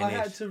unreal, ain't it? I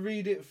had to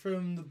read it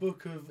from the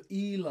book of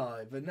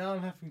Eli, but now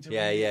I'm having to read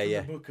it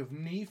from the book of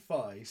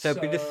Nephi. So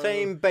it'd be the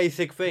same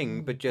basic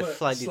thing, but just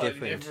slightly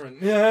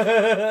different.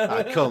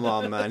 Yeah. Come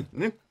on,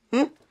 man.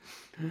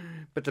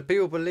 But the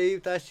people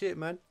believe that shit,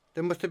 man.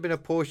 There must have been a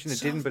portion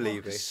that didn't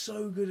believe it.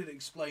 So good at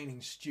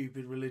explaining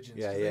stupid religions.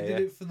 Yeah, they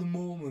did it for the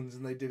Mormons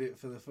and they did it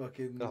for the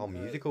fucking... The whole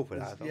musical for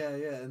that. Yeah,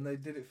 and they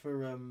did it for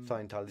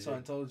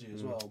Scientology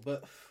as well.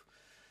 But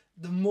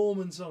the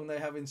Mormon song they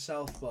have in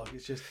South Park.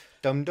 It's just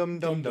Dum dum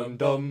dum dum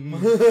dum.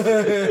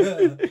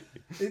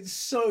 it's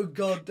so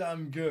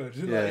goddamn good.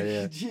 Yeah, Like,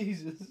 yeah.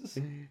 Jesus.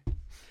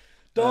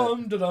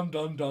 Dum dum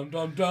dum dum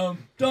dum dum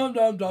dum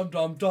dum dum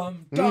dum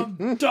dum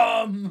dum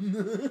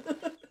dum.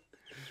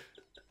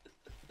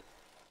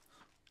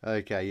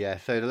 Okay, yeah.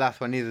 So the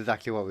last one is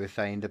exactly what we were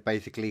saying. That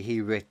basically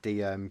he writ the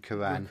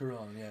Quran. The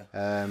Quran,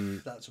 yeah.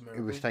 It That's a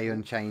miracle. will stay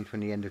unchanged from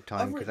the end of I've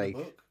time written the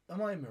book.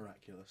 Am I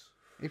miraculous?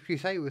 if you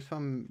say it was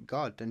from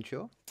God, then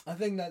sure. I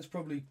think that's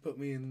probably put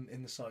me in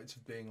the sights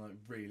of being like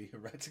really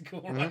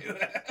heretical right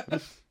there.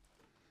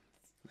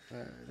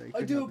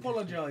 I do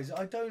apologise.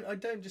 I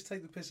don't just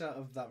take the piss out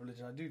of that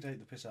religion. I do take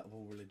the piss out of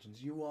all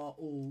religions. You are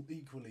all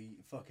equally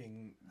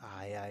fucking.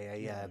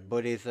 Yeah.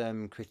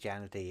 Buddhism,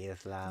 Christianity, If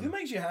it Islam,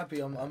 makes you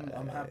happy, I'm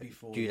happy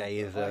for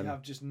Judaism. you. I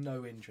have just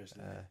no interest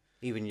in it.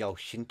 even your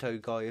Shinto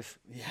guys.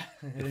 Yeah.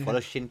 You're full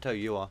of Shinto,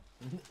 you are.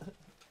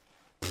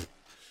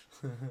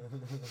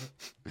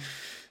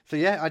 So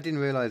yeah, I didn't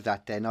realise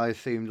that then. I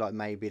assumed like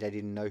maybe they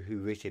didn't know who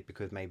writ it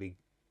because maybe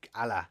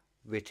Allah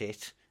writ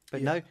it.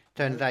 But no,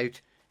 turns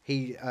out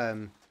he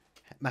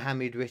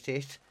Muhammad writ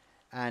it,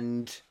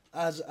 and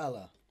As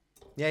Allah.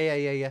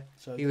 yeah.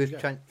 So He there was you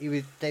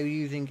go. they were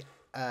using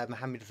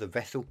Muhammad as a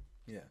vessel.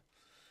 Yeah.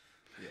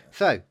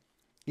 So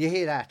you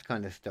hear that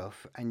kind of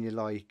stuff, and you're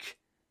like,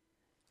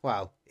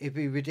 wow, it'd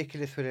be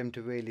ridiculous for them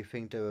to really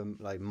think there were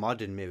like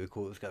modern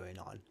miracles going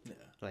on, Yeah.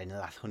 like in the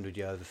last 100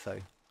 years or so.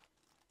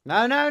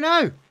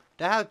 No.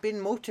 There have been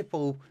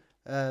multiple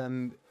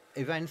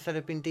events that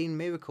have been deemed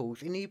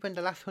miracles in even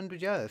the last 100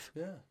 years.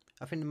 Yeah.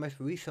 I think the most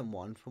recent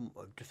one,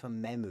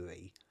 from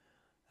memory,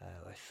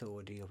 I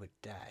saw the other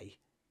day.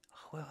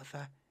 Oh, what was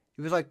that?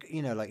 It was like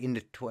like in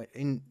the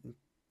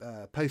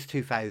post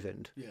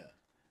 2000. Yeah.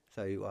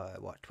 So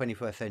what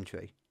 21st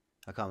century?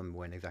 I can't remember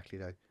when exactly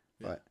though.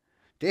 Yeah. Right.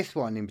 This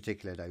one in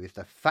particular though is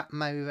the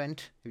Fatma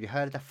event. Have you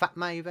heard of the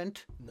Fatma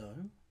event? No.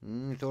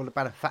 It's all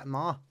about a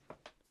Fatma.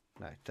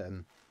 No, it's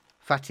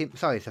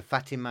it's a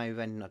Fatima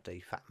event, not the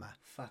Fatma.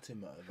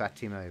 Fatima.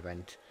 Fatima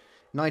event.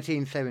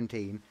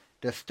 1917.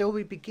 The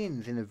story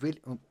begins in the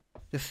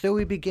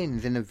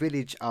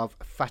village of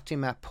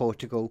Fatima,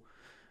 Portugal.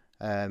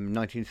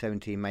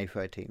 1917, May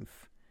 13th.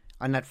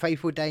 On that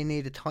fateful day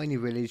near the tiny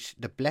village,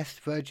 the Blessed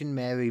Virgin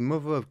Mary,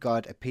 Mother of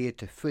God, appeared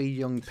to three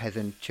young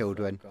peasant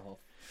children.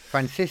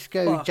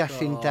 Francisco, Fuck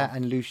Jacinta off.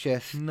 and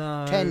Lucius,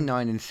 No. 10,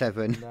 9 and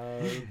 7.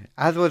 No.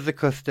 As was the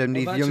custom,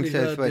 these I've actually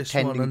youngsters heard were this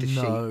one attending and the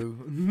sheep.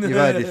 no. You've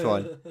heard this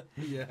one?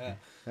 Yeah.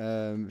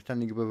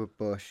 Standing above a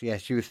bush.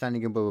 Yes, she was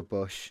standing above a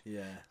bush.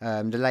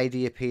 Yeah. The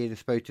lady appeared and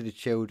spoke to the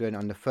children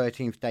on the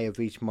 13th day of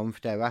each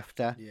month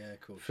thereafter, Yeah,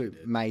 cool. She through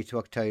did. May to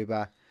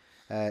October.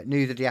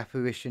 News of the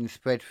apparition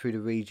spread through the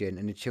region,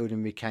 and the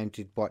children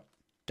recounted what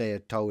they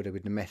had told her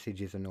with the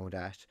messages and all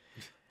that.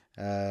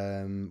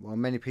 While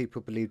many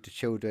people believed the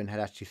children had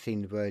actually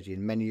seen the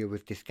Virgin, many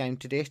others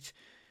discounted it.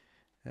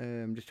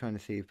 I'm just trying to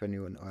see if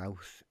anyone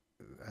else.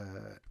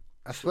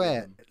 I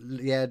swear,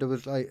 yeah, there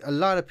was like a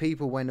lot of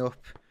people went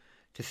up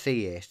to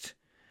see it.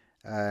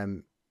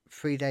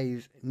 3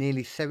 days,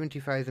 nearly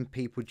 70,000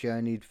 people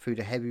journeyed through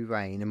the heavy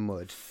rain and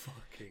mud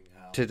Fucking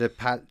hell. to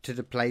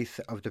the place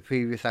of the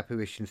previous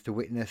apparitions to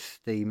witness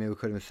the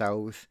miracle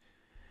themselves.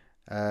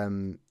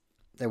 Some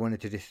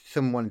wanted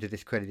to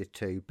discredit it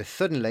too, but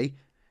suddenly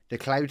the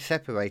clouds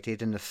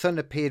separated and the sun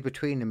appeared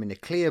between them in a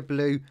clear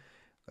blue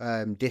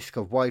disc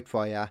of white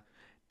fire.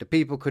 The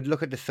people could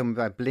look at the sun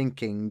without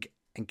blinking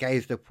and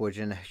gazed upwards,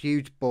 and a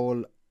huge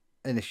ball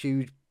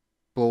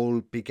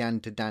began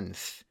to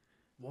dance.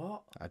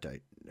 What? Okay.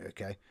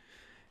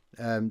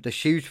 The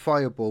huge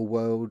fireball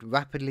whirled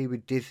rapidly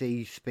with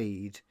dizzy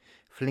speed,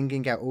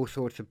 flinging out all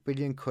sorts of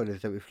brilliant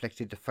colours that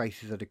reflected the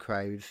faces of the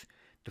crowds.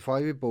 The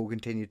fiery ball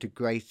continued to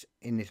grate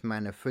in this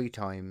manner 3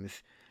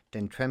 times,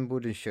 then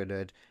trembled and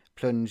shuddered,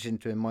 plunged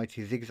into a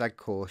mighty zigzag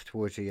course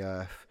towards the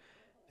earth.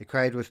 The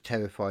crowd was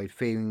terrified,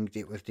 fearing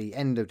it was the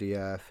end of the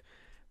earth,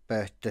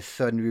 but the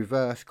sun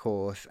reversed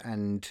course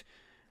and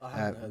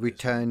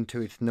returned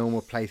to its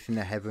normal place in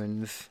the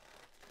heavens.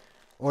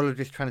 All of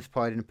this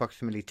transpired in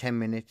approximately 10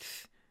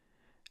 minutes.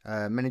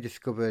 Many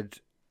discovered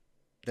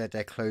that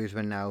their clothes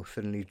were now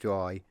suddenly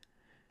dry.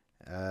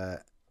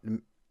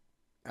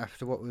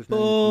 After what was known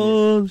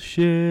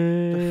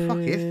Bullshit. the fuck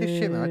is this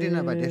shit, man? I didn't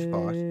know about this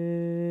part.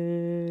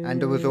 And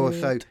there was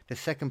also the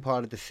second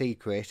part of the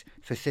secret,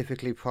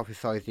 specifically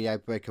prophesied the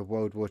outbreak of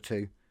World War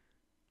II.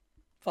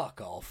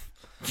 Fuck off.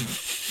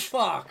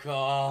 Fuck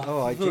off. Oh,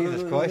 right,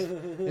 Jesus Christ.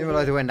 Didn't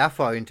realise I went that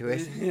far into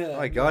it. Yeah,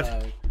 My God.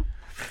 no.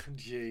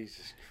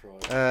 Jesus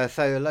Christ.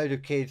 So a load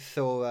of kids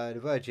saw the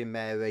Virgin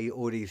Mary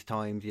all these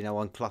times,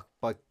 on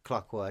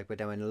clockwork, but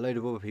then when a load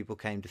of other people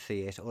came to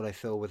see it, all they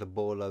saw was a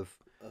ball of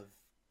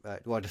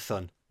the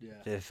sun. Yeah.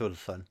 They saw the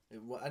sun.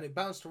 And it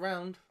bounced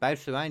around.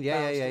 Bounced around,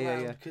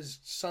 yeah. Because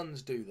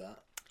suns do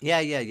that.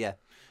 Yeah.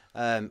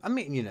 I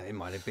mean, it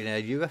might have been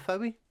a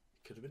UFO.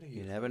 Could have been a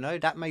You never know.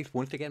 That makes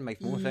more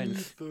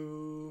sense.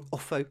 UFO.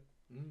 UFO.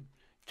 Mm.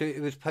 So it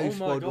was post Oh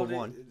my World War God,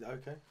 One.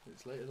 Okay,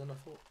 it's later than I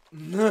thought.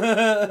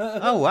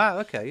 Oh wow.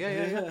 Okay.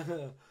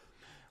 Yeah.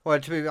 Well,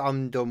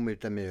 I'm done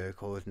with the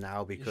miracles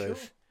now because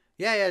sure?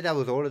 yeah, that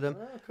was all of them.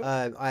 Oh, cool.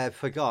 I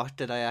forgot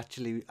that I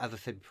actually, as I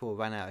said before,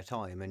 ran out of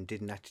time and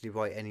didn't actually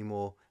write any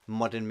more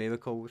modern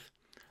miracles.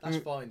 That's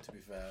fine, to be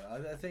fair.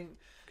 I think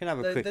Can I have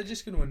a they're quick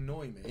just going to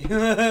annoy me.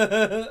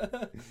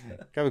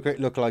 have a quick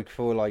look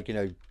for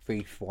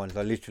brief ones.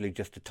 Are literally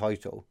just the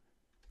title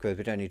because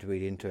we don't need to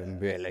read into them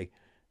really.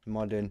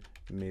 Modern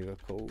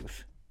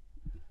miracles.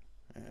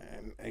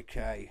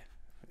 Okay,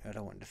 I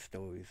don't want the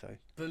stories though.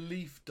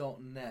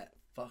 Belief.net.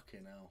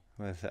 Fucking hell.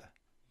 Where's that?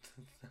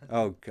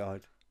 Oh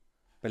God,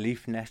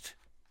 BeliefNet.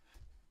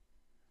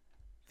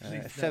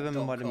 7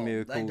 Beliefnet.com. modern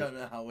miracles. They don't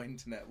know how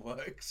internet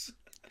works.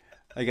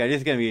 Okay, this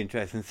is going to be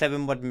interesting.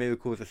 7 modern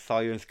miracles that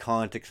science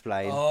can't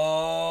explain.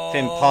 Oh, It's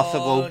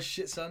impossible.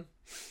 Shit, son.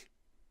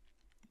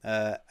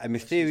 A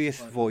mysterious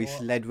find voice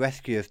what? led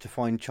rescuers to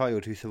find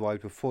child who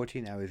survived for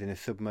 14 hours in a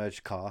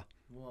submerged car.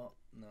 What?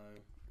 No.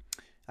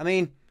 I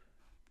mean,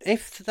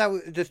 if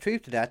there's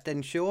truth to that,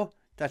 then sure,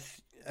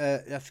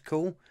 that's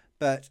cool.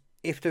 But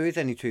if there is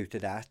any truth to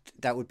that,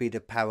 that would be the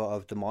power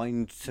of the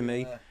mind to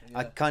me.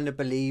 I kind of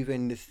believe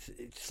in this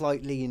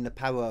slightly in the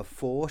power of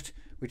thought,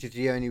 which is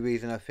the only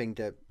reason I think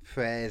that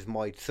prayers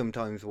might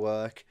sometimes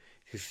work.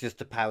 It's just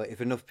the power. If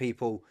enough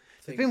people,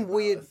 Think there's been about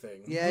weird. a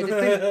thing. Yeah,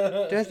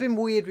 there's been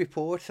weird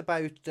reports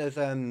about there's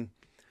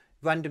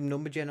random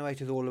number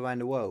generators all around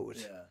the world,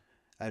 Yeah.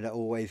 and they're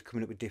always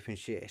coming up with different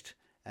shit.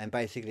 And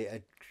basically,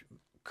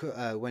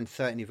 when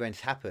certain events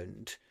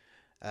happened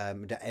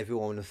that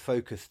everyone was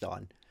focused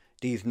on,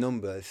 these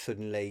numbers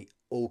suddenly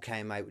all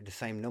came out with the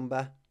same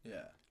number.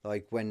 Yeah.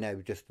 Like when they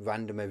were just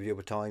random every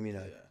other time,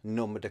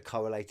 number that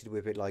correlated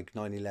with it, like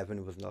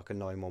 911 was like a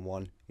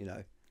 911,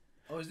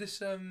 Oh, is this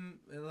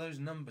those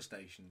number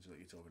stations that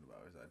you're talking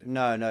about? Is that different?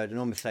 No, the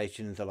number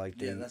stations are like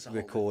Yeah, the that's a whole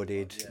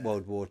recorded different one, yeah.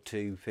 World War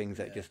II things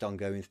that Yeah. are just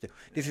ongoing stuff.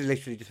 This is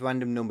literally just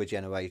random number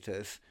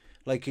generators,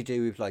 like you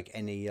do with like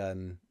any Yeah,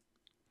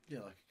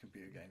 like a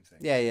computer game thing.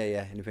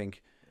 yeah, anything.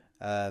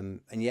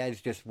 And yeah, it's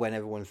just when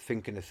everyone's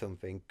thinking of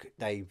something,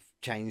 they've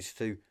changed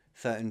to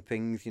certain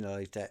things,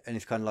 like that. And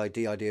it's kind of like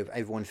the idea of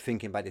everyone's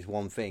thinking about this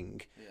one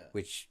thing, Yeah.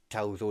 which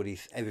tells all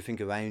these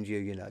everything around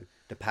you,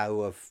 the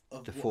power of the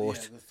what- thought.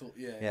 Yeah, the thought.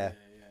 Yeah. Yeah.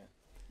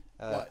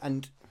 Right.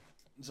 And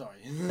Sorry.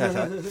 That's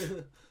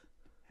right.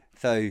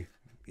 so,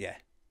 yeah,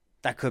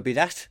 that could be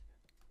that.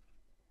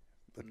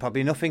 But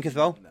probably nothing as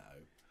well. No.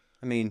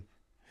 I mean,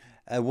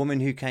 a woman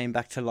who came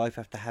back to life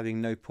after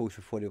having no pulse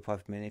for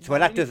 45 minutes. Well,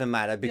 that doesn't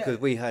matter because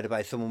we heard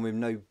about someone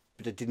with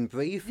that didn't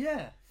breathe.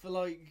 Yeah, for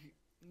like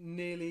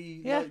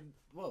nearly. Yeah. Like,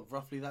 well,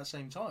 roughly that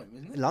same time,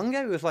 isn't it? Longer,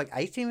 it was like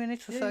 80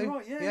 minutes or Yeah, so. you're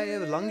right, yeah, it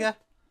was yeah, longer.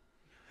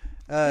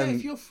 Yeah,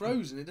 if you're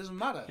frozen, it doesn't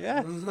matter.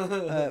 Yeah.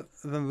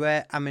 The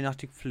rare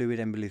amniotic fluid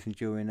embolism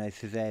during a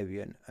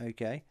cesarean.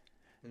 Okay.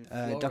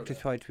 In Doctor Florida.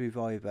 tried to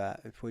revive her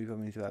at 45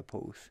 minutes without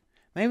pulse.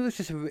 Maybe it was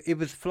just it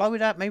was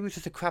Florida. Maybe it was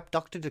just a crap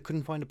doctor that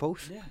couldn't find a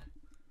pulse. Yeah.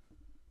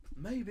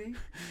 Maybe.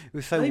 It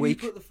was so Maybe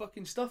weak. you put the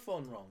fucking stuff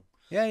on wrong.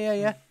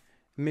 Yeah.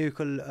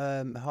 Miracle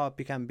heart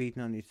began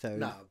beating on its own.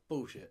 Nah,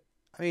 bullshit.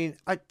 I mean,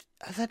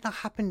 has that not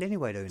happened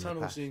anyway though in the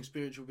Tunnel past? seeing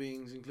spiritual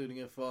beings, including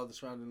her father,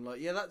 surrounding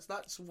like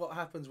that's what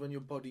happens when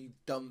your body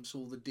dumps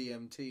all the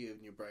DMT in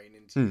your brain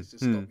into you to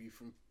stop you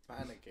from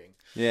panicking.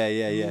 Yeah.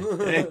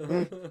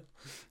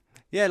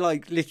 Yeah,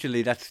 like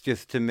literally, that's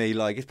just to me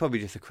like it's probably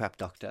just a crap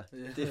doctor.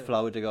 Yeah. These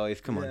Florida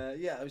guys, come on,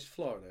 Yeah, it was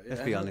Florida. Yeah.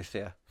 let's be honest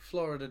here.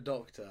 Florida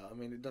doctor. I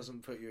mean, it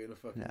doesn't put you in a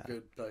fucking No.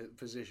 good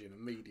position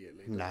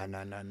immediately. does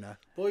No. it?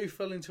 Boy who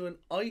fell into an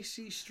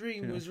icy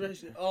stream was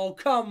rescued. Oh,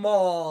 come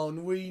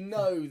on. We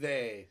know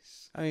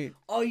this. I mean,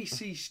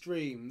 Icy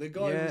stream. The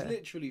guy was Yeah.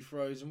 literally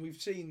frozen.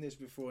 We've seen this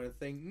before. I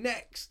think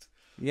next.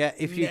 yeah,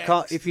 if you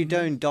Next. if you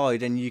don't die,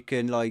 then you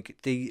can like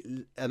the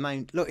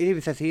amount. Look, it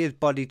even says his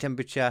body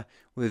temperature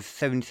was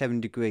 77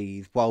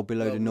 degrees, well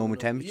below Well the normal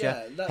below- temperature.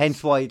 yeah, that's-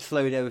 Hence why it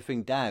slowed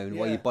everything down.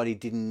 Why Yeah. your body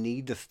didn't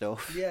need the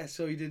stuff. Yeah,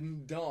 so he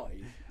didn't die.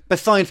 But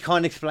science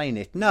can't explain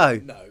it. No.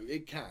 No,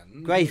 it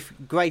can.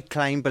 Great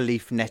claim,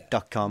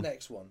 BeliefNet.com.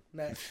 Next one.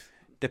 Next.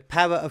 The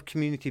power of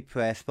community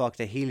prayer sparked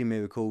a healing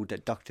miracle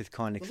that doctors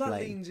can't Well, that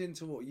explain. leans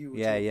into what you were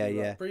Yeah, talking yeah.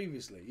 about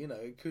previously.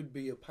 It could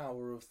be a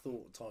power of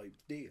thought type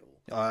deal.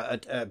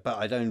 But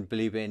I don't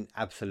believe in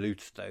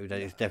absolutes, though.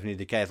 That is definitely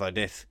the case like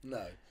this.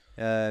 No.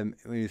 When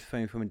he was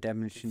phoned from a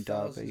demolition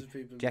Thousands derby, of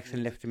people-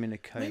 Jackson left him in a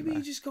coma. Maybe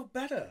he just got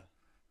better.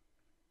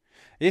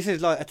 This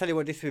is like, I tell you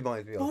what, this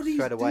reminds me of Bodies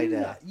straight away do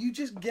there. that. You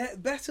just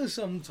get better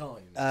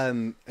sometimes.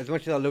 As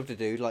much as I love to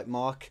do, like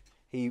Mark,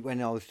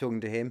 when I was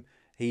talking to him,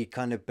 he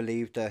kind of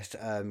believed that,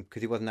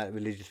 because he wasn't that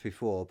religious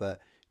before, but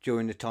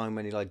during the time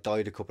when he like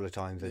died a couple of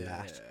times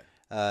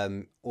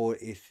and or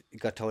he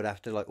got told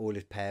after like all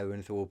his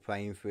parents were all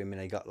praying for him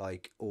and they got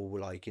like all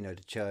like, the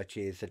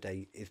churches that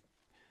his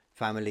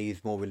family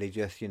is more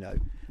religious,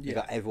 they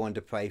got everyone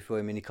to pray for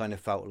him and he kind of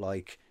felt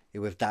like it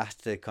was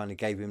that kind of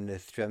gave him the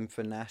strength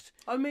and that.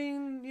 I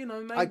mean,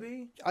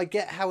 maybe. I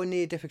get how a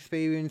near-death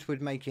experience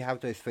would make you have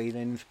those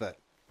feelings, but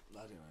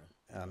I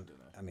don't know.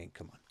 I mean,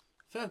 come on.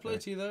 Fair play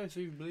to you though, if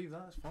you believe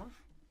that, it's fine.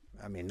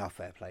 I mean, not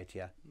fair play to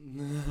you.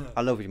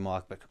 I love you,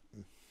 Mark, but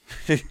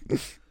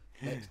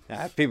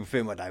Nah, people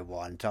film what they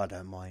want. I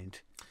don't mind.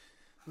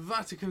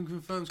 Vatican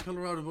confirms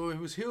Colorado boy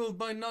was healed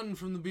by nun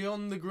from the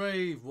beyond the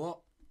grave. What?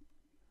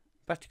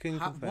 Vatican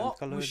confirms What?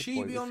 Colorado Was she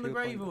boy beyond the healed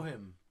by grave nun. or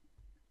him?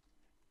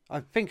 I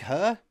think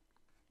her.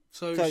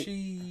 So So-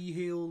 she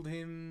healed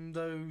him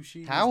though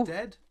she How? was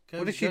dead?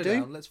 What did she Go do?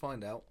 down, let's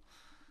find out.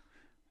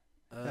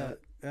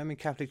 Roman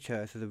Catholic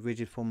Church has a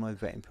rigid formalised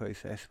vetting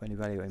process when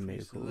evaluating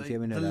miracles. You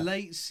ever know The that?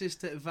 late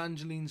sister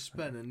Evangeline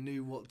Spenner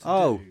knew what to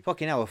Oh, do.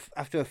 fucking hell.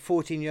 After a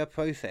 14-year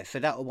process. So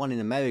that one in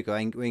America we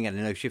ain't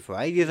getting no shit for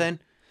ages then.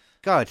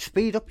 God,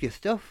 speed up your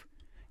stuff.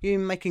 You're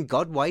making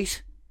God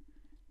wait.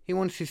 He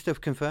wants his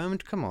stuff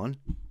confirmed. Come on.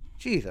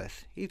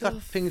 Jesus. He's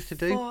got things to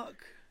do. Fuck.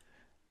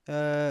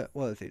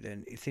 What is it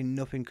then? It's in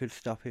Nothing Could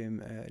Stop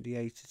Him. The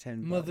 8 to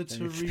 10. Mother Biden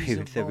Teresa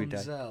experience every day.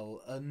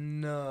 Bonzel.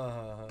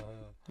 No.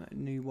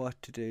 Knew what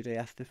to do. They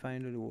asked to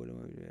find the water.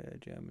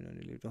 German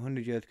only lived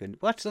 100 years ago.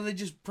 What? So they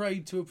just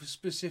prayed to a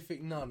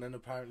specific nun and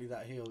apparently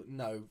that healed.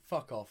 No,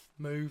 fuck off.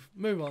 Move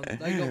on.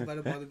 They got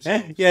better by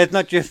themselves. Yeah, it's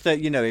not just that,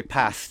 it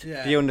passed.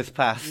 Yeah. The illness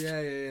passed.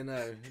 Yeah,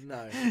 no.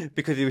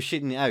 Because he was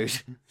shitting it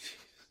out.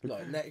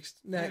 Like, next.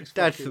 That's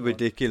fucking one.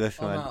 ridiculous,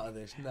 I'm man. out of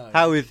this. No.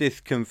 How is this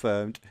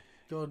confirmed?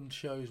 God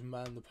shows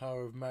man the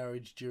power of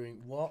marriage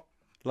during what?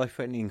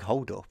 Life-threatening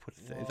hold-up.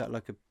 Is that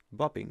like a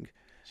bobbing?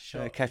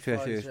 Catch me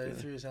Friday, serious.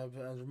 through his hand,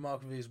 and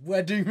remarkably his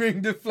wedding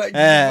ring deflected.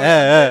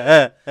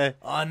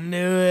 I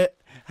knew it.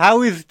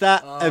 How is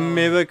that a Oh.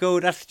 miracle?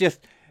 That's just...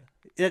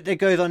 It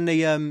goes on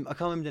the... I can't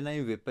remember the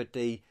name of it, but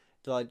the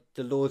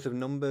laws of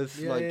numbers,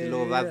 the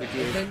law of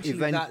averages.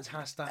 Eventually that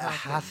has to It happen.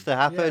 has to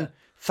happen.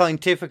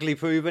 Scientifically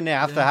proven it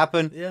has to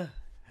happen. Yeah.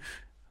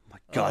 My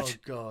God.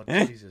 Oh,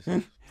 God. Jesus.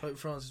 Pope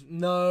Francis.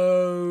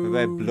 No. The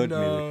red blood no,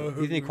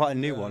 miracle. Isn't it quite a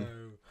new one?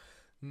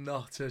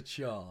 Not a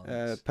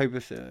chance. Pope the Pope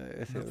was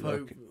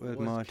was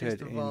martyred in...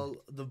 Cristobal,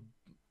 the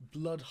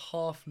blood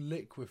half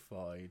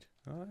liquefied.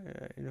 Oh,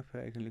 yeah, enough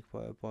it can look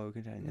for a vial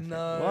containing...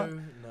 No.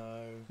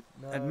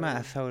 At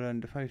Mass, hold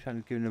on, the Pope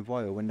was given a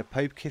vial. When the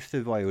Pope kissed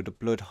the vial, the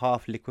blood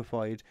half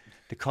liquefied.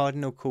 The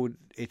Cardinal called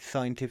it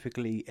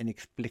scientifically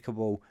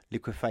inexplicable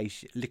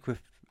liquefaction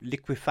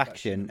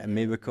a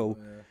miracle.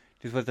 Yeah.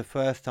 This was the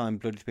first time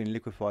blood has been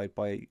liquefied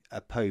by a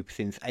Pope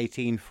since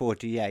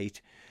 1848,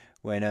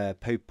 when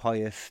Pope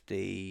Pius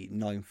the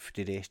IX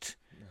did it.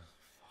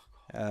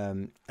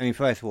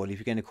 First of all, if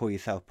you're going to call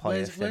yourself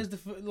Pius, Where's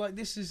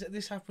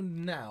this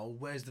happened now?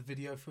 Where's the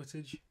video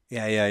footage?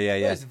 yeah.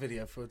 Where's the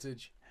video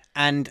footage?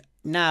 And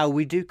now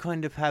we do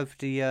kind of have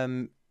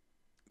the,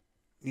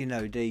 we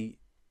know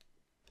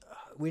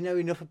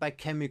enough about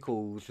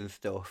chemicals and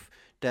stuff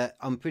that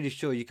I'm pretty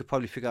sure you could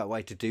probably figure out a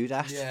way to do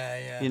that.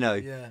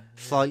 Yeah.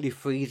 Slightly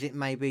freeze it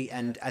maybe,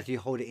 and as you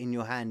hold it in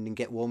your hand and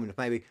get warm enough,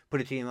 maybe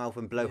put it in your mouth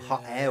and blow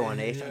hot air on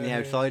it on the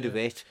outside of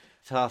it.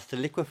 Starts to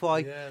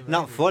liquefy,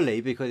 not maybe.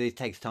 fully because it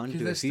takes time to Because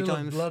do it a there's few still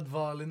times. a blood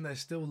vial in there,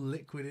 still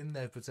liquid in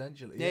there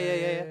potentially.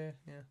 Yeah.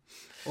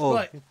 Or,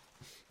 Right.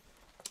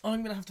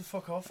 I'm gonna have to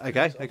fuck off. Okay,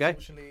 because okay.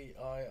 Unfortunately,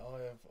 I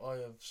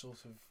have sort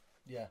of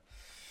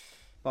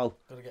well,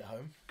 gotta get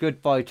home.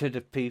 goodbye to the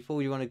people.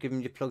 You want to give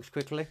them your plugs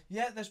quickly?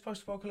 Yeah, there's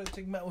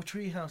Post-Apocalyptic Metal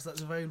Treehouse. That's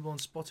available on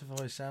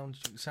Spotify,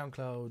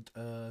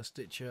 SoundCloud,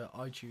 Stitcher,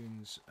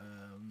 iTunes.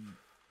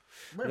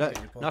 Wherever you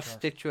get your Not podcasts.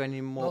 Stitcher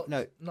anymore.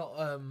 Not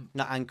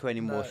Not Anchor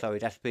anymore. no. Sorry,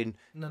 that's been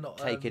not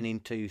taken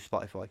into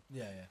Spotify.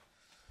 Yeah.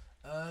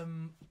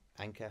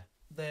 Anchor.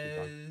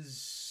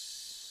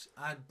 There's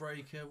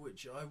Adbreaker,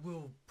 which I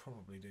will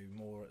probably do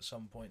more at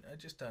some point. I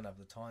just don't have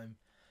the time.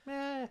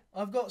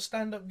 I've got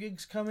stand-up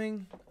gigs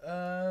coming,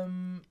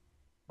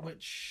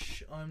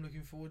 which I'm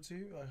looking forward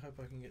to. I hope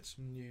I can get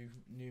some new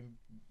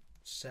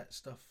set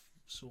stuff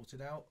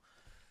sorted out.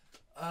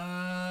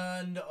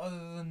 And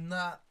other than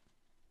that,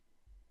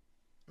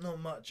 not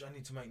much. I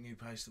need to make new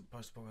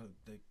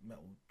post-apocalyptic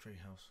metal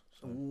treehouse.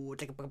 So, Ooh,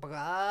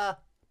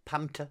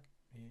 Pamter.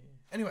 yeah.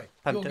 Anyway,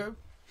 Pamter. you'll go.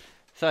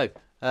 So,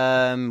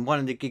 one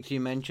of the gigs you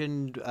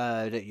mentioned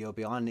that you'll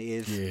be on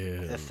is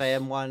the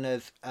same one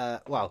as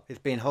it's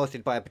being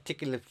hosted by a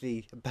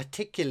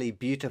particularly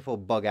beautiful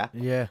bugger,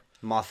 Yeah,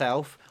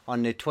 myself,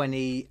 on the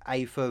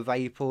 28th of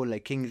April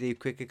at Kings Eve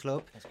Cricket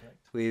Club. that's correct.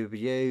 With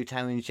you,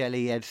 Taryn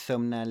Shelley, Ed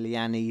Sumner,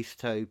 Leanne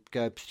Eastope,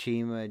 Gerbs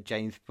Chima,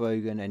 James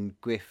Brogan, and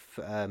Griff.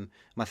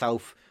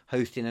 Myself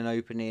hosting and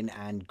opening,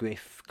 and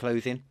Griff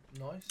closing.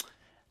 Nice.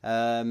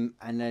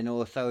 And then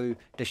also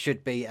there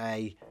should be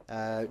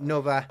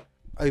another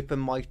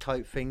open mic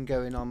type thing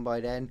going on by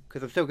then,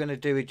 because I'm still going to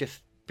do it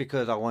just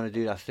because I want to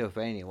do that stuff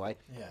anyway.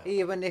 Yeah.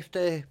 Even if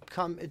the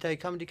comedy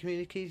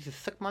community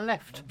just suck my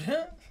left.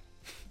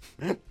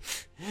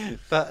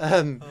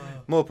 But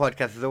more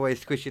podcasts. There's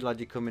always Squishy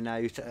Logic coming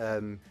out.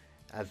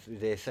 As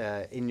this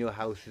In Your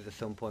Houses at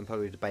some point,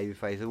 probably the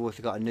Babyface. We've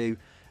also got a new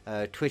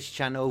Twitch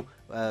channel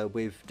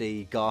with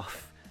the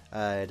Goth.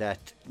 The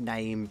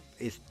name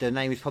is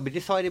probably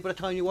decided by the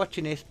time you're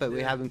watching this, but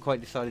we haven't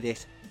quite decided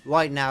this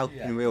right now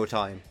in real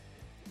time.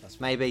 That's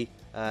Maybe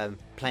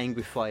Playing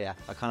with Fire.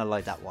 I kind of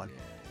like that one.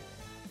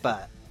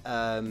 But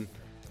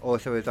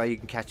Also, as well, you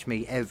can catch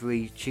me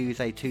every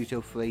Tuesday 2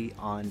 till 3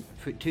 on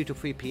 2 till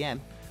 3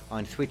 p.m.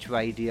 on Switch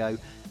Radio,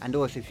 and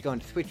also if you go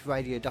on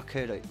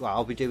switchradio.co, well,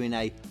 I'll be doing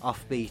a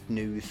offbeat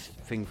news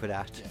thing for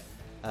that.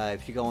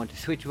 If you go on to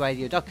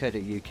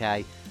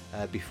switchradio.co.uk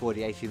before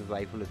the 18th of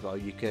April as well,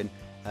 you can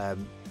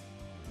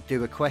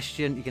do a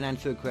question. You can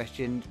answer a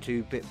question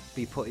to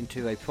be put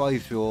into a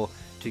prize draw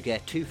to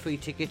get 2 free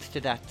tickets to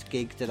that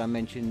gig that I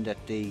mentioned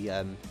at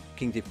the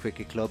Kingsip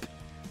Cricket Club.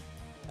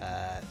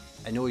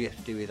 And all you have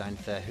to do is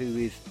answer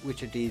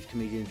which of these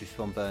comedians is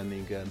from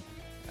Birmingham: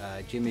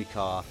 Jimmy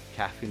Carr,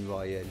 Catherine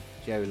Ryan,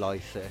 Jerry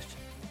Lysett,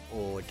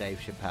 or Dave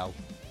Chappelle.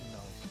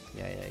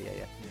 Nice.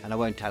 Yeah. And I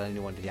won't tell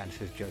anyone the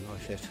answer is Joe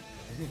Lysett.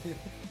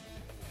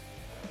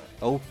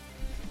 Oh,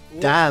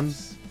 Whoops. damn!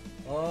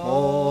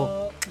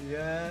 Oh,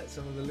 yeah.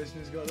 Some of the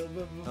listeners got a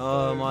little bit.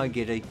 Oh my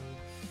giddy!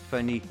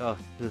 Funny. Oh,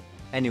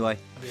 anyway.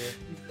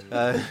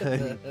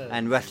 Yeah.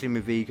 And Wrestling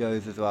with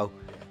Egos as well,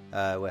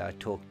 where I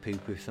talk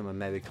poop with some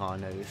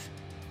Americanos.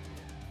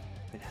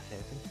 But that's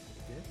everything.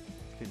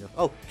 Good enough.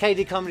 Oh,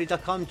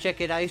 kdcomedy.com,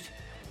 check it out.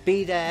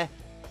 Be there,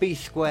 be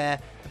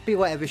square, be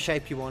whatever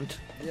shape you want.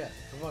 Yeah,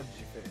 provided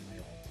you fit in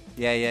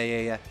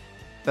there. Yeah.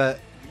 But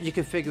you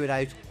can figure it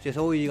out. Just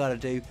all you gotta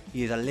do,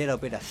 use a little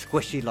bit of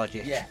squishy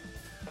logic. Yeah.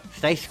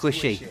 Stay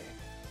squishy. Squish it.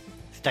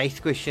 Stay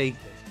squishy.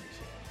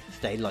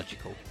 Stay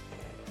logical.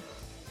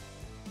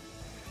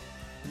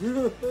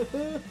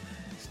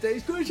 Stay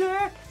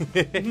squishy.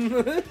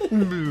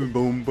 Boom,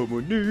 boom, boom, boom,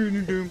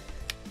 boom,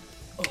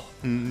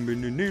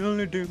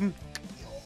 boom.